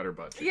talking about her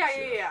butt cheeks.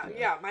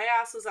 Yeah, my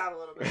ass was out a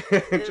little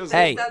bit. Just-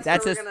 Hey, that's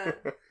that's where a- we're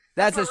gonna...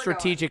 That's where a we're going.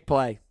 strategic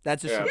play.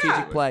 That's a Yeah. strategic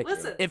Yeah, play.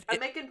 listen, If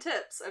I'm making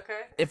tips,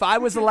 okay? if I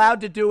was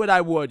allowed to do it,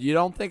 I would. You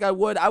don't think I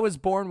would? I was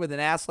born with an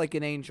ass like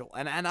an angel,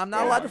 and I'm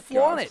not allowed to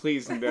flaunt it.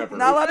 Please never.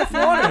 Not allowed to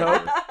flaunt it,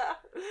 Hope.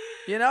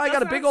 You know, I got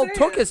a That's big what old I'm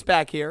saying. tuchus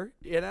back here.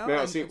 You know. Now,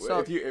 and see, so-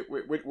 if you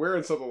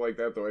wearing something like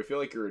that though, I feel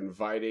like you're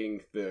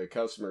inviting the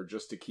customer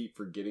just to keep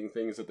forgetting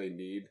things that they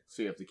need,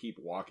 so you have to keep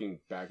walking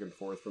back and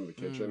forth from the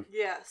kitchen.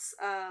 Yes,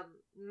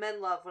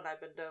 men love when I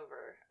bend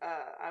over.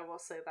 I will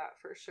say that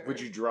for sure. Would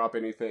you drop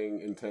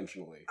anything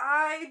intentionally?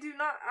 I do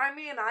not. I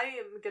mean, I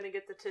am gonna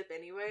get the tip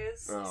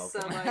anyways, Oh, so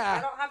okay. like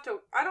I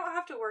don't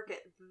have to work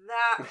it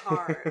that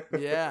hard.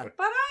 yeah,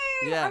 But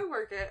Yeah. I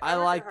work it. I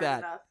work like it hard that.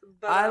 enough.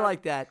 But, I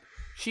like that.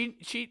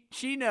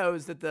 She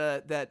knows that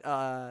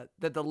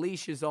the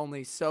leash is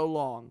only so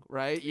long,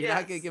 right? You're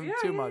not gonna give them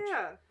too much.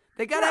 Yeah.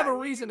 They gotta have a Yeah.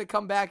 reason to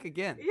come back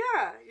again.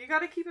 Yeah, you got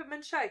to keep them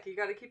in check. You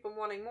got to keep them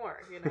wanting more.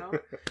 You know.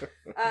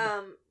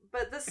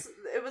 But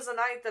it was a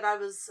night that I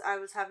was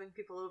having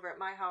people over at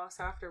my house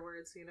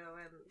afterwards, you know,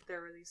 and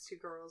there were these two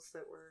girls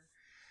that were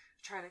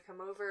trying to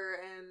come over,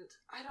 and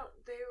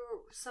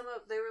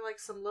they were like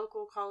some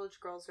local college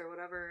girls or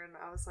whatever, and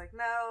I was like,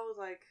 no,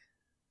 like,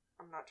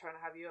 I'm not trying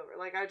to have you over.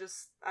 Like, I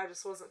just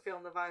wasn't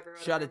feeling the vibe or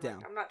whatever. Shut it I'm like,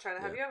 down. I'm not trying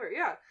to have you over.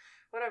 Yeah,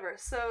 whatever.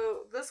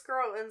 So this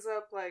girl ends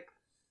up like,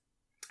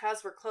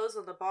 as we're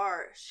closing the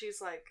bar, she's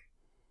like,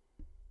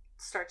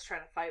 starts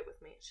trying to fight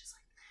with me. She's like,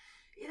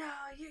 you know,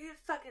 you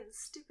fucking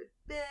stupid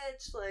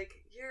bitch. Like,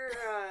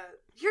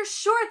 your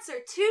shorts are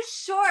too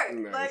short.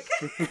 Nice. Like,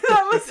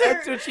 that was her.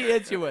 That's what she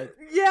hits you with.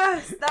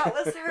 Yes, that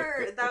was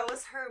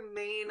her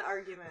main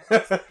argument.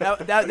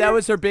 That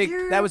was her big.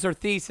 You're- That was her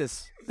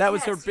thesis. That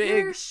was her Yes, big.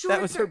 your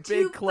That was shorts her are big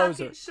too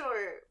closer. fucking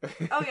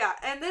short. Oh yeah,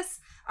 and this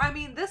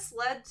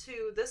led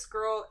to this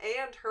girl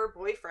and her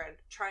boyfriend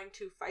trying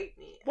to fight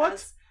me. What?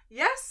 As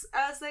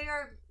they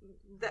are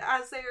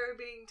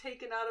being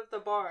taken out of the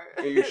bar.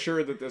 Are you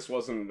sure that this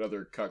wasn't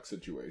another cuck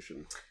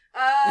situation?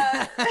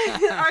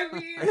 I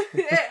mean,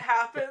 it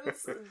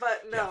happens,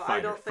 but no, Yeah, I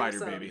don't think fighter,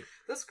 so. Baby.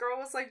 This girl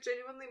was like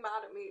genuinely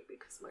mad at me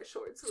because my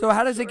shorts. So were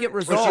how too does it get short.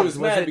 resolved? Well, she was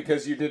Was mad it-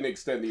 because you didn't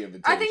extend the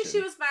invitation. I think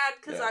she was mad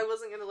because Yeah. I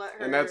wasn't gonna let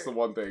her. And that's the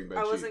one thing that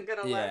I wasn't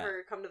gonna let Yeah.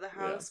 her come to the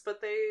house,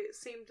 but they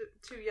seemed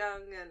too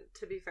young. And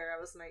to be fair, I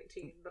was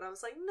 19. But I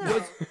was like, no,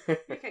 you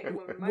can't come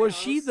over to my Was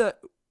house. she the?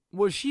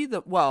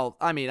 Well,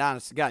 I mean,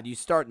 honest to God, you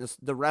start in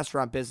the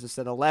restaurant business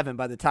at 11.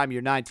 By the time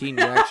you're 19,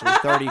 you're actually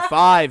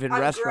 35 in I'm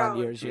restaurant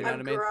grown. years. You know I'm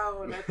what I mean?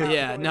 grown at that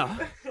Yeah, point. no.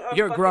 I'm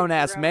You're a fucking grown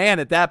ass grown. man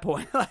at that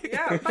point. Like,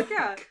 Yeah, fuck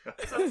yeah.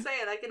 That's what I'm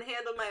saying. I can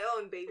handle my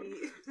own,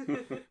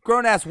 baby.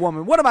 grown ass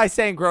woman. What am I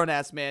saying, grown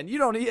ass man? You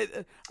don't. I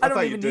don't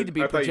thought even you need to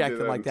be I thought you did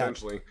projecting like that.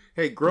 intentionally.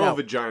 Hey, grow No. a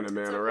vagina,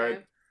 man. It's All okay.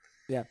 right.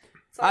 Yeah.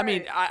 It's I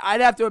mean, alright. I'd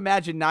have to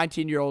imagine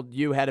 19-year-old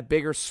you had a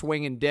bigger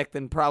swinging dick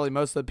than probably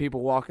most of the people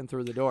walking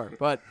through the door.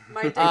 But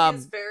my dick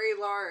is very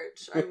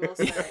large. I will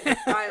say.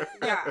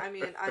 I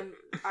mean,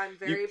 I'm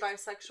very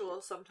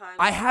bisexual sometimes.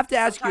 I have to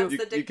ask you.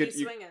 Sometimes the dick be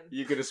swinging.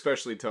 You could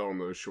especially tell them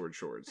those short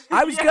shorts.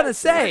 I was gonna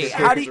say, Yes.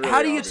 how do you It's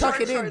really tuck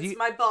Short it in? shorts, Do you,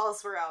 my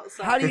balls were out.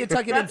 So how do you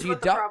tuck it in? That's Do you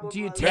what the problem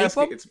was. tape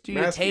them? It's Do you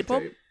masking tape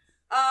them? tape.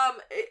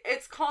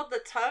 It's called the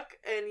tuck,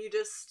 and you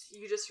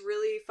just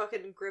really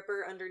fucking grip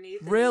her underneath.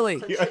 And Really?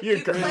 You, Yeah, clench, you it.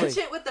 You grip clench it.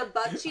 it with the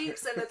butt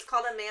cheeks, and it's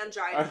called a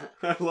mangina.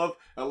 I love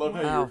how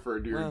you Wow.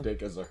 referred to your Wow.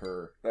 dick as a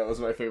her. That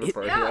was my favorite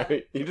part. Yeah.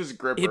 Right? You just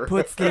grip her. It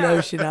puts the Yeah.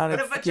 lotion on The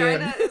its skin.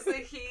 vagina is a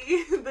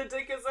he, the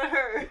dick is a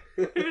her.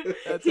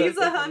 That's He's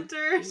a okay.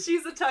 hunter,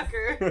 she's a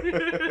tucker.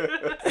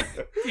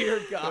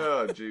 Dear God.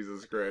 Oh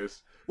Jesus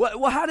Christ!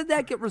 Well, how did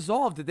that get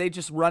resolved? Did they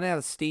just run out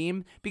of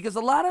steam? Because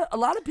a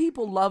lot of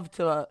people love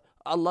to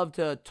love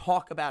to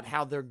talk about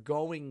how they're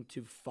going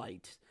to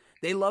fight.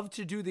 They love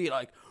to do the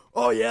like,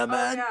 oh yeah,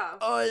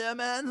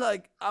 man,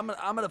 like I'm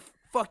gonna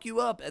fuck you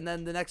up, and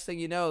then the next thing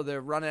you know,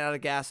 they're running out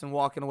of gas and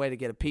walking away to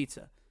get a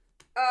pizza.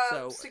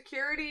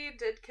 Security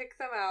did kick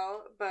them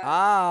out,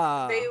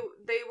 but they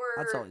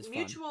were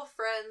mutual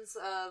friends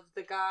of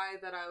the guy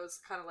that I was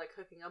kind of like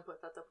hooking up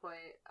with at the point.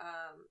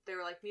 They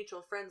were like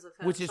mutual friends of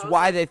him, which is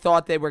why they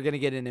thought they were gonna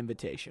get an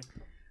invitation.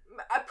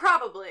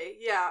 Probably,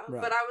 yeah.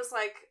 Right. But I was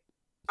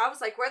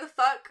like, where the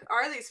fuck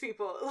are these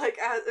people? Like,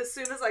 as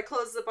soon as I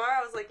closed the bar,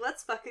 I was like,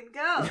 let's fucking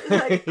go.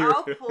 Like,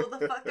 I'll pull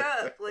the fuck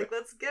up. Like,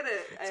 let's get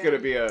it. It's going to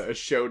be a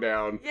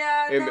showdown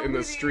in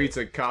the streets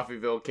of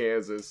Coffeyville,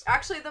 Kansas.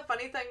 Actually, the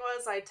funny thing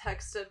was I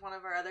texted one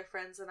of our other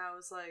friends and I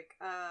was like,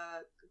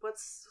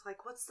 what's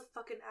the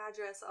fucking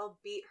address? I'll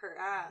beat her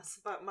ass.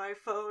 But my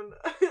phone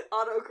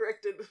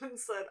auto-corrected and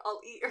said,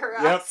 I'll eat her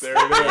ass. Yep, there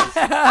it is.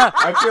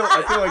 I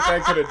feel like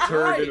that could have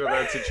turned into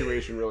that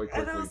situation really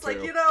quickly, and I was too.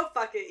 like,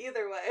 fuck it,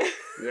 either way.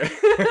 Yeah.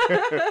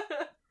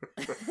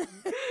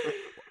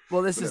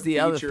 Well, this is the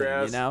other thing,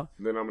 ass,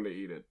 then I'm gonna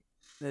eat it.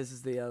 This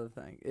is the other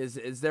thing.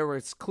 Is there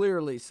was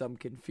clearly some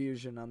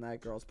confusion on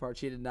that girl's part.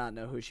 She did not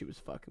know who she was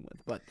fucking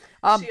with. But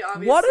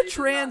what a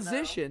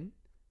transition!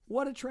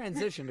 What a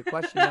transition to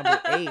question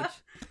number 8.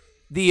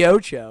 The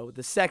Ocho,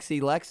 the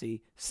sexy Lexi,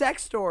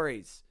 sex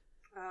stories.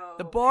 Oh,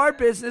 the bar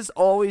business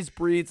always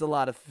breeds a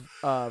lot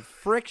of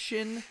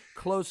friction,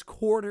 close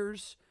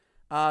quarters.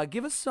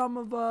 Give us some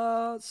of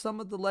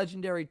the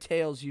legendary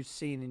tales you've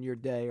seen in your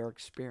day or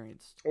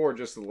experienced, or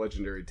just the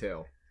legendary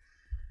tale.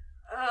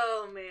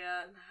 Oh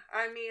man,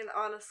 I mean,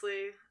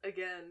 honestly,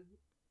 again,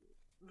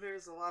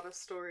 there's a lot of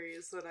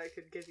stories that I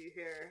could give you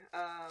here.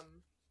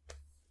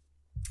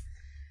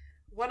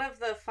 One of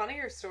the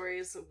funnier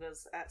stories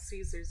was at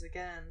Caesars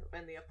again,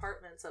 in the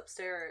apartments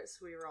upstairs.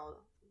 We were all,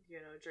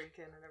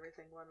 drinking and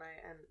everything one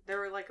night, and there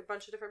were like a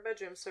bunch of different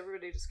bedrooms, so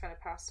everybody just kind of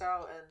passed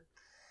out and.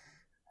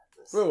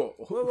 Whoa.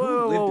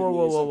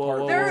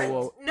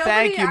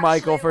 Thank you,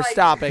 Michael, for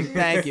stopping.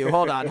 Thank you.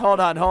 Hold on. Wait.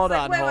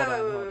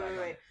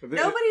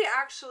 Nobody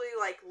actually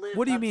lived.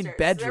 What do you mean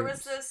upstairs.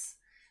 bedrooms?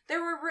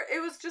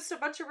 It was just a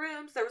bunch of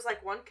rooms. There was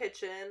one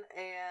kitchen,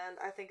 and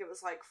I think it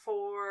was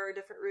 4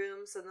 different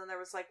rooms, and then there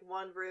was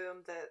one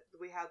room that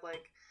we had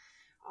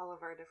all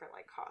of our different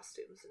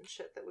costumes and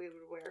shit that we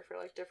would wear for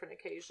different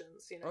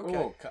occasions.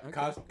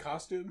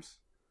 Costumes.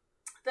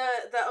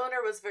 The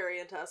owner was very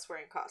into us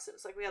wearing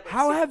costumes. We had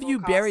How have you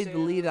buried the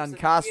lead on and,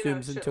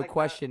 costumes shit until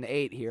question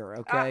 8 here?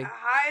 Okay.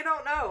 I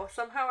don't know.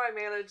 Somehow I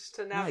managed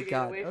to navigate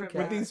away from that.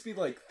 Would these be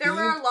themed? There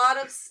were a lot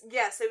of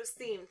it was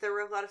themed. There were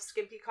a lot of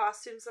skimpy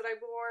costumes that I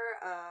wore.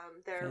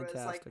 There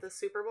Fantastic. was the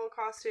Super Bowl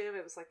costume.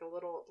 It was a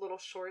little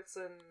shorts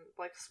and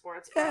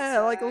sports.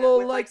 Yeah, a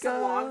little with,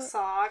 some long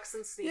socks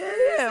and sneakers.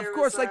 Yeah, of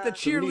course, the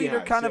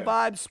cheerleader kind of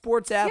vibe,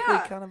 sports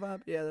athlete kind of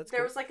vibe. Yeah, that's.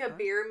 There was a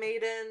beer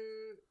maiden.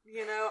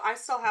 I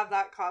still have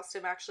that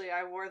costume, actually.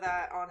 I wore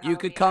that on Halloween. You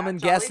could come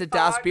and guest at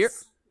Das Beer.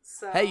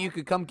 So, hey, you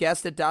could come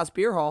guest at Das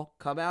Beer Hall.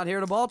 Come out here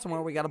to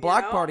Baltimore. We got a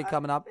block party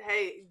coming up.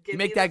 Hey, you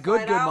make that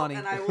good money.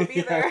 And I will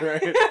be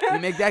there. You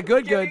make that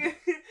good.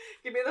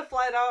 Give me the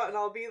flight out, and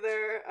I'll be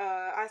there.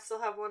 I still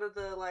have one of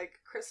the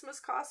Christmas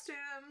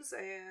costumes,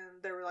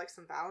 and there were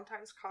some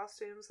Valentine's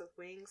costumes with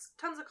wings.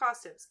 Tons of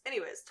costumes.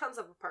 Anyways, tons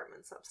of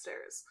apartments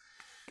upstairs.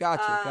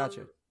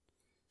 Gotcha.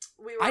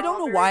 I don't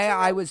know why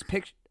I was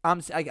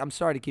I'm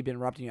sorry to keep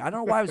interrupting you. I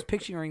don't know why I was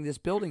picturing this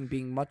building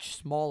being much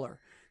smaller.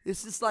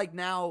 This is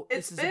now.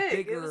 It's this big. Is a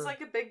bigger... It was a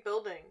big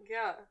building.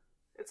 Yeah,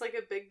 it's a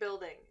big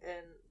building,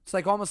 and it's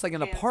almost like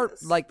an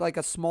Kansas. like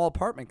a small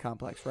apartment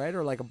complex, right?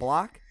 Or a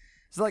block.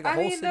 Is it a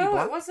whole city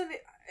block? It wasn't.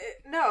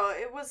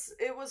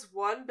 It was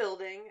one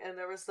building, and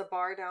there was the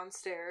bar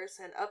downstairs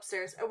and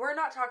upstairs. And we're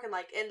not talking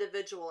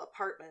individual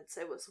apartments.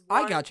 It was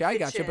one I got you,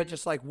 kitchen. but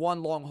just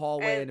one long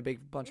hallway and a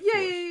big bunch of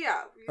floors.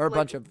 Yeah. Or a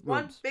bunch of rooms.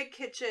 One big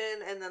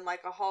kitchen and then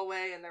a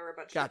hallway, and there were a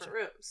bunch of different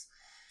rooms.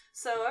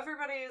 So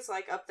everybody's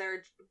up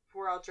there.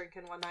 We're all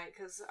drinking one night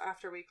because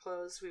after we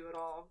closed, we would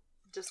all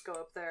just go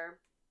up there.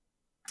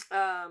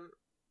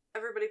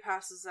 Everybody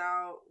passes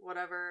out,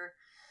 whatever.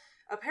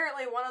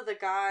 Apparently, one of the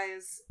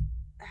guys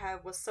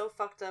was so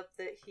fucked up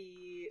that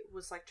he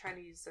was trying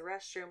to use the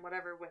restroom,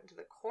 whatever, went into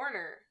the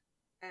corner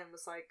and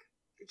was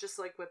just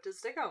whipped his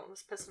dick out and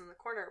was pissing in the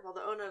corner. While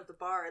the owner of the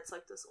bar, it's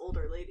this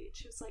older lady, and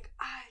she was I'd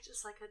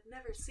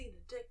never seen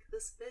a dick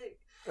this big.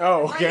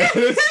 Oh, okay.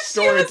 This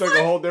story took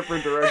a whole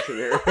different direction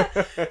here. I mean,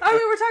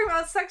 we're talking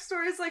about sex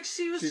stories.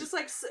 She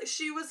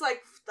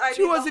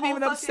wasn't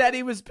even upset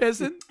he was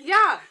pissing.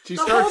 Yeah, she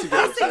the starts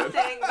whole pissing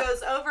thing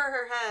goes over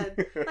her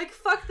head.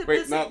 Fuck the pissing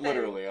Wait, not thing.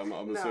 Literally. I'm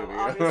assuming.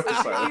 Obviously,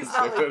 he's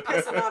not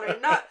pissing on her.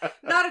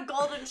 Not a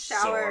golden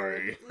shower.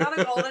 Sorry. Not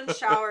a golden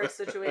shower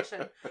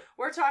situation.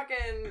 We're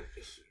talking.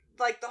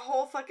 The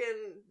whole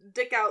fucking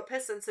dick out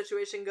pissing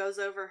situation goes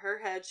over her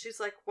head. She's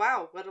like,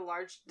 wow, what a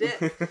large dick.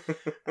 And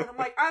I'm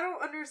I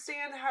don't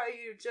understand how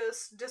you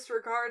just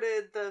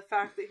disregarded the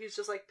fact that he's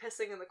just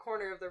pissing in the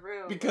corner of the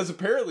room. Because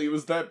apparently it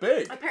was that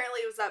big. Apparently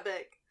it was that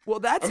big. Well,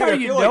 that's I mean, how I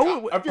you feel know.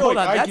 like, I feel hold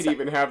like on, I that's could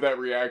even have that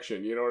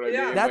reaction. You know what I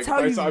Yeah. mean? That's like,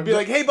 how if you I'd be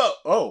like, "Hey, Bo!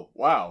 Oh,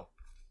 wow,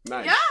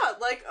 nice." Yeah,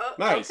 like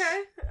Nice.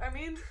 okay. I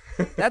mean,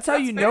 That's how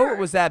you know fair. it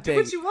was that Do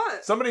big. what you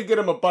want. Somebody get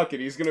him a bucket.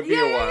 He's gonna be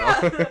a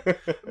while. Yeah.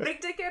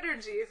 Big dick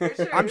energy for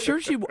sure. I'm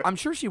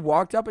sure she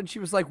walked up and she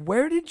was like,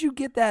 "Where did you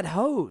get that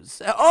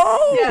hose?"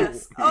 Oh,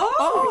 Yes. Oh.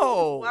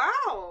 Oh.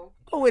 Wow.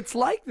 Oh, it's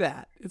like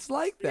that. It's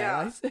like that. Yeah.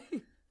 I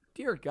say,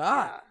 dear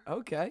God.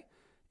 Okay,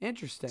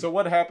 interesting. So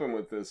what happened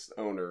with this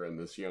owner and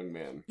this young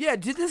man? yeah,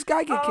 did this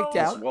guy get kicked Oh.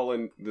 out?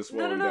 This No.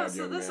 well-endowed So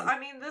young this, man. I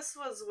mean, this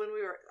was when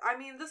we were. I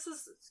mean, this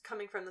is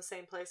coming from the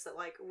same place that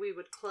like we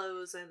would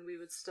close and we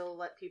would still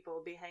let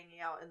people be hanging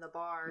out in the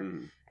bar,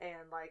 Mhm.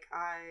 and like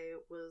I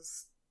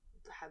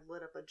had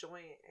lit up a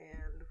joint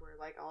and we're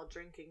like all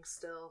drinking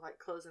still, like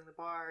closing the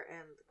bar,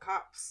 and the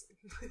cops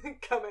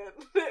come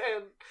in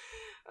and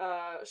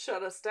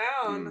shut us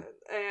down.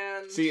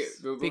 And See,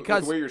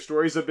 Because- the way your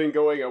stories have been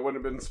going, I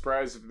wouldn't have been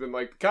surprised if it'd been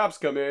like the cops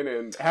come in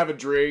and have a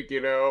drink,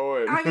 you know.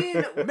 And I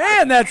mean,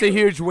 Man, that's a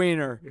huge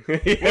wiener.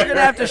 We're gonna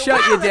have to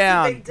shut you wow, that's a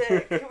down. big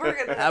dick.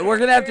 We're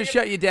gonna have to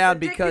shut you down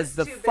the dick because is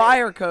the too big.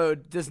 fire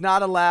code does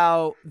not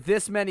allow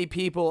this many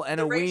people and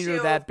The a wiener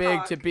ratio that of big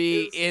cock to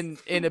be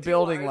is in a too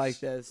building large. like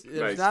this.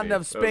 There's Nice, not Steve.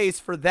 enough That was- space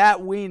for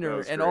that wiener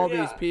was and great. all these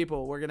Yeah.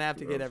 people. We're gonna have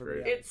to That get was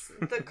everybody great. out. It's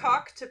the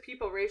cock to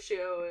people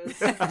ratio is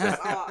just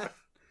off.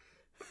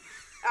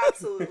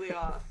 Absolutely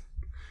off.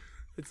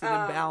 It's an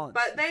imbalance.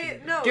 But they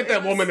no Get it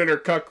that was- woman and her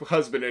cuck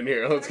husband in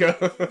here. Let's go.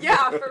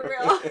 Yeah, for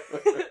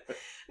real.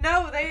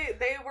 No, they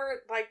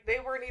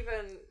weren't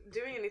even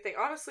doing anything.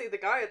 Honestly, the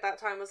guy at that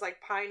time was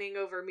like pining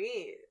over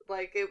me.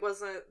 Like it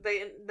wasn't.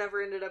 They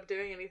never ended up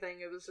doing anything.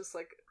 It was just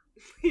like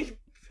he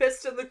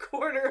pissed in the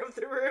corner of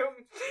the room,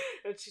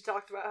 and she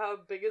talked about how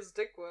big his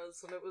dick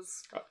was, and it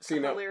was See, a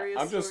now,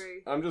 hilarious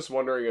story. I'm just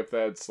wondering if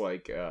that's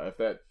like,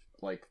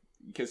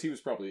 because he was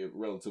probably a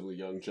relatively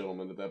young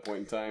gentleman at that point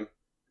in time.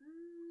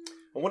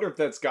 I wonder if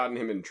that's gotten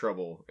him in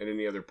trouble at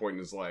any other point in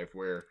his life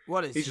where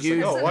what is he's just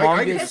huge? like, oh,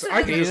 longest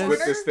I can just penis? whip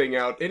this thing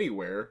out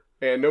anywhere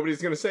and nobody's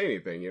gonna say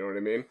anything. You know what I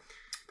mean?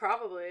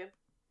 Probably.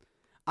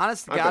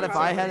 Honest to I God, bet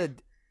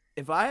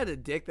if I had a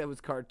dick that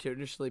was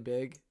cartoonishly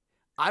big,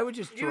 I would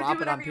just You would drop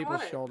do it on whatever you people's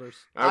wanted. shoulders.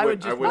 I would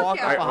just walk walk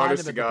yeah. up behind honest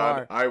him to at the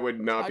God, bar. I would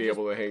not I be just-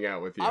 able to hang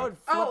out with you. I would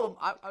flip Oh. him.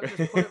 I would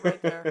just put it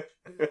right there.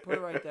 Just put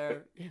it right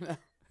there. You know?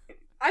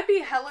 I'd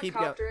be Keep go-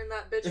 helicoptering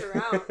that bitch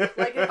around.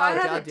 Like if I Oh,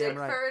 had a goddamn dick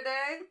right. for a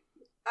day,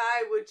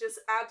 I would just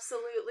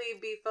absolutely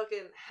be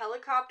fucking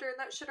helicoptering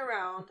that shit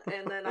around,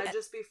 and then I'd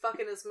just be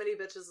fucking as many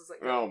bitches as I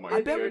could. Oh my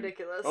It'd be God.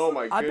 ridiculous. Oh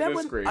my I bet goodness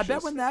when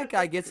gracious! that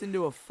guy gets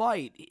into a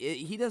fight,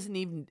 he doesn't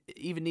even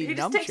need He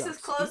just nunchucks. takes his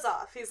clothes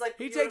off. He's like,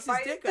 He "You takes his wanna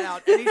fight?" dick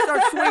out and he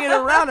starts swinging it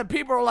around, and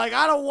people are like,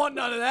 "I don't want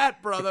none of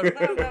that, brother."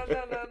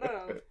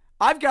 No.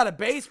 I've got a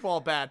baseball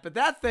bat, but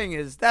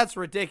that's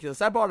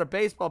ridiculous. I bought a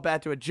baseball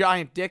bat to a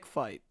giant dick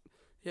fight.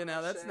 You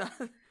know, that's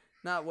Shit.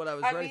 not what I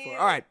was I ready mean- for.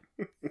 All right.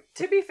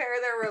 To be fair,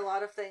 there were a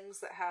lot of things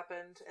that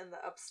happened in the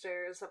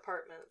upstairs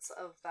apartments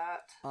of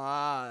that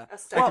I can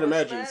establishment.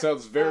 imagine. It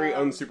sounds very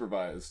Um,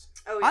 unsupervised.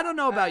 Oh, I don't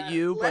know about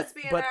you, but-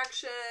 lesbian but-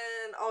 action,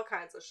 all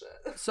kinds of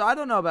shit. So I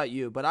don't know about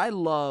you, but I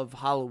love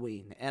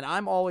Halloween, and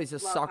I'm always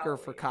a Love sucker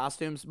for Halloween.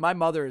 costumes. My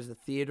mother is a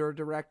theater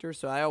director,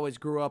 so I always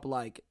grew up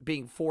like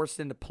being forced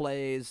into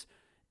plays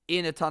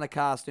in a ton of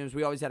costumes.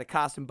 We always had a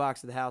costume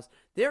box at the house.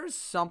 There's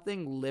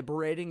something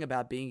liberating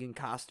about being in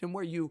costume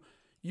where you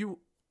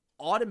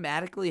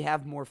automatically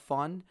have more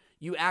fun.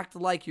 You act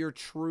like your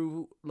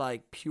true,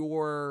 like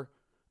pure,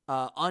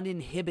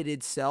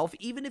 uninhibited self,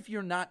 even if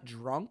you're not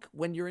drunk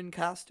when you're in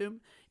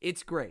costume.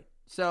 It's great.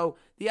 So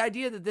the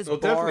idea that this Well,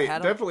 bar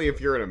definitely if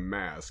you're in a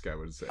mask, I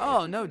would say.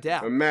 Oh, no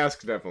doubt. A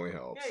mask definitely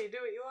helps. Yeah, you do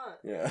what you want.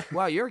 Yeah.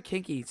 Wow, you're a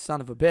kinky son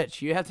of a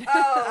bitch. You have to.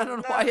 Oh, I don't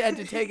know why you had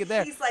to take it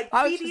there. He's like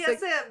I was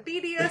just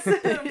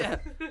BDSM, Yeah.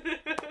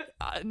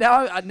 BDSM.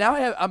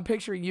 Now I'm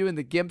picturing you in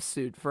the gimp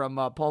suit from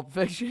Pulp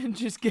Fiction. Oh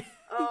just getting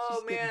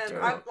man,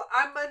 turned I'm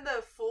on. in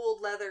the full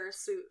leather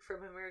suit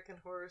from American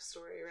Horror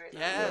Story right now.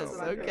 Yes, That's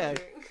what I'm okay.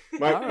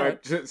 picturing. All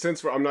right.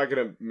 Since I'm not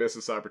gonna miss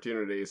this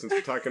opportunity, since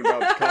we're talking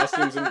about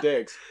costumes and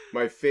dicks,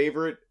 my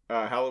favorite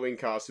Halloween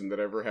costume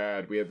that I ever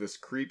had, we had this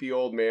creepy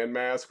old man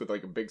mask with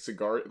like a big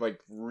cigar, like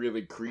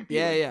really creepy,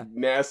 Yeah, like, yeah.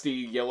 nasty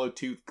yellow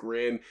tooth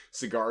grin,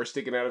 cigar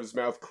sticking out of his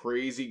mouth,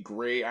 crazy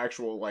gray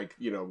actual like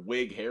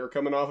wig hair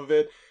coming off of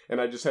it,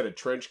 and I just had a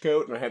trench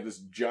coat and I had this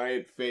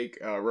giant fake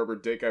rubber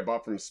dick I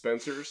bought from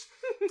Spencer's.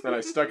 And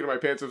I stuck it in my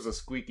pants. It was a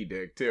squeaky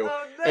dick too,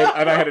 Oh, no.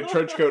 and I had a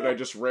trench coat, and I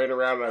just ran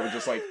around, and I would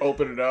just like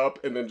open it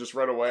up, and then just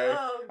run away.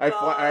 Oh, I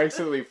God.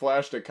 accidentally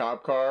flashed a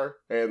cop car,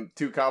 and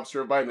two cops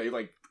drove by, and they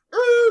like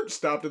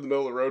stopped in the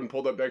middle of the road and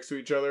pulled up next to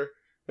each other,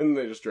 and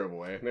then they just drove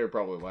away. And they were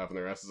probably laughing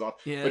their asses off.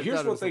 Yeah, But I here's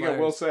thought it one was thing I will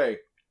hilarious. say: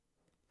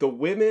 the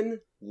women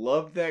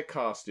loved that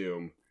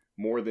costume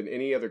more than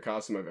any other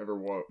costume I've ever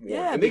worn.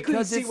 Yeah, and they couldn't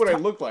because see it's what I fu-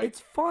 looked like. It's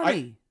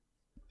funny.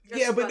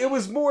 Yeah, but it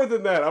was more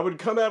than that. I would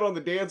come out on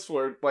the dance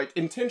floor, like,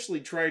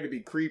 intentionally trying to be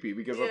creepy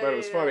because I thought it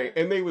was funny.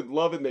 And they would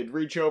love it, and they'd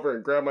reach over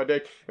and grab my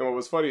dick. And what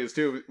was funny is,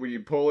 too, when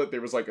you pull it,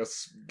 there was, like, a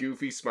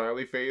goofy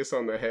smiley face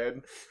on the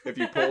head. If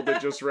you pulled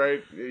it just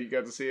right, you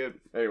got to see it.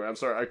 Anyway, I'm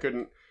sorry. I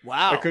couldn't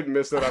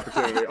miss that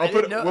opportunity.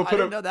 We'll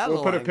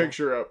put a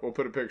picture up. We'll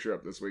put a picture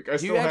up this week. I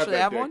still have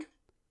that dick. One?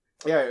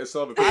 Yeah, I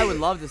still have a picture. I would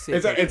love to see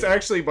it. It's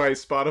actually my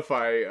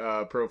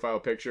Spotify profile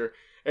picture.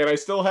 And I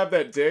still have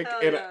that dick,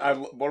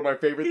 one of my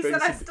favorite things...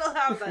 I still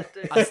have that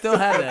dick. I still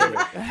have that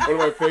dick. One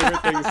of my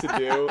favorite things to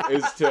do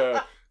is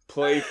to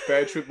play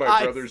fetch with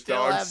my brother's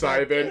dog,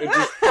 Simon, and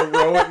just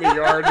throw it in the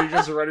yard, and he's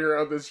just running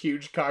around with this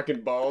huge cock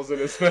and balls in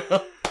his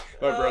mouth.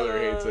 My brother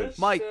hates it.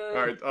 Mike.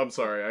 All right, I'm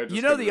sorry.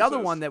 The other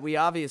one that we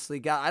obviously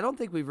got... I don't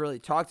think we've really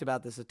talked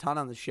about this a ton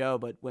on the show,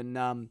 but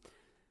when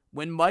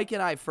Mike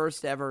and I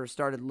first ever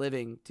started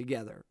living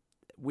together,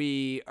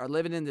 we are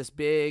living in this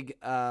big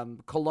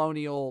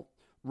colonial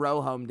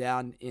row home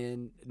down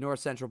in north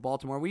central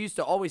Baltimore. We used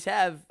to always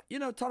have,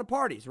 a ton of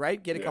parties,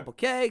 right? Get a couple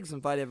kegs,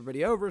 invite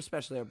everybody over,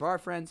 especially our bar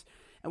friends.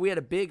 And we had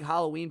a big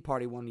Halloween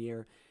party one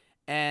year.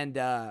 And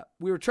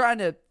we were trying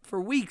to,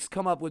 for weeks,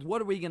 come up with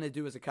what are we going to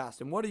do as a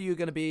costume? What are you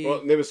going to be?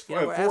 Well, there was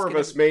four of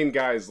us main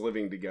guys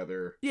living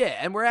together. Yeah,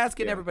 and we're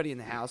asking everybody in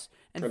the house.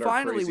 And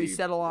finally we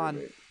settle on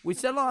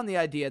the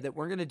idea that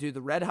we're going to do the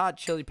Red Hot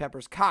Chili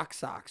Peppers cock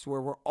socks, where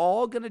we're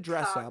all going to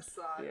dress up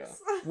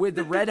with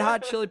the Red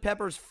Hot Chili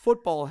Peppers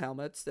football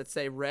helmets that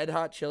say Red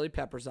Hot Chili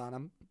Peppers on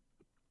them.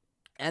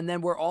 And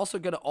then we're also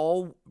going to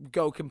all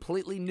go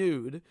completely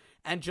nude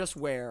and just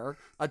wear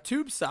a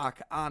tube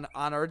sock on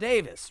our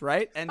Davis,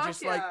 right? And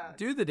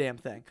do the damn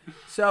thing.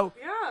 So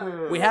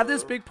we have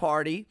this big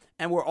party,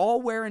 and we're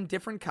all wearing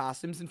different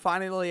costumes. And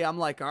finally, I'm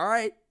like, all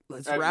right,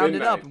 let's round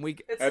it up. And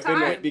it's time.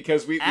 Midnight,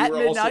 because we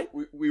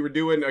were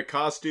doing a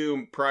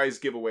costume prize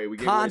giveaway. We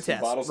gave away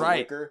some bottles of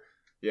liquor.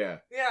 Yeah.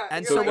 Yeah.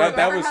 And so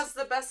whoever has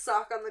the best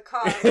sock on the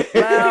car.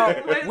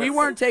 Well, we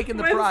weren't taking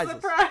the prizes. The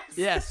prize.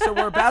 Yes, so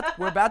we're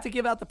about to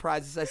give out the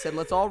prizes. I said,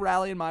 let's all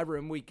rally in my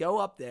room. We go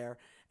up there,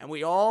 and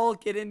we all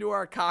get into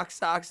our cock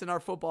socks and our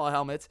football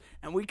helmets,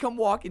 and we come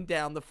walking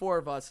down, the four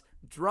of us,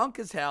 drunk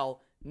as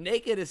hell,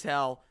 naked as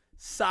hell,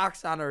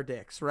 socks on our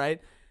dicks,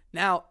 right?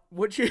 Now,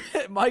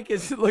 Mike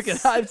is looking,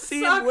 I've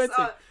seen him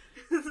wincing.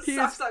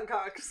 Socks on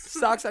cocks.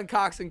 Socks on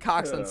cocks and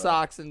cocks on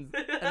socks and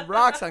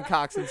rocks on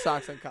cocks and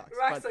socks on cocks.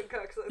 Rocks on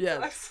cocks and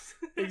socks.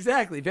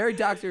 Exactly. Very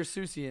Dr.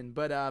 Seussian.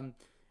 But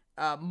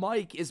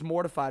Mike is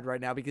mortified right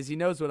now because he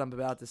knows what I'm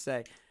about to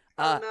say.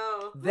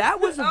 No. That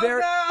was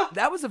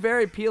a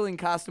very appealing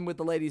costume with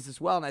the ladies as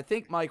well. And I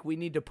think, Mike, we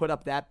need to put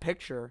up that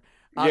picture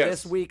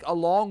this week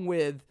along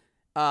with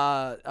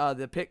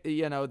the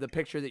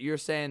picture that you're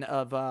saying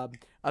of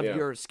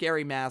your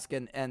scary mask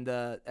and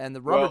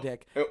the rubber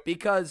dick,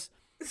 because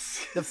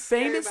the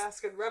famous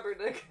mask and rubber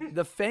dick.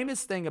 The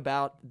famous thing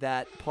about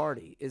that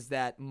party is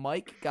that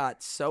Mike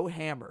got so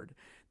hammered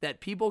that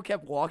people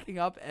kept walking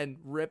up and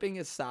ripping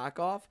his sock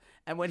off,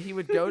 and when he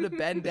would go to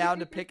bend down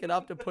to pick it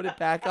up to put it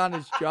back on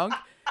his junk,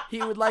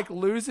 he would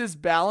lose his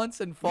balance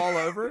and fall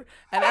over.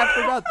 And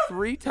after about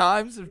 3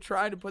 times of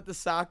trying to put the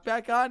sock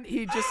back on,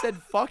 he just said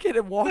 "fuck it"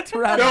 and walked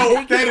around.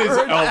 No, that is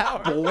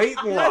a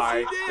blatant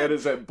lie. That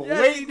is a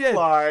blatant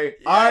lie.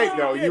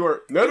 You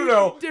were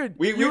no. Dude,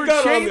 we've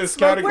got on this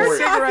category. We're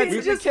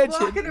talking just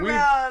walking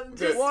around.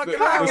 The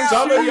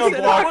Sauvignon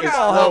Blanc is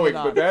flowing,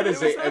 but that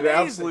is an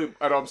absolute.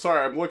 And I'm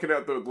sorry, I'm looking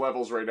at the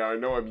levels right now. I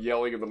know I'm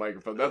yelling in the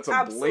microphone. That's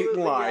a blatant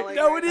lie.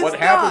 No, it is what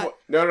happened?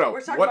 No.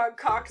 We're talking about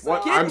cocks.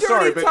 I'm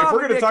sorry, but if we're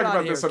going to talk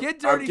about this,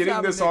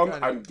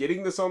 I'm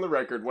getting this on the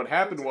record. What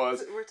happened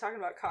was we're talking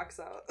about cocks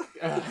out.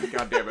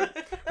 God damn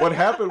it! What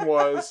happened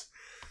was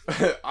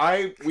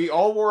we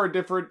all wore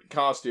different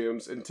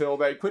costumes until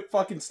they quit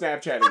fucking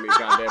Snapchatting me.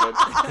 God damn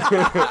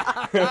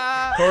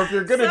it! Or if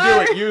you're gonna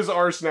do it, use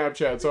our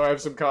Snapchat so I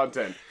have some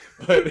content.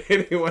 But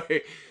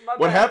anyway,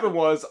 what happened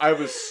was I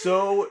was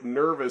so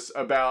nervous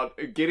about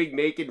getting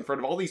naked in front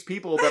of all these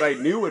people that I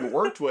knew and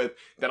worked with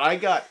that I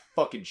got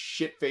fucking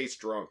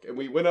shit-faced drunk. And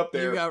we went up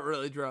there. You got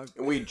really drunk.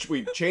 And we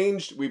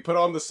changed. We put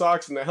on the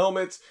socks and the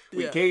helmets.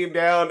 We came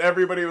down.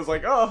 Everybody was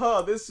like,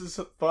 "Oh, this is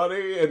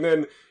funny." And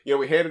then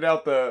we handed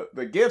out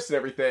the gifts and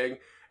everything.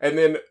 And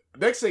then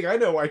next thing I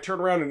know, I turn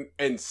around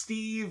and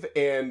Steve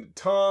and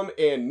Tom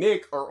and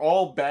Nick are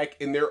all back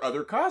in their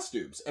other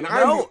costumes. And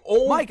I'm the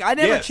only... Mike, I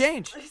never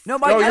changed. No,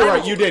 Mike, you're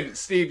right. You didn't.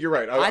 Steve, you're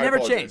right. I never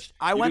changed.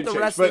 I went the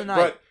rest of the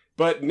night.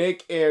 But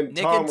Nick and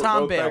Tom were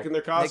both bailed. back in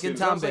their costumes. Nick and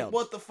Tom I was like,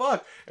 what the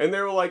fuck? And they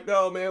were like,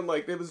 no, man,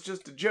 it was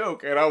just a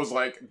joke. And I was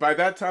like, by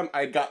that time,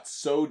 I got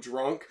so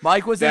drunk.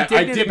 Mike was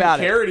indignant about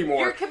it. I didn't care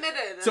anymore. You're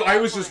committed. So I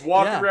was just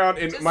walking around,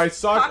 and my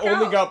sock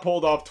only got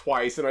pulled off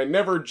twice, and I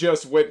never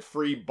just went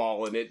free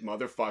balling it,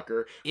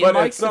 motherfucker. But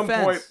at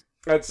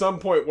some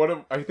point,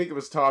 I think it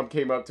was Tom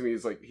came up to me.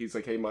 He's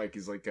like, hey, Mike,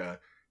 he's like,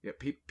 yeah,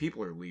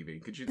 people are leaving.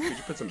 Could you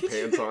put some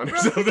pants on or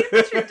something?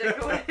 Get your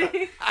dick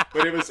away.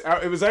 But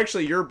it was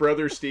actually your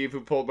brother Steve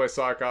who pulled my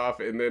sock off,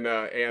 and then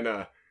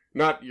Anna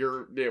Not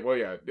your,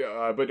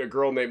 but a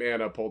girl named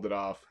Anna pulled it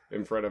off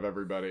in front of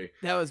everybody.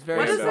 That was very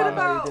What is it strong.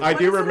 about? I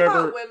do what is it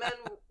remember- about women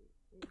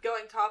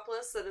going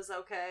topless that is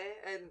okay,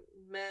 and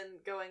men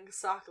going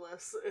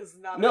sockless is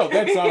not. No,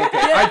 okay. that's not okay.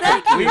 Yeah, I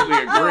thank you. completely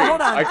agree. No,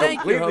 hold on, I thank you,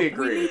 completely Hope.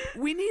 agree.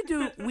 We need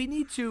to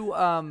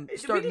We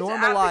start need to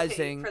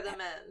normalizing. advocate for the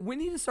men. We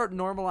need to start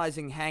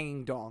normalizing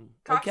hanging dong.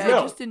 Cocks Okay,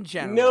 out. just in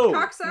general. No.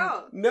 Cocks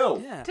out. No.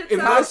 Yeah. Tits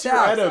Unless out.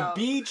 you're at Cocks a out.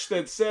 beach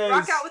that says...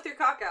 Rock out with your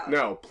cock out.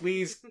 No,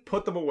 please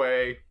put them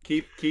away.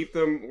 Keep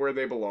them where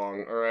they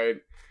belong, all right?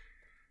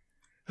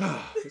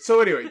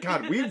 So anyway,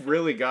 God, we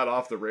really got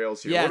off the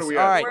rails here. Yes, What are we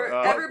all at? right. Where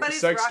everybody's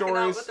sex rocking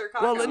stories? out with their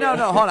cock Well, out.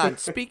 no, hold on.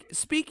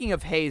 Speaking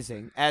of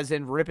hazing, as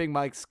in ripping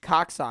Mike's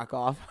cocksock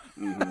off.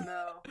 Mhm.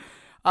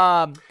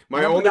 No.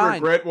 My number only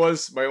 9. regret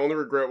was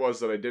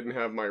that I didn't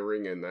have my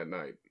ring in that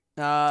night.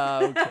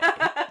 Okay.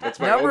 That's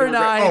my Number only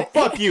regret. 9. Oh,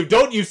 fuck you!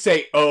 Don't you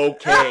say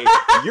okay?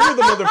 You're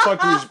the motherfucker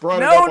who's brought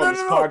it No, up no, on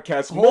this no, no.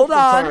 podcast Hold multiple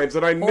on. times,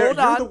 and Hold you're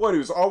on. the one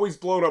who's always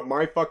blown up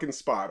my fucking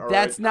spot. All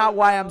That's right? not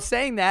why I'm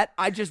saying that.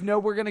 I just know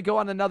we're gonna go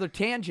on another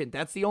tangent.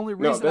 That's the only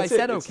No, reason I that's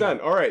said it. It's okay. done.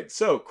 All right.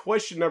 So,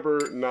 question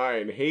number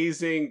 9: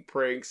 hazing,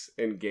 pranks,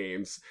 and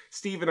games.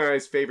 Steve and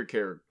I's favorite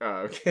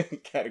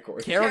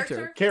category.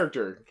 Character.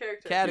 Character.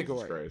 Category.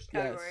 Jesus Christ.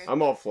 Yes. Category.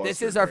 I'm all flustered.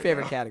 This is our right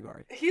favorite now.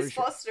 category. He's for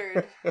sure.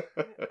 flustered.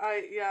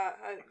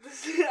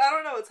 I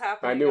don't know what's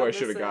happening. I knew on I this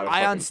should have got end. it.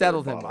 I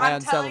unsettled him. I I'm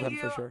unsettled telling him you,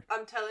 for sure.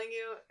 I'm telling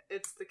you,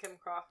 it's the Kim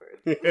Crawford.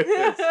 It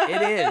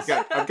is.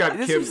 I've got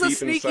This Kim was a deep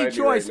sneaky inside me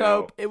choice, right now.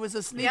 Hope. It was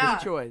a sneaky Yeah.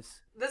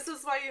 choice. This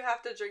is why you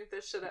have to drink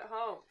this shit at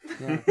home.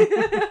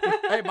 Yeah.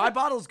 Hey, my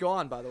bottle's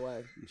gone, by the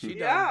way. She done.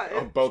 Yeah.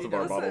 Oh, both She of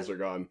our does. bottles are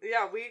gone.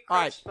 Yeah, we All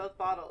right. crushed both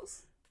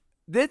bottles.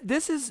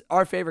 This is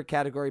our favorite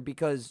category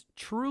because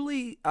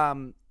truly,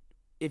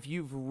 if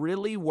you've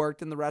really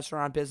worked in the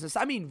restaurant business,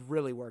 I mean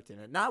really worked in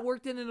it, not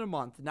worked in it a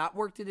month, not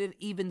worked in it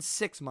even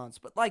 6 months,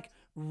 but like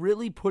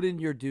really put in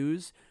your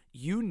dues,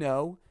 you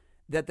know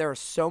that there are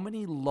so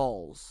many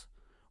lulls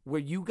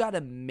where you got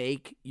to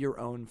make your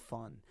own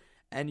fun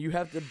and you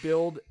have to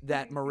build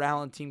that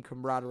morale and team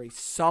camaraderie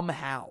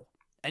somehow.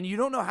 And you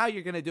don't know how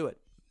you're going to do it.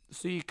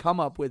 So you come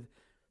up with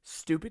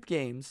stupid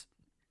games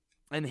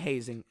and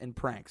hazing and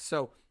pranks.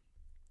 So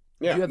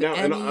Yeah. you have Now,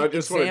 and any I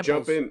just want to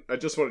jump examples? in. I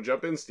just want to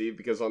jump in, Steve,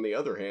 because on the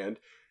other hand,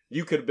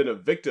 you could have been a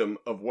victim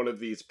of one of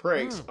these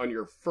pranks on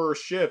your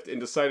first shift and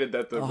decided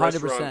that the 100%.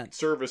 restaurant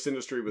service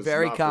industry was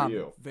very not common. for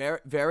you. Very,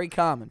 very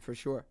common for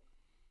sure.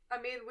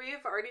 I mean,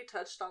 we've already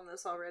touched on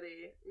this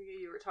already.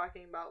 You were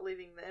talking about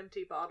leaving the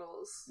empty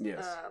bottles.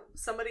 Yes.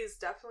 Somebody's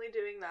definitely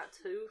doing that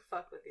to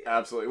fuck with you.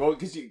 Absolutely. Well,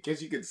 because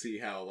you could see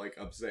how like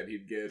upset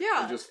he'd get.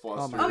 Yeah. And just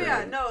flustered. Oh,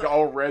 yeah, and no.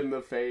 all red in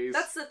the face.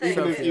 That's the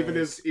thing.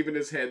 Even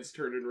his head's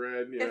turning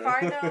red. You If know?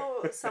 I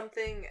know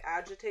something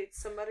agitates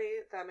somebody,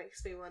 that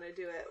makes me want to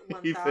do it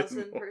Even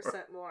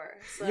 1,000% more.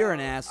 So You're an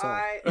asshole.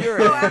 You're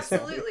an oh, asshole.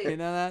 absolutely. You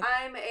know that?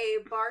 I'm a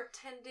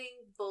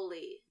bartending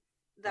bully.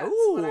 That's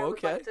Ooh, what I would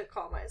okay. like to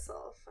call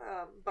myself.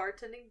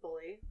 Bartending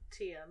bully,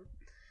 TM.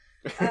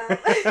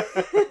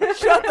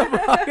 Shut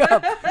the fuck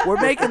up. We're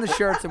making the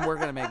shirts and we're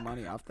gonna make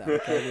money off that.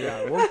 Okay, we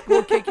are.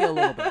 We'll kick you a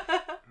little bit.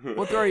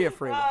 We'll throw you a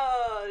free one.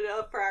 Oh,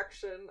 a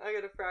fraction. I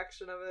get a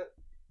fraction of it.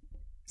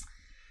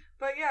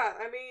 But yeah,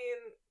 I mean,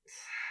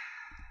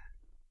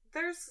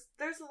 there's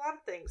a lot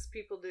of things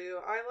people do.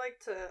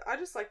 I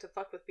just like to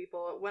fuck with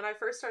people. When I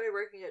first started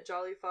working at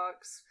Jolly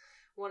Fox,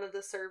 one of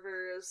the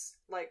servers,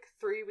 like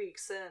 3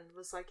 weeks in,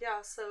 was like,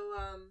 yeah, so,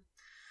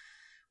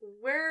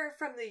 where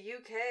from the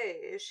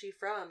UK is she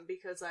from?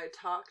 Because I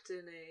talked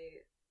in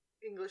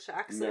a English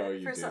accent. No,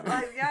 you for some,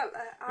 didn't.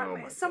 I Oh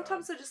my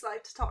sometimes I just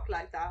like to talk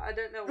like that. I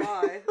don't know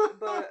why,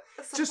 but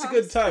Just a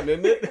good time,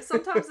 isn't it?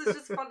 Sometimes it's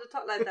just fun to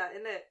talk like that,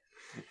 isn't it?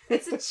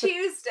 It's a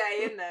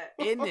Tuesday, isn't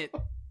it? In it.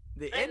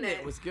 The In in it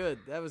it. was good.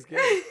 That was good.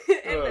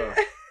 Isn't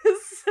it?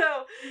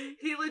 So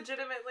he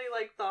legitimately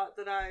like thought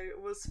that I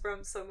was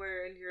from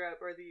somewhere in Europe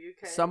or the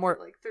UK. Somewhere-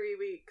 for, like 3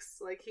 weeks.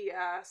 Like he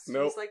asked, he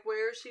Nope. was like,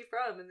 "Where is she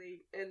from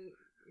in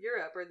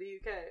Europe or the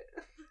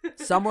UK?"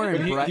 Somewhere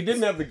But in he Brighton.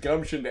 didn't have the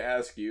gumption to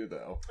ask you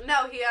though.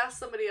 No, he asked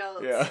somebody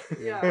else. Yeah.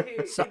 Yeah,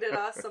 he So- did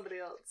ask somebody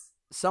else.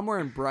 Somewhere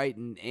in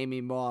Brighton,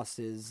 Amy Moss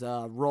is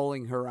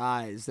rolling her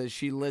eyes as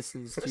she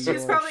listens to She's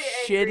your probably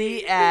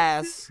angry. shitty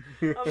ass,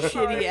 I'm shitty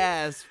sorry.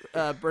 ass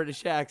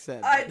British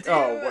accent. I do.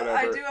 Oh,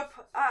 whatever.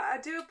 I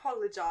do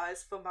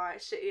apologize for my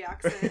shitty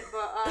accent,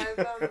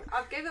 but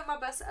I've given it my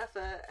best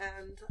effort,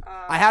 and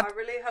I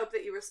really hope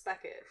that you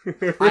respect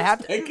it. I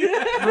have to Respect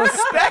it.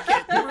 respect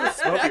it. Hope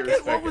Respect you it.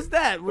 respect What was it.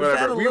 that? Was Whatever.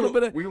 that a little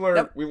bit of?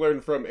 we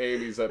learned from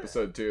Amy's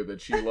episode too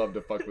that she loved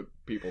to fuck with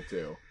people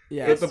too.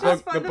 Yeah. But the It's fun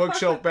to fuck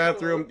bookshelf with people.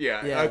 bathroom,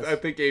 yeah, Yes. I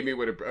think Amy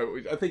would.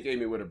 I think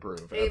Amy would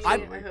approve. Amy,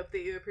 Absolutely. I hope that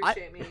you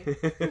appreciate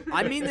me.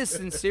 I mean this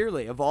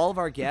sincerely. Of all of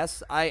our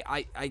guests,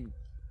 I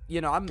you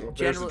know, I'm There's the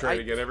generally. train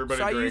again. Everybody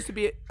so drink.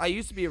 I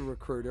used to be a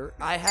recruiter.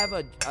 I have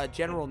a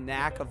general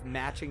knack of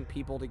matching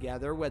people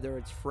together, whether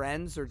it's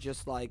friends or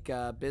just like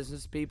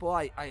business people.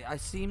 I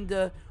seem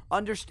to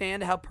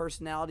understand how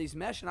personalities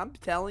mesh, and I'm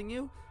telling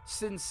you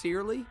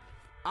sincerely,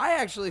 I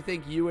actually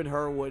think you and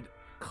her would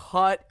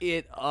cut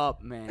it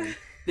up, man.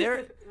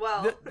 They're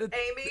Well, Amy,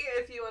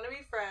 if you want to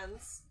be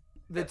friends,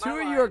 the hit two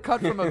my of you are line.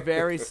 cut from a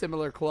very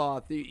similar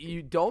cloth.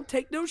 You don't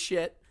take no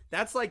shit.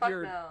 That's like Fuck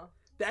your. no.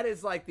 That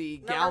is like the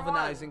Number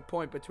galvanizing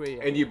point between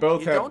you. And you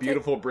both have don't take-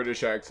 beautiful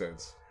British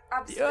accents.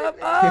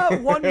 Absolutely.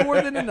 One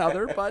more than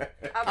another, but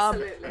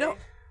Absolutely. no.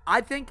 I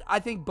think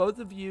both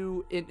of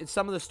you in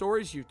some of the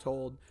stories you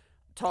told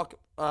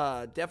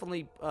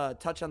definitely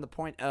touch on the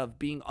point of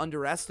being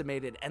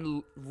underestimated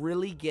and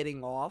really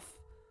getting off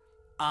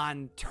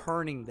on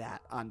turning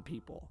that on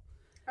people.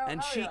 Oh,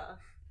 and hell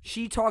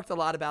she talked a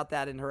lot about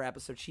that in her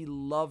episode. She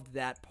loved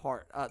that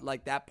part,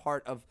 like that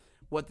part of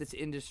what this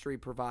industry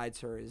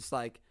provides her is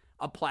like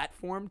a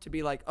platform to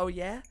be like, oh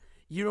yeah,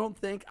 you don't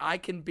think I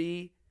can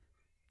be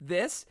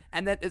this?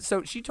 And that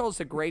so she told us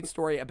a great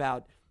story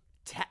about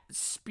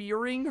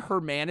spearing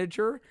her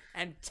manager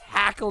and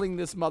tackling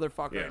this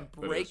motherfucker and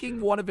breaking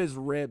one of his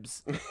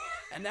ribs.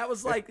 And that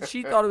was like,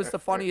 she thought it was the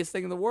funniest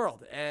thing in the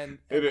world. And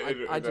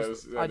I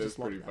just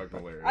pretty love fucking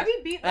hilarious. I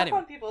mean, beating Anyway.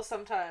 up on people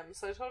sometimes,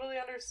 so I totally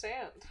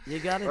understand. You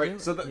gotta do Right,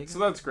 it. so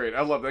that's great.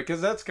 I love that because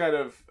that's kind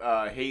of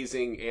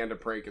hazing and a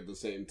prank at the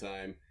same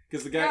time.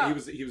 Because the guy, Yeah.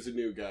 he was a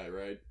new guy,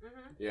 right?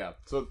 Mm-hmm. Yeah.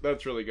 So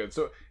that's really good.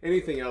 So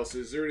anything else?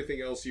 Is there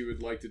anything else you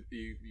would like to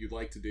you'd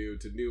like to do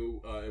to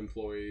new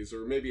employees,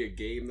 or maybe a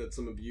game that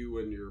some of you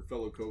and your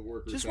fellow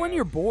coworkers just have? when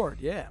you're bored,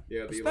 yeah.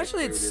 Yeah, that you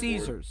especially like at to play when you're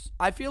bored. Caesars.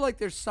 I feel like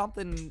there's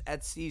something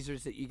at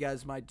Caesars that you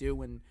guys might do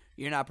when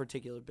you're not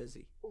particularly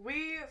busy.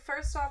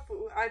 First off,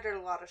 I did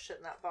a lot of shit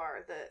in that bar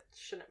that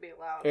shouldn't be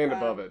allowed. And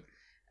above it.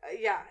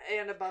 Yeah,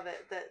 and above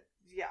it.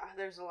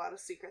 There's a lot of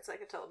secrets I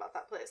could tell about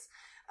that place.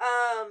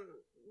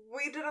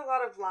 We did a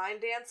lot of line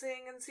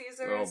dancing in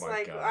Caesars. Oh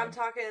my God. I'm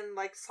talking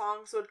like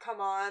songs would come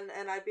on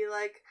and I'd be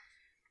like,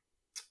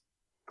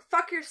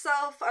 fuck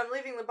yourself, I'm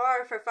leaving the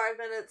bar for 5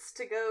 minutes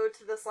to go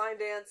to this line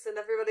dance, and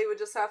everybody would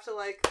just have to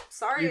like,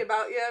 sorry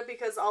about you,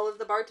 because all of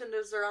the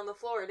bartenders are on the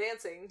floor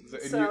dancing.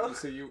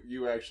 So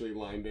you actually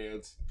line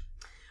dance.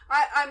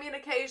 I mean,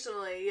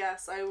 occasionally,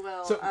 yes, I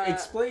will. So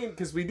explain,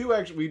 because we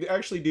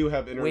actually do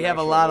have international. We have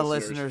a lot of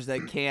listeners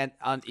that can't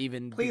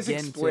even Please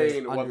begin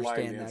explain to what line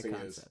understand that dancing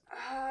concept.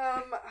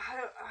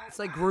 It's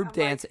like group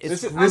dance.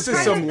 This group is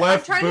dance. some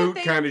left I'm trying to boot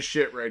think- kind of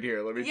shit right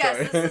here. Let me tell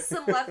you. Yes, this is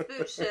some left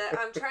boot shit.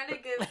 I'm trying to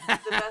give the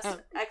best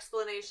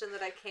explanation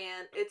that I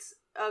can. It's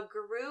a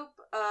group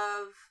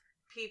of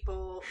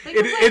people.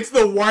 It's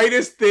the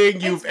whitest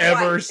thing you've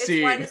ever It's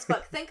seen. white as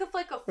fuck. Think of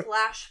like a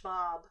flash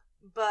mob,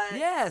 but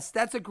Yes,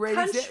 that's a great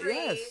example. country.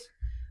 Yes.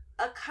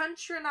 A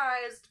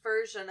countrynized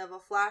version of a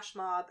flash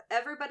mob.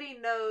 Everybody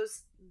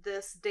knows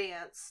this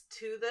dance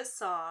to this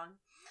song.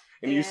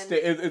 And you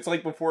it's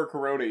like before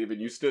Corona even.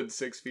 You stood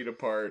 6 feet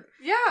apart.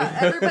 Yeah,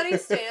 everybody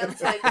stands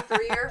like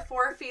 3 or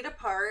 4 feet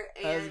apart,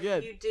 That's and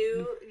good. you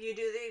do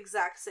the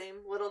exact same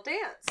little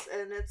dance,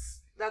 and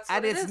that's what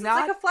And it it's is. not-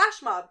 It's like a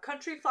flash mob,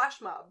 country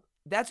flash mob.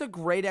 That's a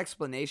great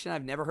explanation.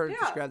 I've never heard it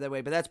Yeah. described that way,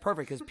 but that's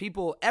perfect because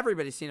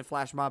everybody's seen a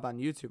flash mob on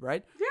YouTube,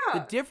 right? Yeah.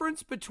 The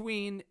difference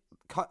between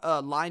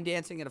line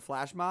dancing and a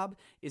flash mob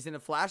is in a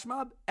flash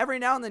mob, every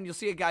now and then you'll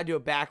see a guy do a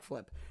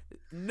backflip.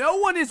 No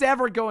one is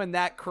ever going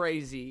that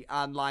crazy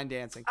on line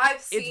dancing. I've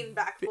It's seen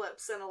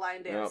backflips in a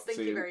line dance. Well, Thank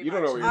see, you very you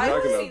much. don't know what you're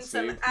I've talking seen about,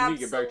 some Steve. You need to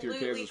get back to your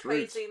absolutely Kansas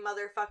roots. crazy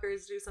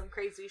motherfuckers do some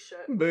crazy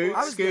shit. Boot,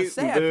 I was going to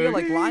skate, say, I feel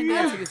like line boogie.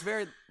 dancing is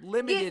very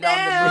limited Get on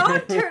the down,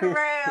 movement. turn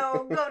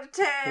around, go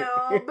to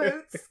town,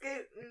 boots,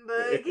 scooting,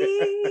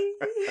 boogie.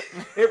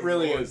 It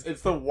really is.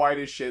 It's the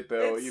whitest shit,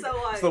 though. It's so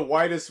white. It's the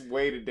whitest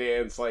way to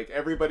dance. Like,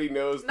 everybody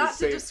knows Not the to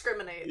same...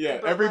 discriminate. Yeah,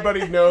 but,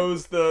 everybody like,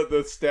 knows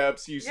the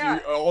steps. You Yeah.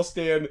 all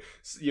stand,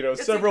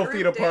 It's a several group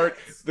feet apart.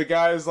 dance. The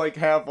guys like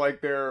have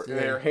like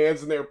their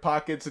hands in their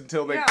pockets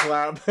until they Yeah.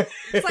 clap.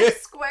 It's like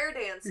square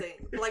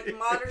dancing, like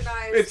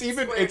modernized. It's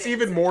even square even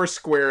dancing. more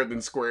square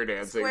than square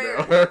dancing,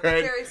 Square, though. All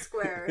right? very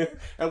square.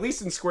 At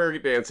least in square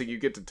dancing, you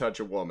get to touch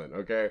a woman.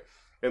 Okay,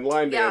 in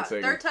line Yeah,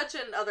 dancing, they're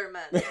touching other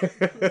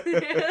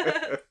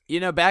men. You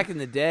know, back in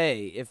the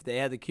day, if they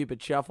had the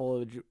Cupid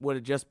Shuffle, it would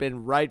have just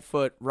been right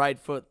foot,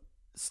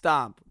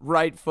 stomp,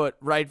 right foot,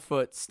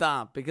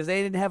 stomp, because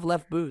they didn't have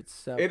left boots.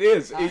 So it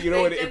is. They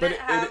But didn't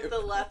have the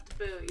left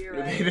boot. You're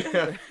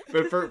right.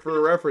 but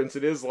for reference,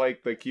 it is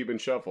like the Cuban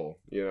Shuffle,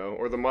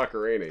 or the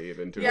Macarena,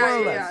 even. To an More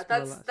or extent. Yeah.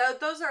 less,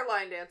 Those are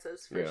line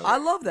dances for Yeah. sure. I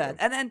love that.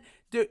 And then,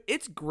 dude,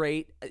 it's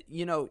great.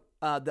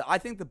 I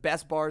think the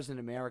best bars in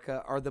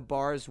America are the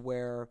bars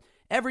where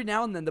every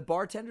now and then the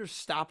bartenders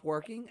stop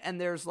working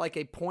and there's like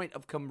a point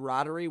of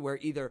camaraderie where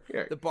either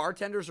the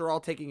bartenders are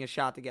all taking a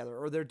shot together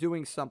or they're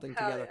doing something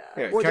Hell together.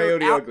 yeah. Yeah, Or they're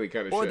Coyote out- Ugly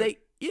kind of or shit.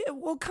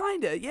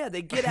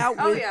 they get out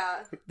Oh with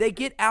yeah. they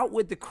get out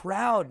with the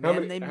crowd, How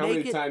man. many, They how make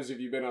many it times have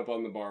you been up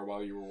on the bar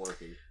while you were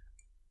working?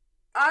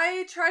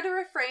 I try to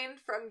refrain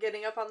from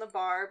getting up on the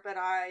bar, but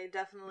I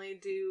definitely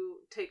do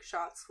take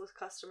shots with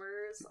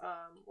customers.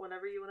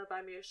 Whenever you want to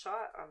buy me a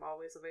shot, I'm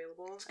always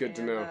available. It's good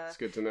to know. It's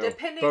good to know.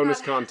 depending Bonus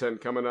on- content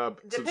coming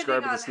up. Depending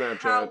Subscribe to on the Snapchat.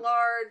 how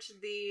large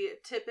the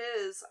tip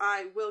is,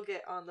 I will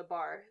get on the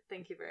bar.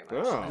 Thank you very much.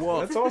 Oh, Whoa.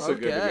 that's also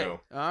good to Okay. know.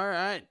 All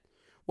right.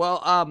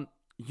 Well,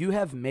 you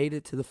have made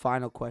it to the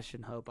final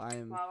question, Hope. I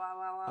am,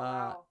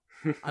 Wow.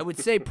 I would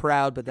say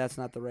proud, but that's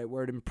not the right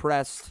word.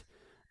 Impressed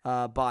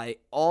by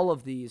all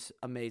of these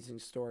amazing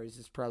stories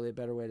is probably a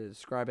better way to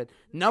describe it.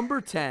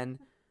 Number 10,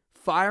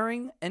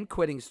 firing and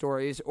quitting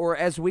stories, or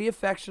as we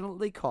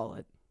affectionately call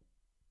it,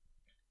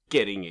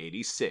 getting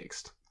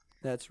 86th.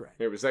 That's right.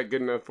 Hey, was that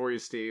good enough for you,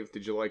 Steve?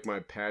 Did you like my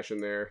passion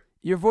there?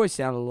 Your voice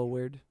sounded a little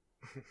weird.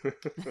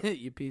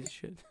 You piece of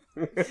shit.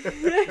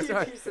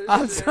 Sorry. Piece of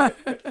I'm shit. sorry.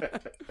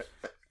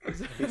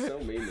 He's so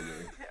mean to me.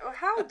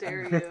 How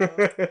dare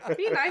you?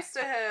 Be nice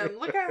to him.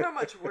 Look at how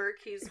much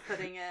work he's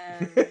putting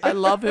in. I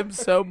love him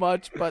so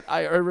much, but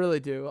I really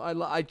do.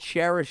 I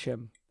cherish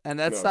him, and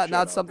that's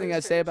not something I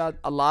say about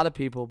a lot of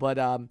people. But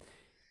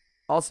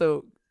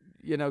also,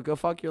 go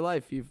fuck your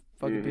life, you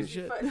fucking piece of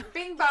shit.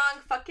 Bing bong,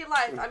 fuck your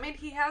life. I mean,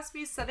 he has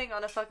me sitting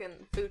on a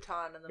fucking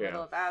futon in the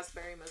middle of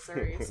Asbury,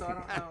 Missouri. So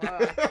I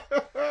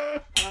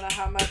don't know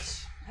how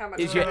much.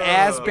 Is your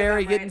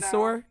Asbury getting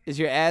sore? Is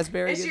your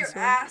Asbury getting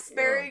sore?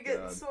 Asbury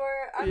getting sore?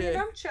 I mean,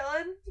 I'm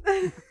chilling.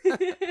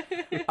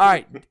 All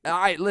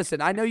right.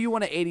 Listen, I know you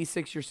want to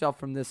 86 yourself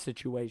from this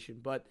situation,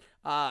 but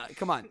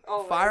come on,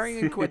 Always.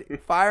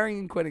 firing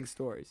and quitting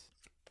stories.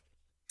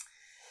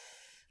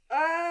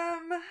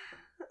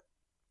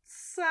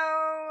 So,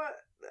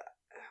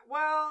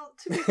 well,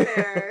 to be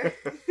fair,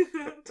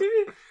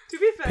 to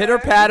be fair, pitter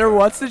patter,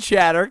 what's the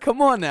chatter?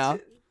 Come on now.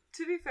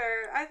 To be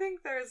fair, I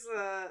think there's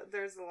a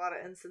lot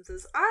of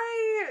instances.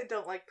 I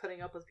don't like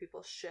putting up with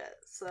people's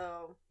shit,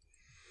 so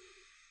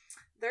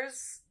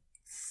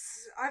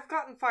I've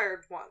gotten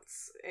fired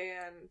once,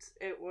 and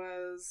it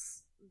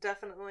was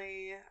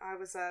definitely, I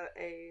was at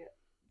a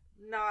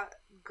not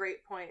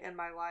great point in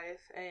my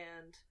life,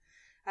 and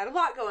I had a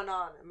lot going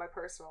on in my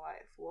personal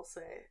life, we'll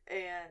say,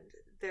 and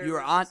you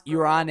were on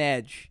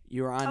edge.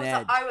 You were on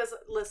edge. I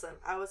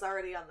was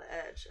already on the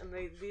edge, and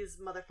these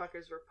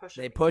motherfuckers were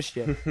pushing me. They pushed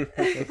you.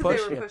 They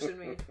were pushing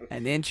me.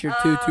 An inch or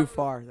too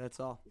far,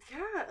 that's all.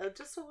 Yeah,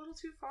 just a little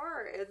too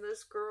far. And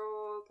this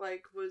girl,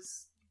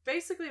 was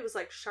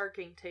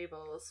sharking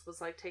tables,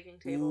 was taking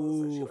tables.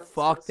 Ooh, and she wasn't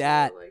fuck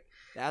that. to,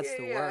 That's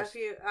the worst.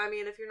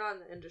 If you're not in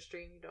the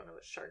industry and you don't know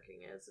what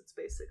sharking is, it's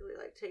basically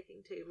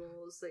taking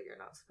tables that you're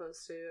not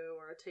supposed to,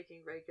 or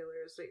taking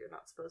regulars that you're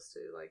not supposed to.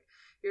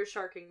 You're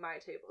sharking my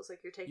tables,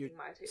 you're taking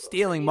my tables.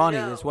 Stealing money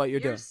is what you're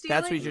doing.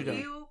 That's what you're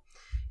doing.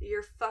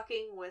 You're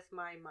fucking with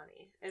my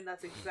money, and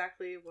that's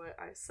exactly what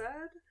I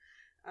said,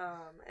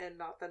 and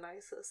not the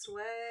nicest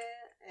way.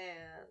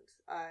 And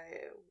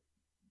I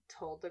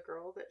told the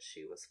girl that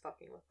she was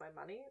fucking with my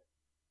money,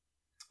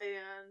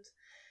 and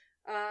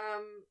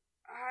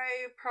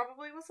I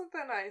probably wasn't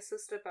the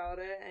nicest about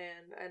it,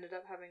 and ended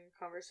up having a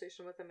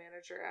conversation with the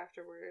manager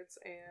afterwards,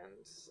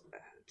 and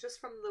just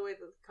from the way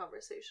the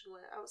conversation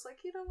went, I was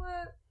like, you know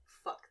what?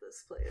 Fuck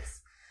this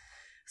place.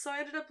 So I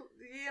ended up,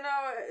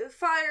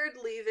 fired,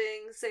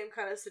 leaving, same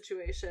kind of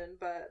situation,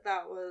 but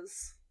that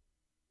was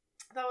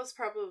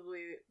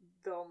probably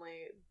the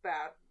only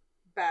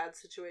bad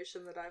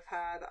situation that I've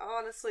had.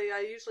 Honestly,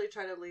 I usually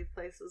try to leave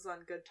places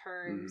on good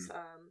terms.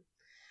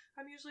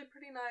 I'm usually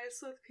pretty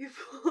nice with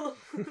people.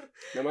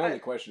 Now my only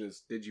question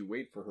is, did you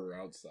wait for her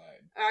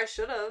outside? I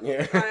should have.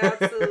 Yeah. I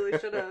absolutely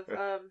should have.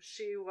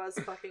 She was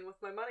fucking with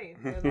my money,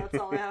 and that's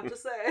all I have to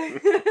say.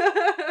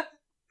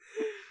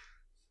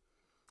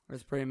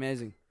 That's pretty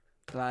amazing.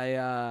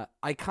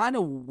 I kind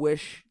of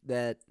wish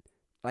that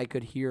I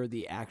could hear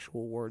the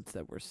actual words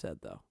that were said,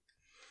 though.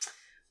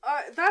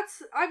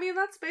 That's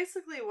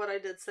basically what I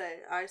did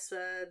say. I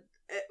said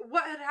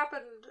what had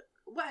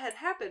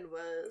happened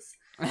was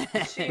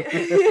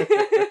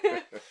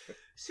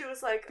she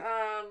was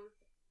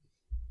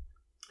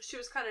she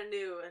was kind of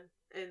new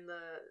in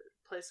the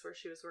place where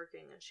she was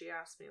working, and she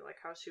asked me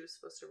how she was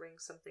supposed to ring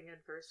something in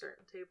for a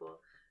certain table,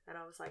 and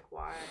I was like,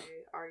 why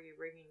are you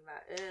ringing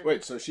that in?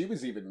 Wait, so she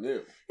was even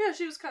new? Yeah,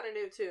 she was kind of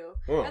new too.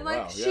 Oh, and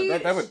wow.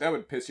 That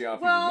would piss you off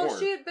even more. Well,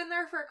 she had been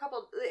there for a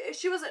couple.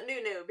 She wasn't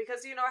new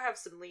because I have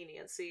some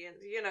leniency, and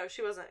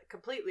she wasn't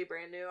completely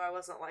brand new. I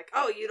wasn't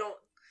oh, you don't.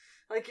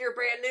 You're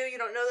brand new, you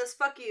don't know this,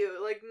 fuck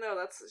you.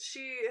 No,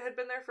 she had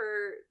been there for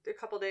a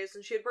couple days,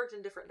 and she had worked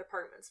in different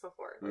departments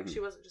before. She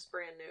wasn't just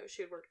brand new,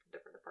 she had worked in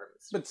different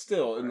departments. But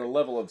still, in the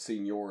level of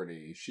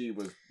seniority, she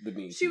was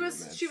beneath She you.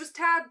 She was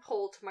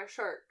tadpole to my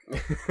shark.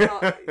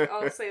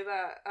 I'll say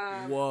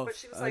that. Whoa, but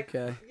she was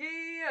okay.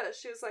 Yeah.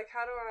 She was like,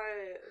 how do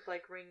I,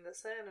 ring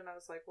this in? And I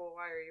was like, well,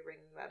 why are you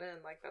ringing that in?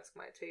 That's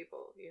my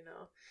table,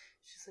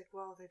 She's like,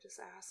 well, they just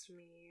asked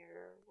me,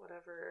 or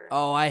whatever.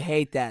 Oh, I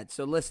hate that.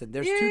 So listen,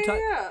 there's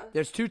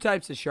there's two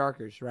types of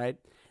sharkers, right?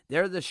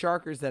 They're the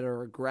sharkers that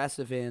are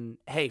aggressive in,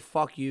 hey,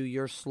 fuck you,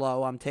 you're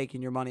slow, I'm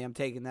taking your money, I'm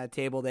taking that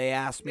table, they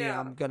asked me,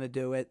 I'm gonna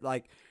do it.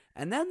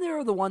 And then there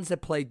are the ones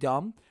that play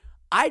dumb.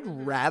 I'd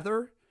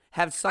rather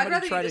have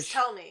somebody try to just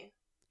tell me.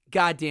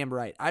 Goddamn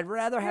right. I'd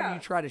rather have you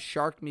try to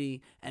shark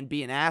me and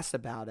be an ass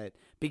about it,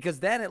 because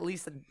then at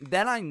least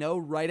I know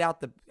right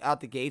out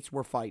the gates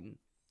we're fighting,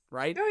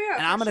 right? Oh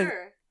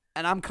yeah,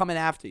 and I'm coming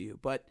after you.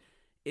 But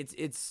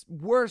it's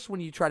worse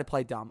when you try to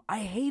play dumb. I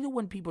hate it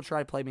when people try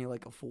to play me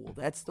like a fool.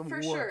 That's the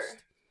worst. Sure.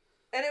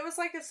 And it was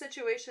like a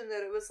situation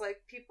that it was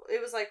like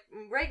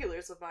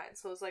regulars of mine.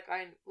 So it was like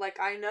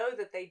I know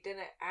that they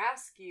didn't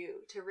ask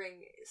you to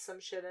ring some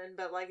shit in,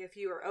 but like if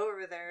you were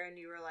over there and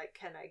you were like,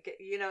 can I get,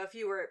 if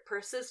you were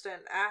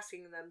persistent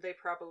asking them, they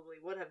probably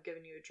would have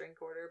given you a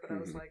drink order. But I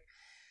was like,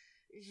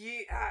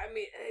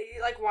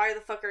 like, why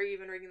the fuck are you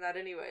even ringing that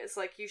anyways?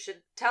 Like, you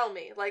should tell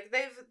me. Like,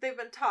 they've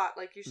been taught,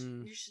 like, you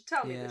should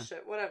tell me this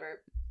shit,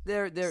 whatever.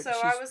 Trying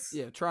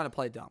to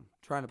play dumb.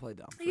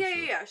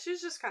 Yeah.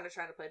 She's just kind of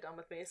trying to play dumb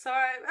with me. So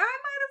I might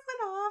have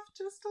went off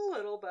just a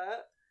little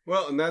bit.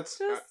 Well, and that's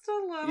just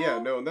a little. Yeah,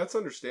 no, and that's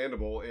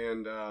understandable,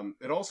 and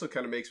it also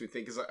kind of makes me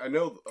think, because I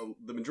know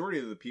the majority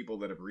of the people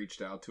that have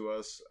reached out to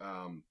us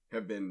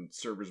have been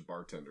servers,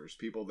 bartenders,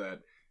 people that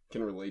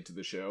can relate to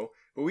the show.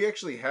 But we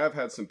actually have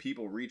had some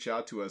people reach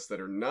out to us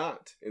that are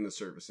not in the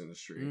service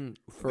industry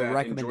for that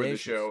recommendations. enjoy the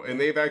show, and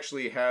they've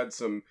actually had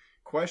some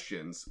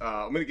questions.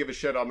 I'm going to give a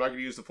shout out. I'm not going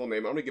to use the full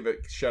name. I'm going to give a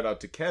shout out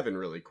to Kevin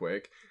really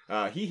quick.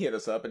 He hit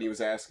us up and he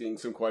was asking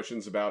some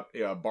questions about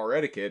bar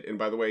etiquette. And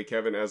by the way,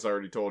 Kevin, as I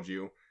already told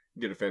you,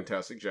 you did a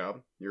fantastic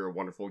job. You're a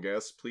wonderful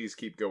guest. Please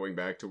keep going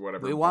back to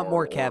whatever. We want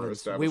more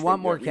Kevins. We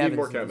want more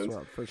Kevins in this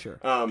world, for sure.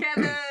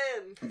 Kevin!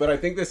 But I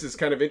think this is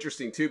kind of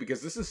interesting too,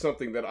 because this is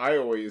something that I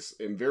always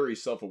am very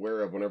self-aware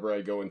of whenever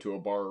I go into a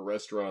bar or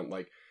restaurant.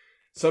 Like,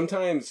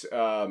 sometimes,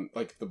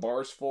 like, the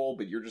bar's full,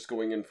 but you're just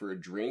going in for a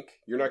drink.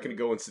 You're not going to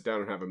go and sit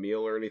down and have a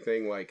meal or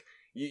anything. Like,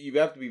 you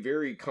have to be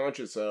very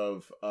conscious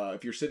of,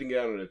 if you're sitting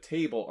down at a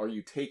table, are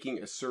you taking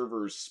a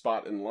server's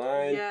spot in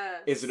line?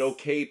 Yes. Is it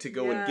okay to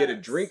go and get a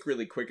drink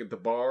really quick at the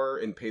bar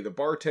and pay the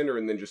bartender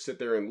and then just sit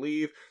there and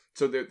leave?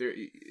 So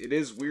it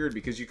is weird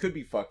because you could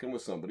be fucking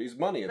with somebody's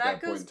money at that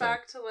point in time. That goes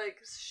back to, like,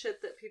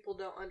 shit that people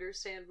don't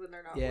understand when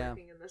they're not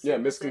working in this. Yeah,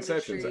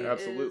 misconceptions,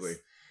 absolutely.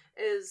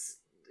 Is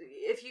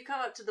if you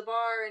come up to the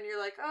bar and you're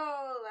like,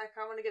 oh, like,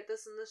 I want to get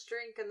this and this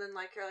drink, and then,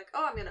 like, you're like,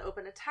 oh, I'm going to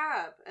open a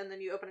tab, and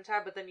then you open a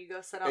tab, but then you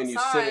go sit outside.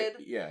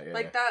 And you sit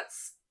like,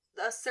 that's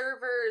a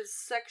server's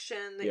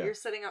section that you're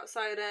sitting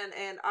outside in,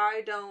 and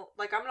I don't,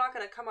 like, I'm not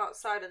going to come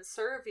outside and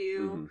serve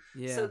you.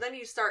 Mm-hmm. So then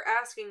you start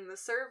asking the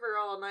server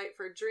all night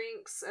for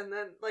drinks, and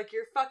then, like,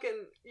 you're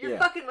fucking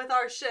with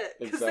our shit.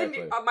 Because then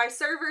my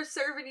server's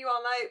serving you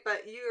all night,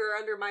 but you are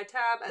under my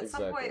tab. At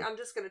some point, I'm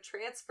just going to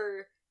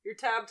transfer your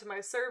tab to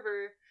my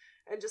server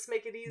and just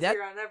make it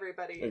easier on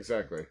everybody.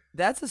 Exactly.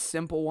 That's a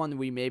simple one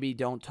we maybe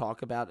don't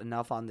talk about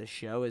enough on this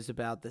show, is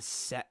about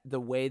the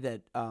way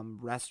that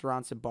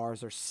restaurants and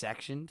bars are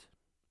sectioned,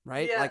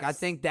 right? Yes. Like, I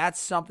think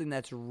that's something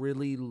that's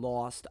really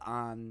lost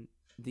on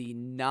the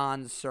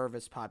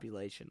non-service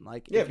population.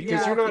 Like,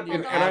 because you're not,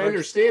 and I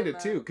understand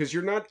it too, because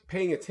you're not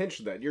paying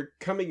attention to that. You're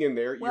coming in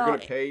there, you're going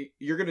to pay,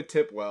 you're going to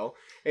tip well,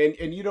 and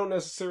you don't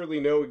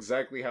necessarily know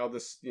exactly how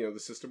this, the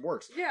system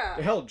works.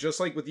 Yeah. Hell, just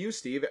like with you,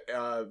 Steve,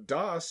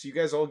 DOS, you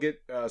guys all get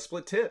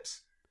split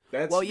tips.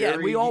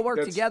 We all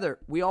work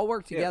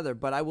together.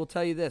 But I will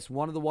tell you this: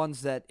 one of the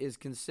ones that is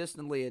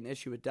consistently an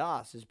issue with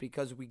DOS is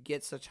because we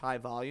get such high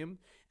volume,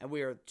 and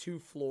we are 2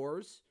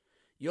 floors.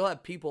 You'll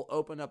have people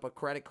open up a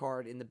credit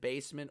card in the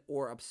basement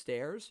or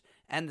upstairs,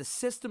 and the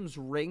systems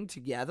ring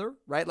together,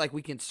 right? Like,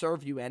 we can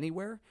serve you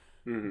anywhere,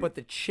 but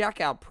the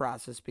checkout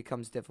process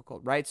becomes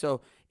difficult, right?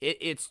 So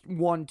it's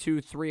 1,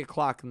 2, 3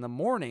 o'clock in the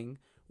morning.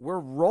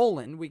 We're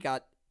rolling. We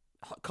got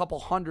a couple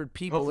hundred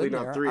people Hopefully in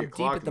not there. 3 I'm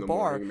o'clock deep at the in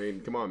bar. morning. I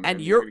mean, come on, man.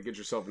 And you're going to get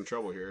yourself in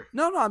trouble here.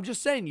 No, I'm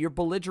just saying, you're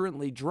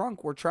belligerently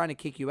drunk. We're trying to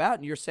kick you out,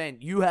 and you're saying,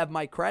 you have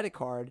my credit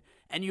card,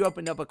 and you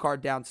opened up a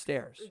card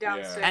downstairs.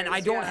 And I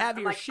don't have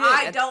your shit.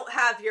 I don't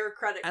have your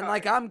credit card. And,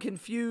 like, I'm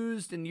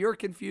confused, and you're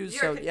confused.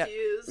 You're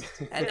confused.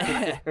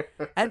 Yeah.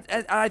 and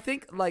I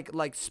think,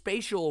 like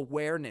spatial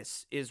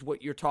awareness is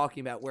what you're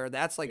talking about, where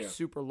that's, like,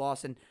 super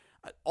lost. And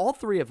all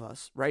 3 of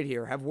us right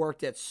here have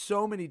worked at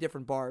so many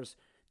different bars.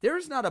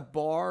 There's not a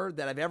bar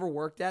that I've ever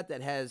worked at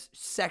that has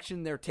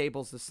sectioned their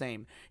tables the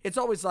same. It's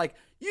always like,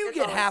 you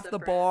get half the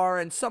bar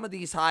and some of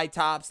these high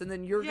tops, and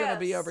then you're going to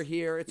be over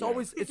here. It's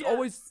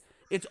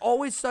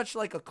always such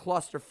like a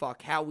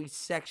clusterfuck how we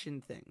section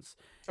things.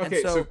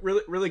 Okay, so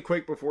really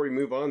quick before we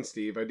move on,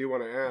 Steve, I do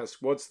want to ask,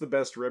 what's the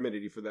best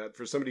remedy for that?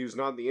 For somebody who's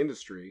not in the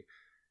industry,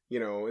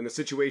 in a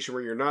situation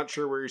where you're not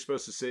sure where you're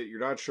supposed to sit, you're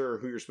not sure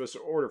who you're supposed to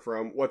order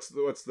from, what's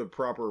the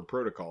proper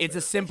protocol? It's there?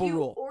 a simple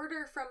rule. If you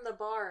order from the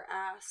bar,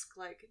 ask,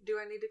 like, do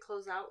I need to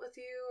close out with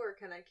you, or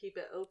can I keep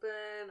it open,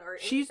 or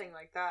anything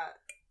like that?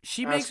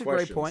 She makes a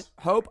great point.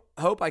 Hope,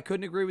 I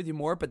couldn't agree with you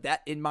more, but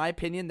that, in my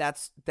opinion,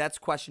 that's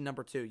question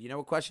number 2. You know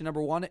what question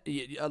number 1,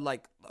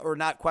 or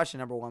not question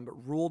number 1,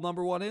 but rule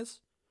number 1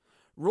 is?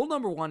 Rule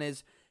number 1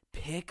 is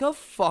pick a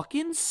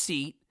fucking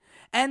seat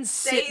and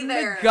sit in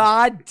the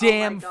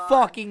goddamn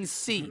fucking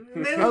seat.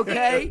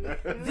 Okay?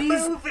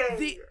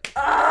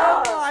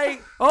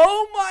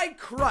 Oh my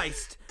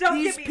Christ.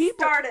 Don't get me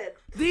started.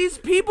 These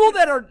people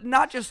that are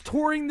not just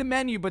touring the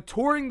menu, but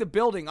touring the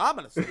building. I'm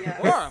going to sit in the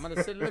bar. I'm going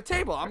to sit at the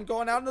table. I'm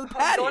going out into the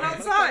patio. I'm going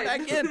outside.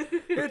 Come back in.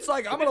 It's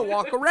like, I'm going to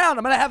walk around.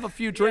 I'm going to have a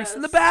few drinks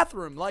in the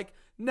bathroom. Like,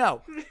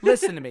 no.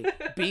 Listen to me.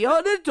 Be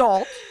an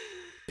adult.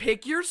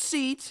 Pick your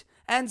seat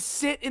and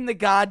sit in the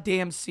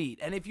goddamn seat.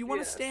 And if you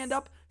want to stand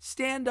up,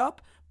 stand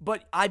up,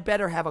 but I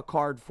better have a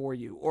card for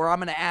you, or I'm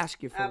going to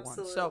ask you for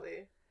one. So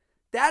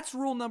that's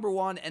rule number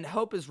 1, and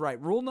Hope is right.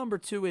 Rule number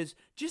 2 is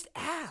just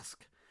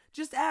ask.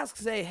 Just ask.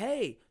 Say,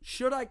 hey,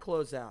 should I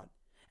close out?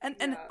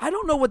 And I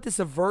don't know what this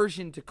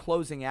aversion to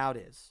closing out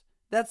is.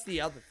 That's the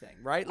other thing,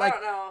 right? I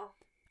don't know.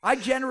 I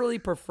generally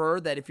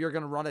prefer that if you're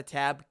going to run a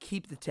tab,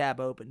 keep the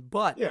tab open.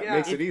 But it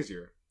makes it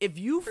easier. If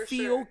you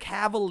feel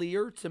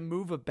cavalier to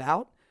move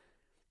about,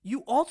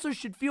 you also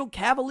should feel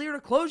cavalier to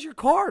close your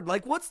card.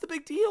 Like, what's the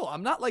big deal?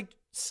 I'm not, like,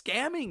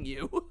 scamming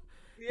you.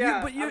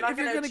 Yeah, I'm not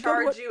going to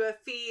charge you a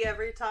fee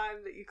every time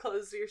that you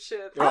close your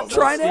shit. I'm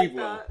trying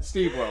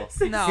Steve will.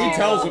 No. He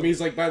tells him,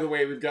 he's like, by the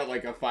way, we've got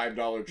like a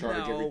 $5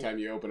 charge every time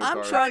you open a card.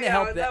 I'm trying to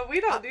help them. No,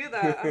 we don't do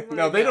that.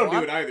 No, they don't do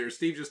it either.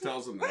 Steve just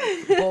tells them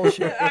that.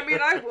 Bullshit. I mean,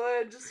 I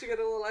would, just to get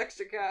a little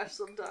extra cash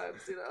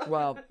sometimes, you know.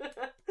 Well,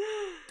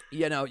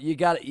 you know, you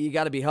got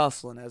to be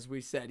hustling, as we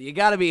said. You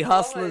got to be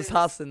hustling.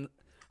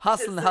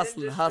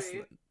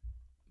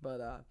 But,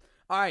 all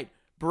right,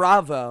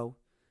 bravo.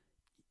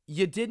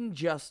 You didn't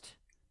just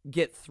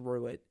get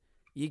through it.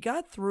 You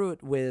got through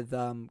it with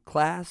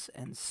class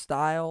and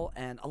style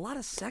and a lot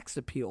of sex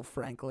appeal,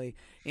 frankly,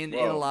 in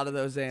a lot of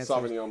those answers.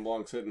 Sauvignon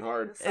Blanc's hitting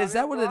hard. Is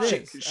that what it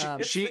is?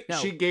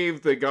 She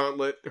gave the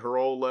gauntlet her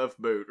old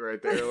left boot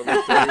right there.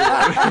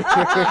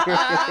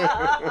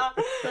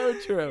 So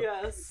true.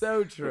 Yes.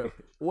 So true.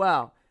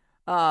 Wow.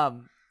 I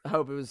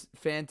hope it was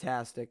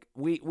fantastic.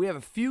 We have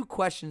a few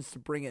questions to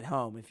bring it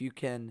home. If you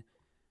can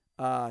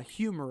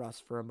humor us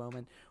for a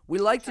moment. We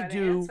like to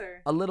do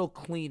a little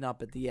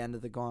cleanup at the end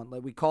of the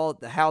gauntlet. We call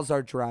it the How's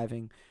Our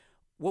Driving.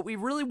 What we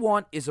really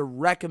want is a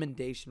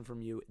recommendation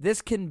from you.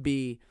 This can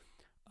be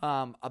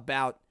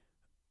about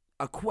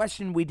a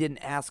question we didn't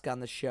ask on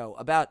the show,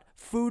 about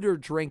food or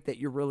drink that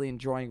you're really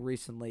enjoying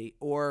recently,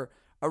 or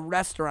a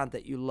restaurant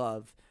that you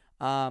love.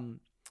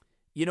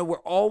 You know, we're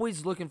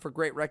always looking for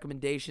great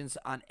recommendations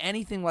on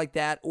anything like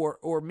that,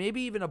 or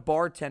maybe even a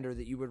bartender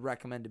that you would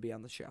recommend to be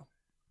on the show.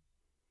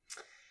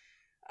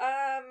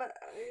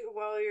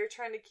 Well, you're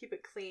trying to keep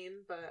it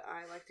clean, but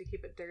I like to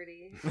keep it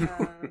dirty.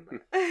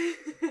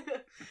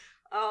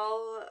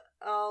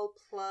 I'll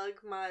plug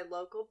my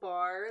local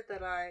bar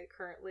that I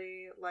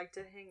currently like to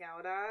hang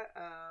out at.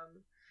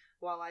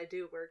 While I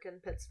do work in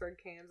Pittsburgh,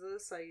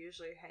 Kansas, I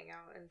usually hang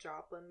out in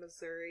Joplin,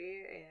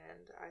 Missouri,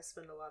 and I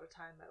spend a lot of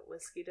time at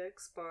Whiskey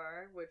Dick's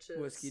Bar, which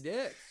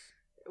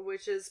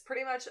is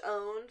pretty much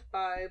owned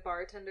by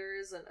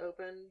bartenders and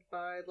opened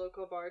by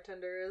local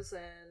bartenders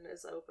and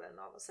is open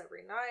almost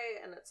every night,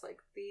 and it's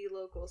like the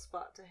local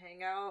spot to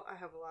hang out. I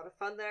have a lot of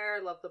fun there. I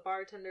love the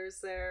bartenders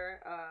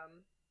there.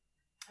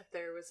 If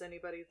there was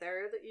anybody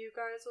there that you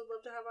guys would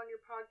love to have on your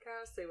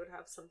podcast, they would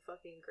have some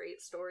fucking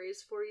great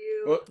stories for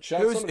you. Well,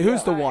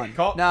 who's the one?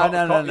 No.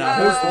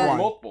 Who's the one?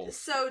 Multiple.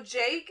 So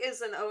Jake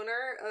is an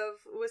owner of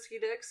Whiskey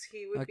Dick's.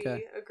 He would be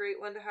a great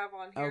one to have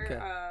on here. Okay.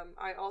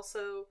 I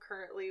also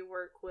currently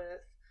work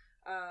with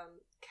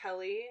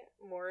Kelly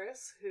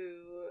Morris,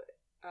 who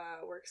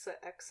works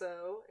at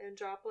XO in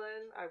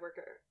Joplin. I work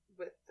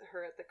with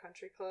her at the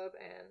country club,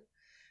 and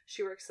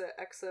she works at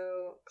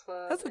XO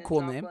Club. That's a cool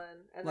Joplin, name.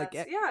 And like,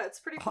 it's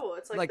pretty cool.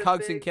 It's like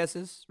Hugs and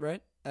Kisses,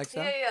 right? XO?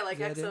 Yeah, like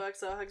XO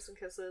Hugs and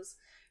Kisses.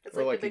 It's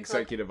or like the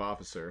executive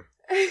officer.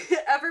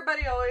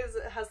 Everybody always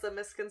has the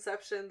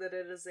misconception that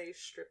it is a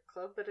strip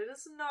club, but it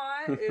is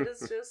not. It is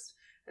just,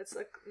 it's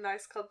a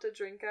nice club to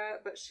drink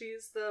at, but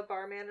she's the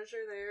bar manager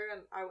there,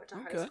 and I went to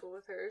high school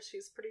with her.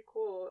 She's pretty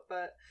cool,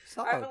 but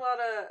I have a lot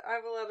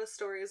of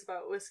stories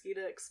about Whiskey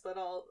Dick's, but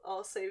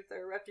I'll save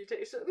their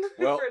reputation.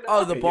 Well, for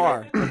now. the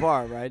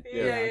bar, right?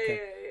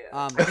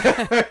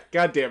 Yeah.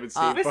 God damn it,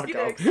 Steve! Whiskey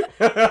fuck Dick's.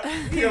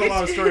 off. You got a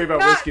lot of story about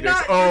Whiskey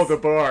Dick's. The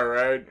bar,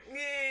 right?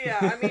 Yeah.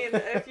 I mean,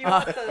 if you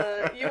want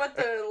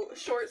the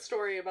short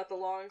story about the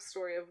long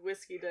story of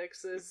Whiskey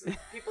Dick's, is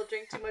people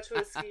drink too much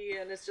whiskey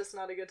and it's just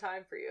not a good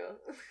time for you.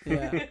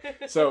 Yeah.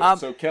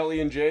 So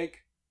Kelly and Jake.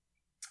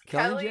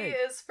 Kelly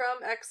is from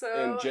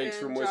XO and Jake's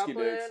from Whiskey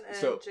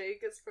Dick's. And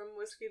Jake is from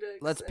Whiskey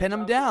Dick's. Let's pin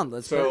them down.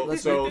 Let's you know,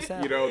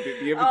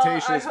 the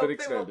invitation has been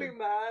extended. They won't be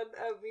mad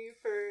at me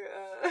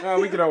for.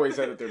 We can always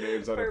edit their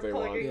names out if they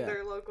want. For plugging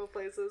their local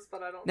places,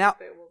 but I don't think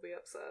they will be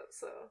upset.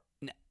 So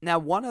now,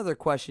 one other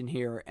question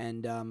here,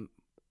 and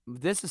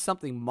this is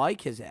something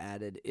Mike has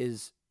added,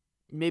 is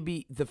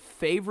maybe the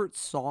favorite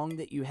song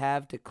that you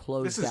have to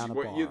close down a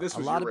bar. This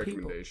was your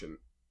recommendation.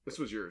 This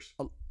was yours.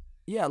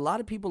 Yeah, a lot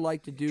of people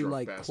like to do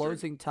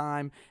closing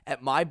time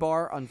at my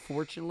bar.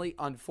 Unfortunately,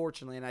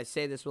 and I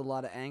say this with a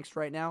lot of angst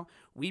right now,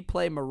 we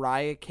play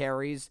Mariah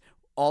Carey's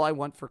 "All I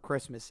Want for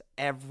Christmas"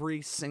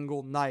 every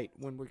single night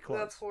when we close.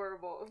 That's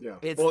horrible. Yeah,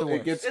 it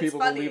gets people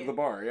to leave the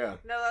bar. Yeah.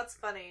 No, that's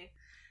funny.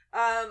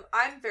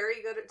 I'm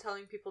very good at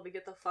telling people to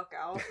get the fuck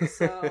out,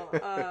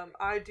 so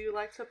I do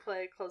like to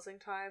play closing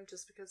time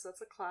just because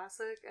that's a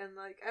classic, and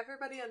like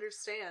everybody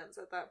understands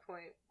at that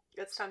point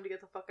it's time to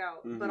get the fuck out.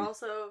 Mm-hmm. But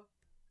also,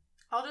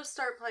 I'll just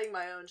start playing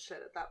my own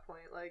shit at that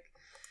point. Like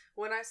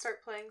when I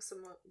start playing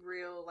some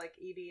real like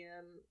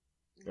EDM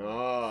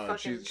Oh,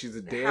 fucking she's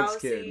a dance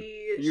kid.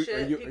 Shit.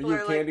 Are you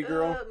a candy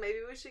girl? Maybe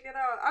we should get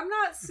out. I'm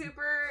not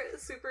super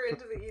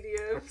into the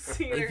EDM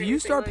scene. If you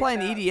start playing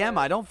EDM,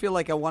 I don't feel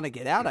like I want to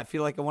get out. I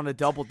feel like I want to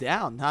double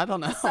down. I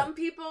don't know. Some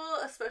people,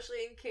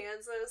 especially in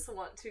Kansas,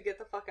 want to get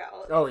the fuck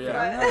out. Oh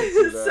yeah,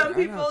 but some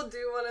people do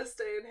want to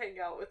stay and hang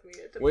out with me.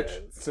 It depends. Which,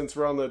 since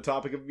we're on the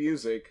topic of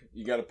music,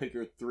 you got to pick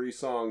your 3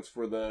 songs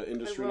for the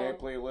Industry Night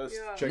playlist.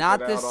 Yeah. Check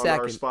that out on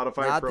our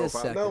Spotify not profile. This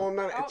second. No, I'm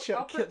not.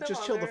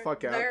 Just chill the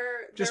fuck out.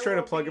 Just trying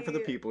to plug it for the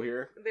people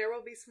here. There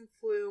will be some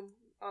Flume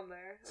on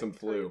there. Some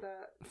Flu.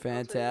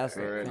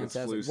 Fantastic. Right,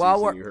 fantastic.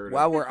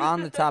 While we're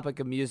on the topic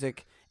of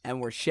music and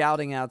we're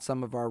shouting out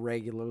some of our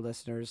regular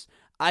listeners,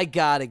 I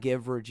gotta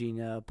give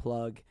Regina a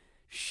plug.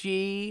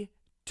 She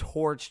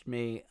torched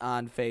me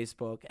on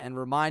Facebook and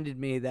reminded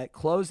me that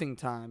Closing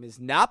Time is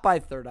not by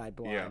Third Eye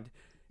Blind.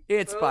 Yeah.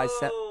 It's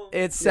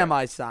it's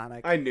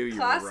Semisonic. I knew you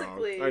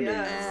Classically, were wrong.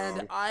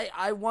 And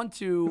I want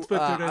to. It's by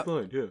Third Eye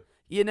Blind, yeah.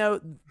 You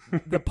know,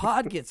 the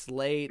pod gets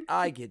late.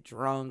 I get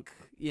drunk.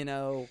 You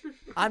know,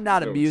 I'm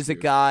not a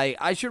music guy.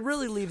 I should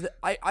really leave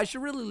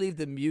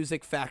the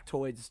music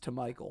factoids to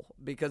Michael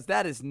because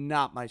that is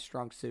not my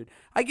strong suit.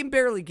 I can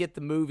barely get the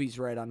movies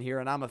right on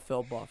here, and I'm a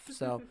film buff.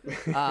 So,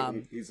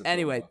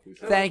 anyway,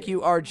 thank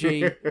you,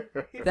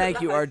 RG. Thank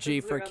you,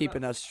 RG, for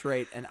keeping us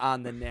straight and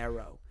on the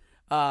narrow.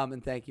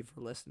 And thank you for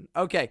listening.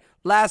 Okay,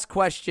 last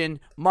question,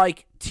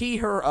 Mike. Tee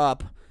her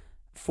up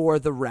for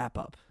the wrap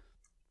up.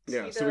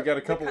 Yeah, so we got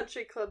a couple. The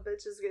country club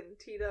bitches getting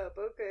teed up.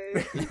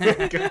 Okay.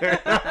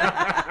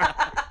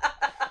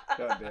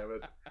 God damn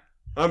it!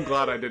 I'm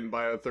glad I didn't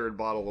buy a 3rd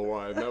bottle of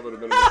wine. That would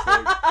have been a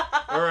mistake.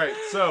 All right,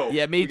 so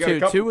yeah, me too.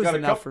 2 was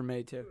enough for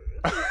me too.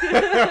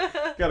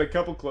 Got a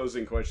couple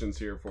closing questions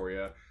here for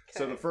you. Okay.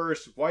 So the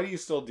first, why do you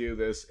still do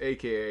this?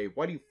 AKA,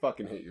 why do you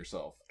fucking hate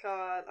yourself?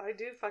 God, I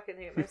do fucking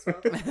hate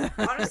myself.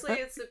 Honestly,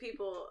 it's the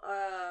people.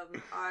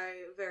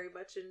 I very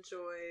much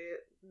enjoy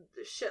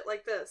shit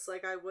like this.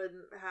 Like, I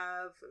wouldn't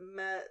have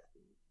met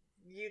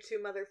you two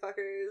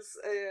motherfuckers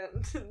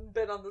and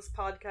been on this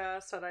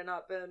podcast had I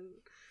not been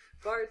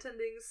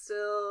bartending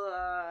still.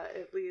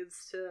 It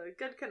leads to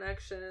good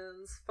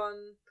connections,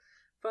 fun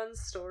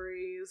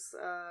stories.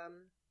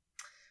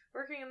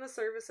 Working in the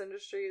service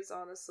industry is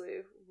honestly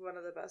one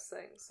of the best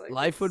things. Like,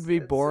 life would be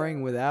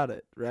boring without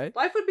it, right?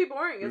 Life would be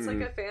boring. It's like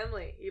a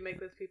family you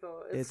make with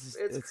people. It's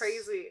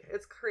crazy.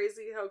 It's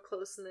crazy how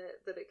close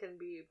knit that it can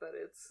be, but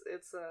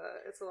it's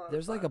a lot.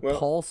 There's of like fun. a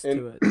pulse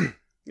to it.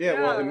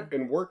 Yeah, well,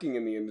 and working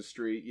in the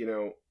industry, you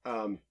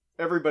know,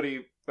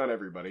 everybody, not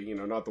everybody, you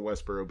know, not the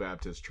Westboro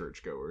Baptist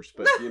churchgoers,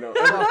 but, you know,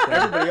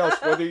 everybody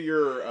else, whether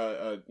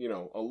you're, you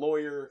know, a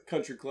lawyer,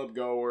 country club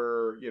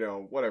goer, you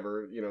know,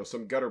 whatever, you know,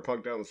 some gutter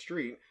punk down the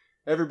street,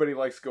 everybody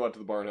likes to go out to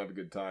the bar and have a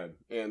good time.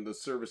 And the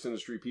service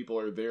industry people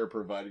are there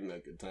providing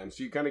that good time.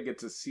 So you kind of get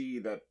to see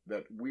that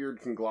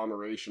weird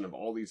conglomeration of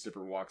all these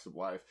different walks of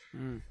life.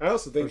 I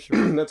also think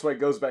that's why it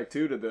goes back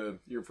to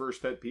your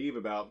first pet peeve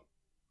about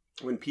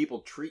when people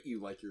treat you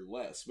like you're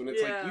less. When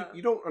it's like,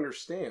 you don't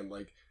understand.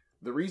 Like,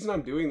 the reason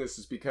I'm doing this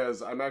is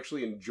because I'm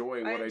actually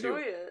enjoying what I do.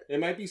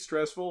 It might be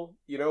stressful,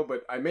 you know,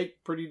 but I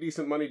make pretty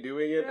decent money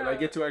doing it, and I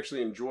get to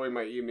actually enjoy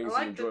my evenings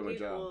and enjoy my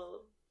job.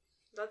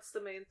 That's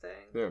the main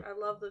thing. Yeah. I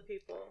love the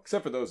people.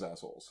 Except for those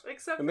assholes.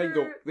 And they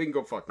can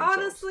go fuck themselves.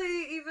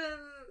 Honestly, even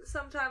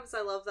sometimes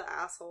I love the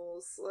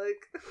assholes.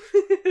 Like,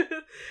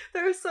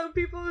 there are some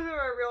people who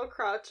are real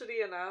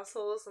crotchety and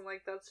assholes, and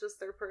like that's just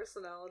their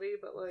personality.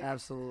 But like,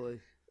 absolutely,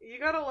 you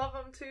gotta love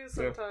them too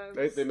sometimes.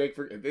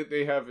 Yeah.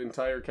 They have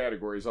entire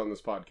categories on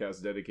this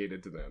podcast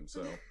dedicated to them.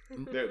 So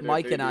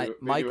Mike and I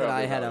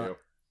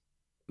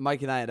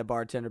had a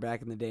bartender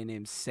back in the day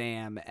named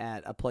Sam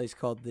at a place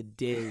called the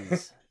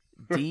Diz.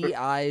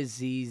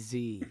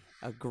 DIZZ,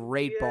 a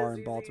great bar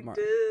in Baltimore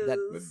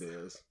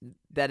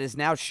that is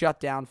now shut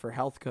down for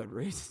health code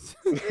reasons.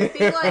 It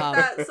be like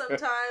that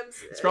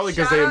sometimes. It's probably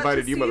because they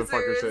invited you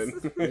motherfuckers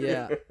in.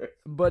 Yeah,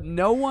 but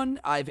no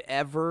one I've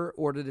ever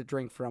ordered a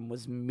drink from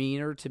was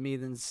meaner to me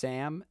than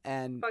Sam,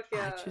 and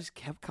I just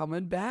kept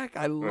coming back.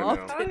 I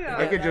loved it.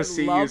 I could just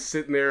see you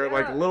sitting there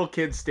like a little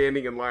kid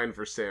standing in line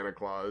for Santa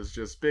Claus,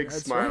 just big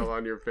smile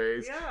on your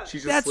face. Yeah.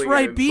 She's just That's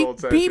right. Be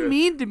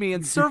mean to me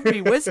and serve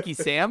me whiskey,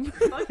 Sam.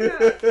 Fuck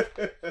yeah.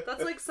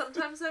 That's like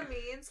sometimes I'm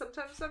mean,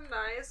 sometimes I'm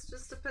nice.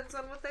 Just depends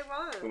on what they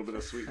want. A little bit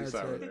of sweet and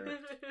sour there.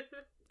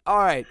 All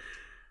right,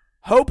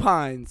 Hope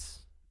Hines,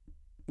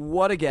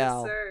 what a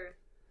gal! Yes, sir.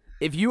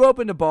 If you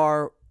opened a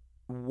bar,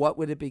 what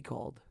would it be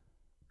called?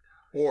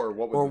 Or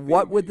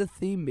what would the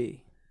theme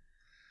be?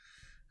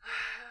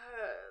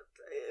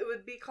 It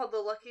would be called the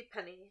Lucky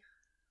Penny.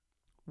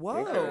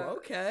 Whoa,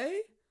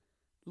 okay.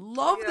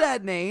 Love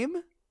that name.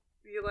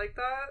 You like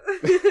that?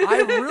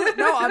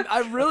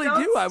 I really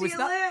do. I was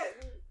not.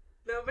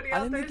 Nobody I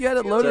out didn't there think you had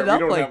it loaded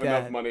up like that. We don't have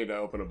enough money to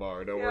open a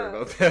bar. Don't worry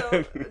about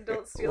that.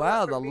 Don't steal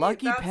wow, that the from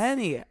Lucky me.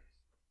 Penny.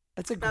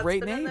 That's a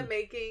great name.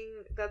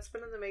 That's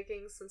been in the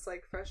making since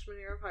like freshman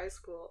year of high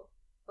school.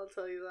 I'll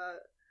tell you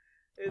that.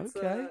 It's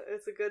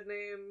a good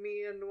name.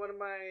 Me and one of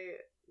my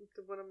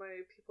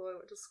people I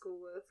went to school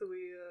with,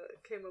 we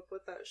came up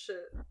with that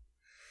shit.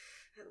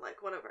 in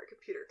like one of our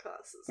computer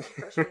classes in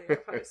freshman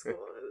year of high school.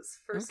 It was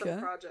for some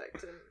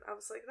project, and I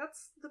was like,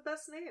 "That's the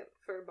best name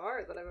for a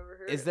bar that I've ever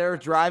heard." Is there a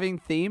driving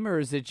theme, or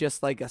is it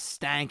just like a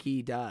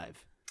stanky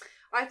dive?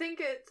 I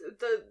think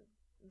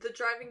the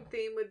driving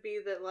theme would be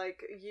that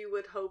like you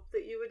would hope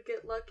that you would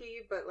get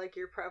lucky, but like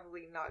you're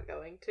probably not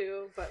going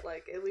to. But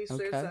like at least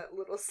there's that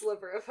little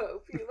sliver of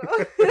hope, you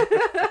know.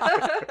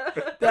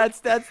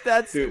 That's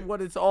Dude,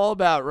 what it's all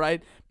about,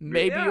 right?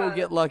 Maybe you'll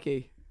get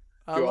lucky.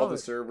 Do all the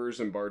servers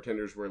and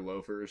bartenders wear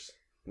loafers?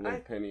 Little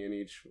penny in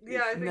each.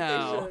 Yeah, I think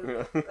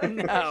they should.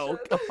 No,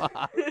 come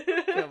on,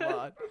 come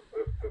on.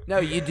 No,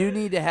 you do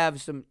need to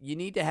have some. You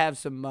need to have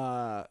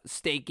some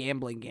state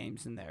gambling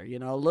games in there. You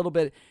know, a little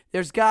bit.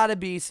 There's got to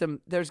be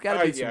some. There's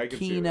got to be some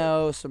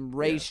Keno, some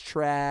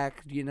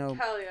racetrack. You know.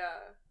 Hell yeah.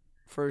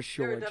 For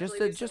sure,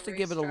 just to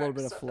give it a little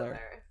bit of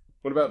flair.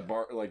 What about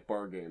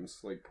bar games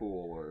like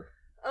pool or?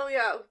 Oh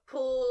yeah,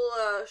 pool,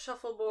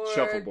 shuffleboard,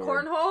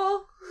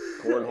 cornhole.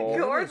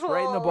 It's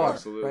right in the bar.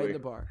 Absolutely. Right in the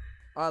bar.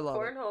 I love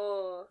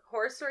cornhole.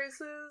 Horse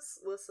races.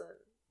 Listen,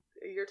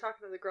 you're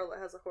talking to the girl that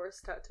has a horse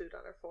tattooed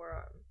on her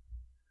forearm.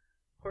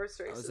 Horse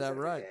races. Is that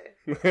right?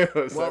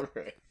 Is that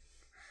right?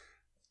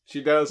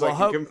 She does. I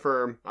can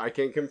confirm. I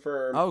can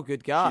confirm. Oh,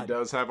 good God. She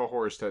does have a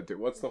horse tattoo.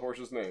 What's the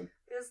horse's name?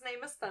 His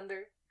name is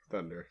Thunder.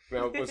 Thunder.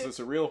 Now, was this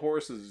a real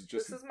horse? Is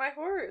just? This is my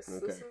horse.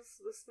 Okay. This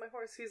is my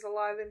horse. He's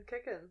alive and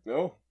kicking.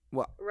 No.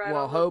 Right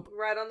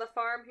on the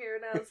farm here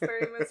in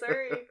Ellsbury,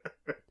 Missouri.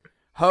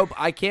 Hope,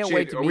 I can't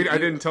wait to meet you. I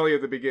didn't tell you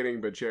at the beginning,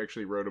 but she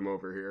actually rode him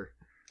over here.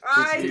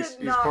 He's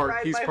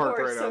parked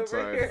right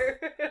outside. Here.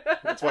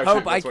 That's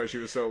why she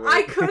was so late.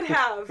 I could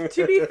have.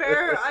 To be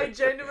fair, I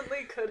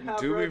genuinely could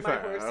have rode my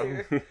horse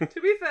here.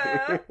 To be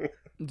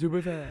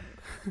fair.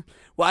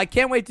 Well, I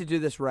can't wait to do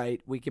this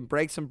right. We can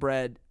break some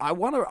bread. I've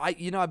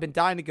been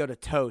dying to go to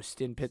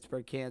Toast in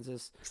Pittsburgh,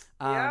 Kansas.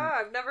 Yeah,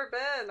 I've never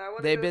been. I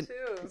want to go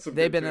too.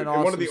 They've been an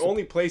awesome. One of the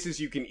only places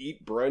you can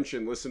eat brunch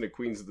and listen to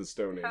Queens of the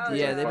Stone Age.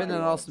 Yeah, they've been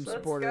an awesome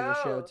supporter of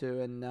the show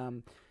too,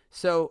 and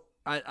so.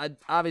 I'd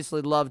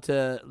obviously love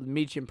to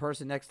meet you in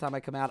person next time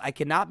I come out. I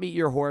cannot meet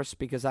your horse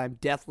because I'm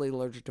deathly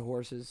allergic to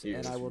horses,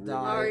 and I will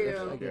die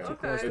if I get too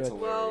close to it. It's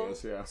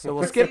hilarious, yeah. So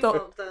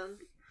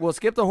we'll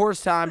skip the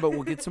horse time, but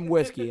we'll get some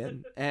whiskey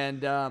in.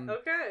 And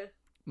okay.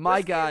 My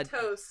whiskey God, and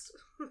toast.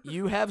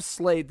 You have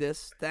slayed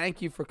this.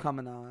 Thank you for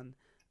coming on.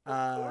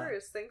 Of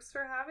course. Thanks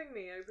for having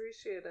me. I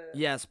appreciate it.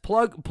 Yes,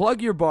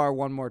 plug your bar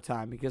one more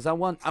time because I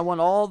want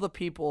all the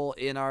people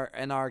in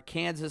our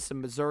Kansas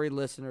and Missouri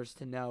listeners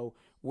to know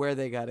where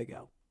they got to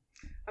go.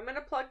 I'm going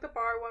to plug the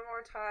bar one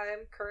more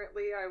time.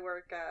 Currently, I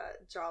work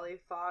at Jolly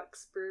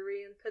Fox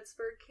Brewery in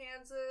Pittsburgh,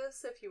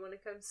 Kansas. If you want to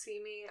come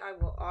see me, I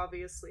will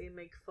obviously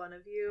make fun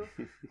of you.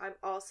 I'm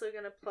also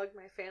going to plug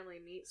my family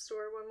meat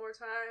store one more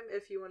time.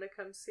 If you want to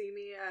come see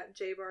me at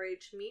J Bar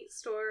H Meat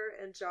Store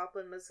in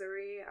Joplin,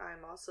 Missouri,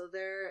 I'm also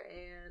there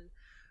and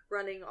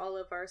running all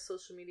of our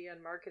social media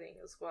and marketing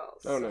as well.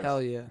 Oh, nice.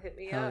 Hell yeah. Hit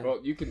me up. Well,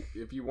 you can,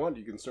 if you want,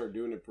 you can start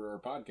doing it for our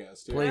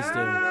podcast too. Please do.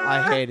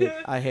 I hate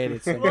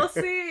it so much.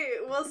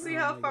 We'll see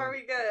how far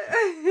we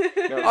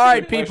get. Now, all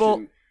right,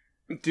 people.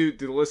 Do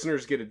the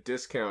listeners get a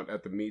discount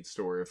at the meat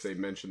store if they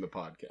mention the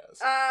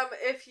podcast?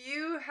 If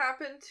you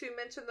happen to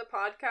mention the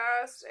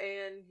podcast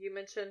and you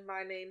mention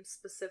my name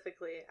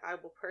specifically, I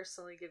will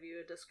personally give you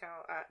a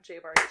discount at J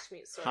Bar H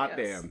Meat Store. Hot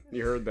damn,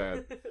 you heard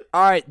that.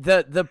 All right,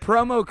 the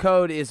promo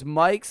code is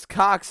Mike's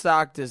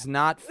Cocksock does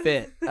not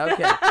fit.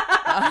 Okay.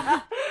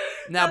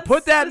 Now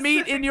put that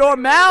meat in your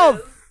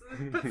mouth.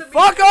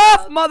 Fuck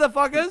off,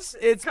 motherfuckers.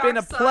 It's been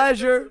a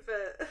pleasure.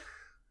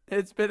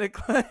 It's been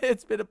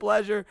a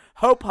pleasure.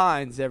 Hope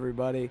Hines,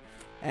 everybody,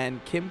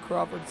 and Kim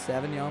Crawford,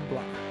 Sauvignon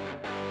Blanc.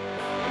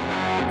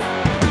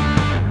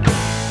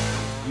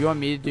 You want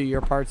me to do your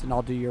parts and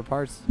I'll do your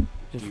parts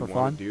just for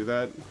fun? Do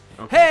that?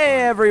 Okay,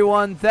 hey,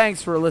 everyone.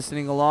 Thanks for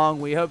listening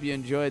along. We hope you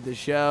enjoyed the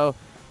show.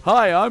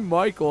 Hi, I'm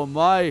Michael.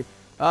 I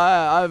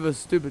have a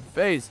stupid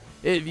face.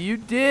 If you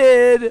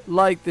did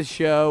like the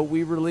show,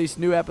 we release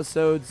new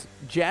episodes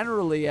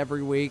generally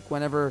every week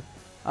whenever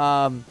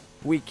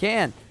we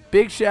can.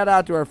 Big shout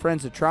out to our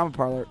friends at Trauma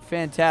Parlor.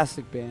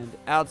 Fantastic band.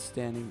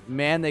 Outstanding.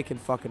 Man, they can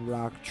fucking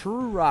rock.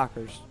 True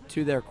rockers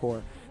to their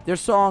core. Their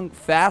song,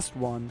 Fast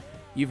One,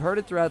 you've heard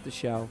it throughout the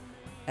show.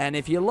 And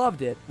if you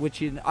loved it,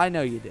 which I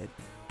know you did,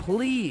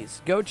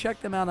 please go check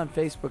them out on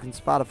Facebook and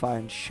Spotify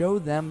and show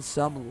them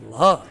some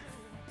love.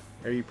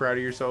 Are you proud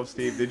of yourself,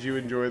 Steve? Did you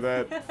enjoy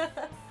that?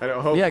 I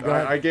don't hope. Yeah, go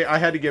ahead. I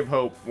had to give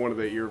Hope one of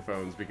the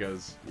earphones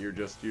because you're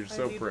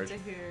so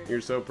precious.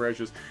 You're so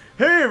precious.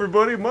 Hey,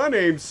 everybody, my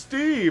name's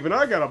Steve, and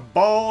I got a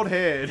bald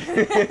head.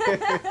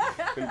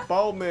 And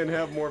bald men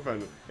have more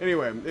fun.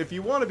 Anyway, if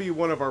you want to be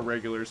one of our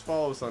regulars,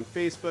 follow us on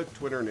Facebook,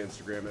 Twitter, and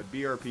Instagram at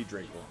BRP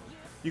Drinkalong.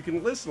 You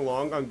can listen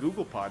along on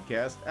Google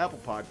Podcast,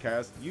 Apple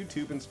Podcast,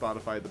 YouTube, and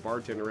Spotify, the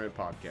Bartender and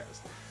Podcast.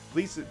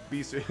 Please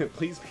be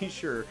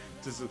sure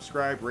to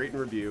subscribe, rate, and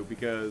review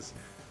because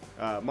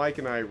Mike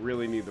and I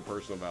really need the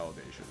personal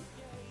validation.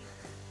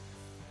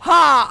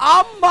 Hi,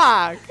 I'm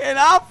Mike, and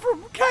I'm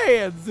from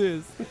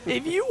Kansas.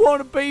 If you want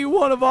to be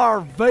one of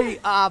our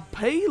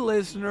VIP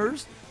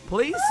listeners,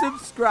 please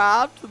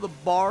subscribe to the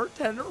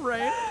Bartender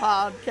Rant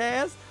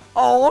podcast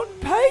on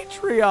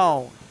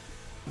Patreon.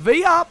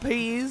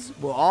 VIPs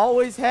will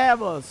always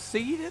have a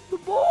seat at the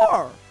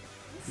bar.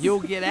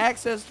 You'll get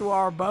access to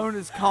our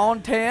bonus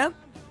content,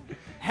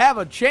 have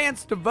a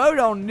chance to vote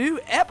on new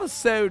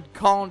episode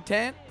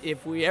content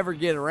if we ever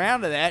get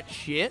around to that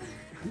shit,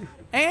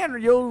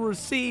 and you'll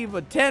receive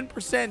a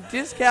 10%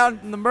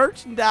 discount in the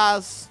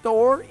merchandise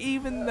store,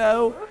 even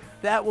though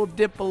that will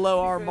dip below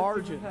our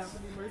margins.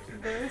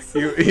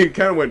 You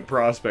kind of went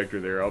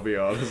prospector there, I'll be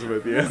honest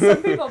with you.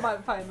 Some people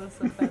might find this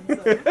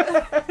offensive.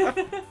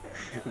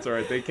 It's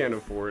alright, they can't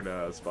afford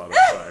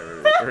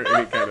Spotify or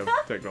any kind of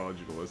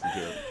technology to listen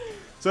to it.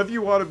 So if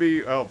you want to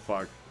be,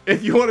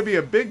 if you want to be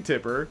a big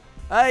tipper,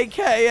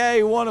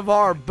 AKA one of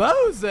our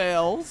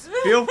bozels,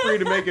 feel free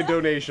to make a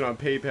donation on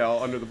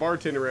PayPal under the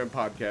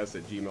Podcast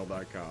at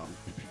gmail.com.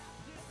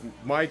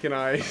 Mike and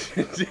I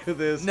do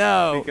this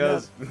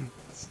because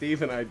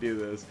Steve and I do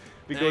this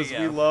because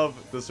we love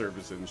the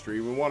service industry.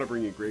 We want to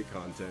bring you great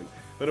content,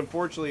 but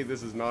unfortunately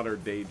this is not our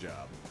day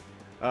job.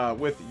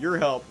 With your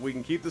help, we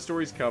can keep the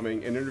stories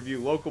coming and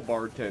interview local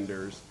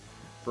bartenders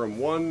from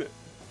one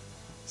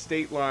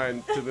state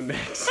line to the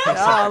next. Oh,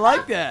 I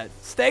like that.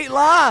 State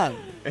line.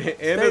 And State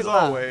as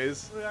line.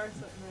 always, We are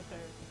sitting right there.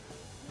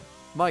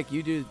 Mike,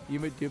 you do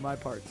my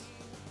parts.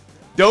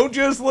 don't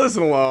just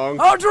listen along.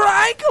 Oh,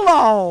 drink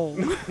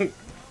along.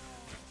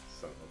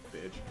 Son of a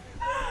bitch.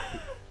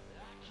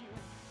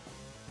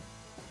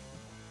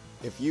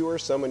 If you or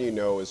someone you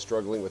know is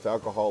struggling with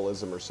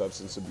alcoholism or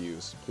substance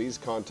abuse, please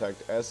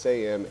contact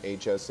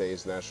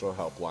SAMHSA's National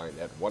Helpline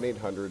at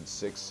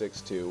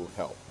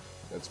 1-800-662-HELP.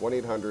 That's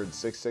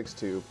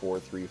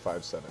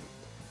 1-800-662-4357.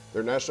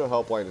 Their national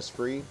helpline is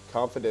free,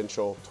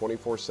 confidential,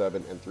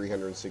 24/7, and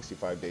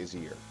 365 days a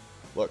year.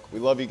 Look, we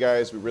love you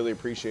guys. We really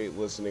appreciate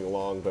listening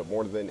along, but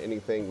more than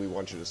anything, we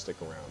want you to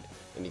stick around.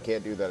 And you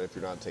can't do that if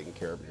you're not taking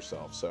care of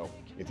yourself. So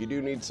if you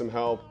do need some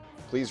help,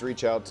 please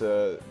reach out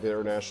to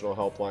their national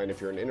helpline.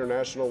 If you're an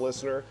international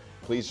listener,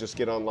 please just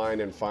get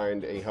online and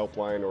find a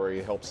helpline or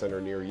a help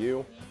center near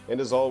you. And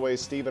as always,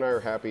 Steve and I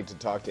are happy to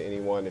talk to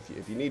anyone. If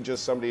you need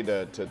just somebody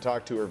to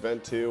talk to or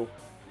vent to,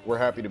 we're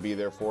happy to be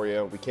there for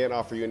you. We can't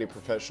offer you any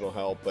professional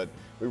help, but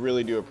we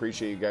really do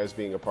appreciate you guys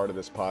being a part of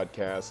this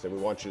podcast, and we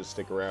want you to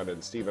stick around,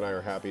 and Steve and I are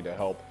happy to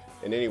help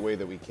in any way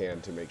that we can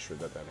to make sure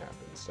that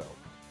happens. So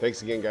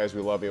thanks again, guys.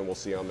 We love you, and we'll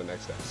see you on the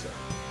next episode.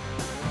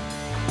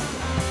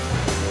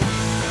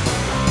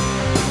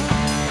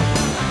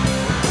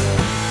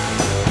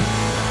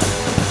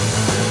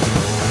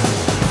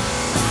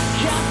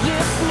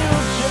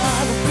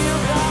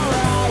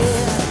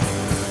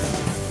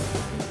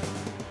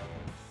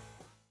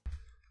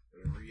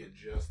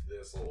 Readjust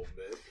this a little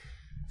bit.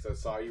 So I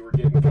saw you were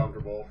getting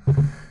comfortable.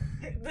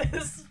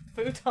 This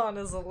futon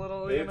is a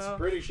little, It's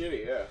pretty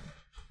shitty, yeah.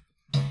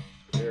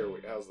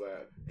 How's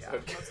that? Yeah,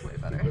 that's way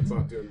better. It's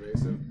not too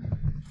invasive.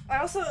 I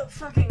also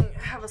fucking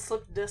have a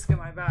slipped disc in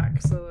my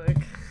back, so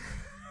like,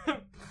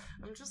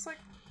 I'm just like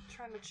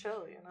trying to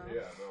chill, you know?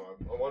 Yeah, no,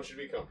 I want you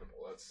to be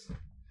comfortable. That's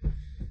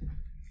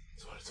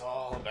what it's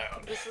all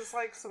about. This is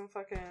like some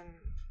fucking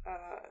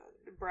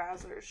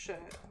Brazzers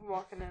shit,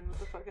 walking in with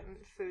the fucking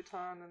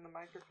futon and the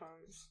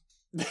microphones.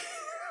 What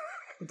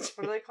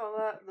do they call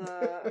that?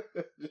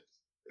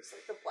 It's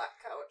like the black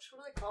couch.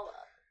 What do they call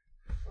that?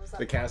 What was that?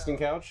 The casting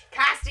couch?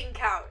 Casting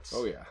couch!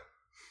 Oh, yeah.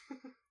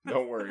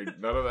 Don't worry,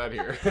 none of that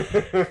here.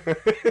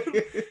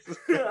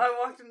 I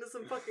walked into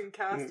some fucking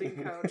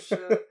casting couch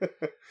shit.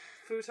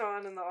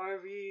 Futon in the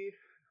RV.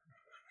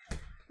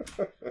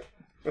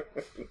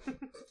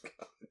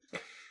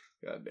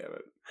 God damn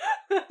it.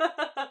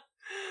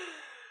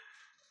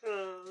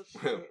 Oh,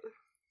 shit.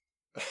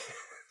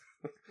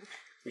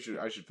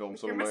 I should film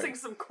some You're of my... missing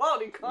some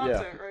quality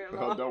content right now.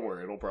 Well, don't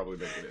worry, it'll probably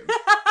make it in.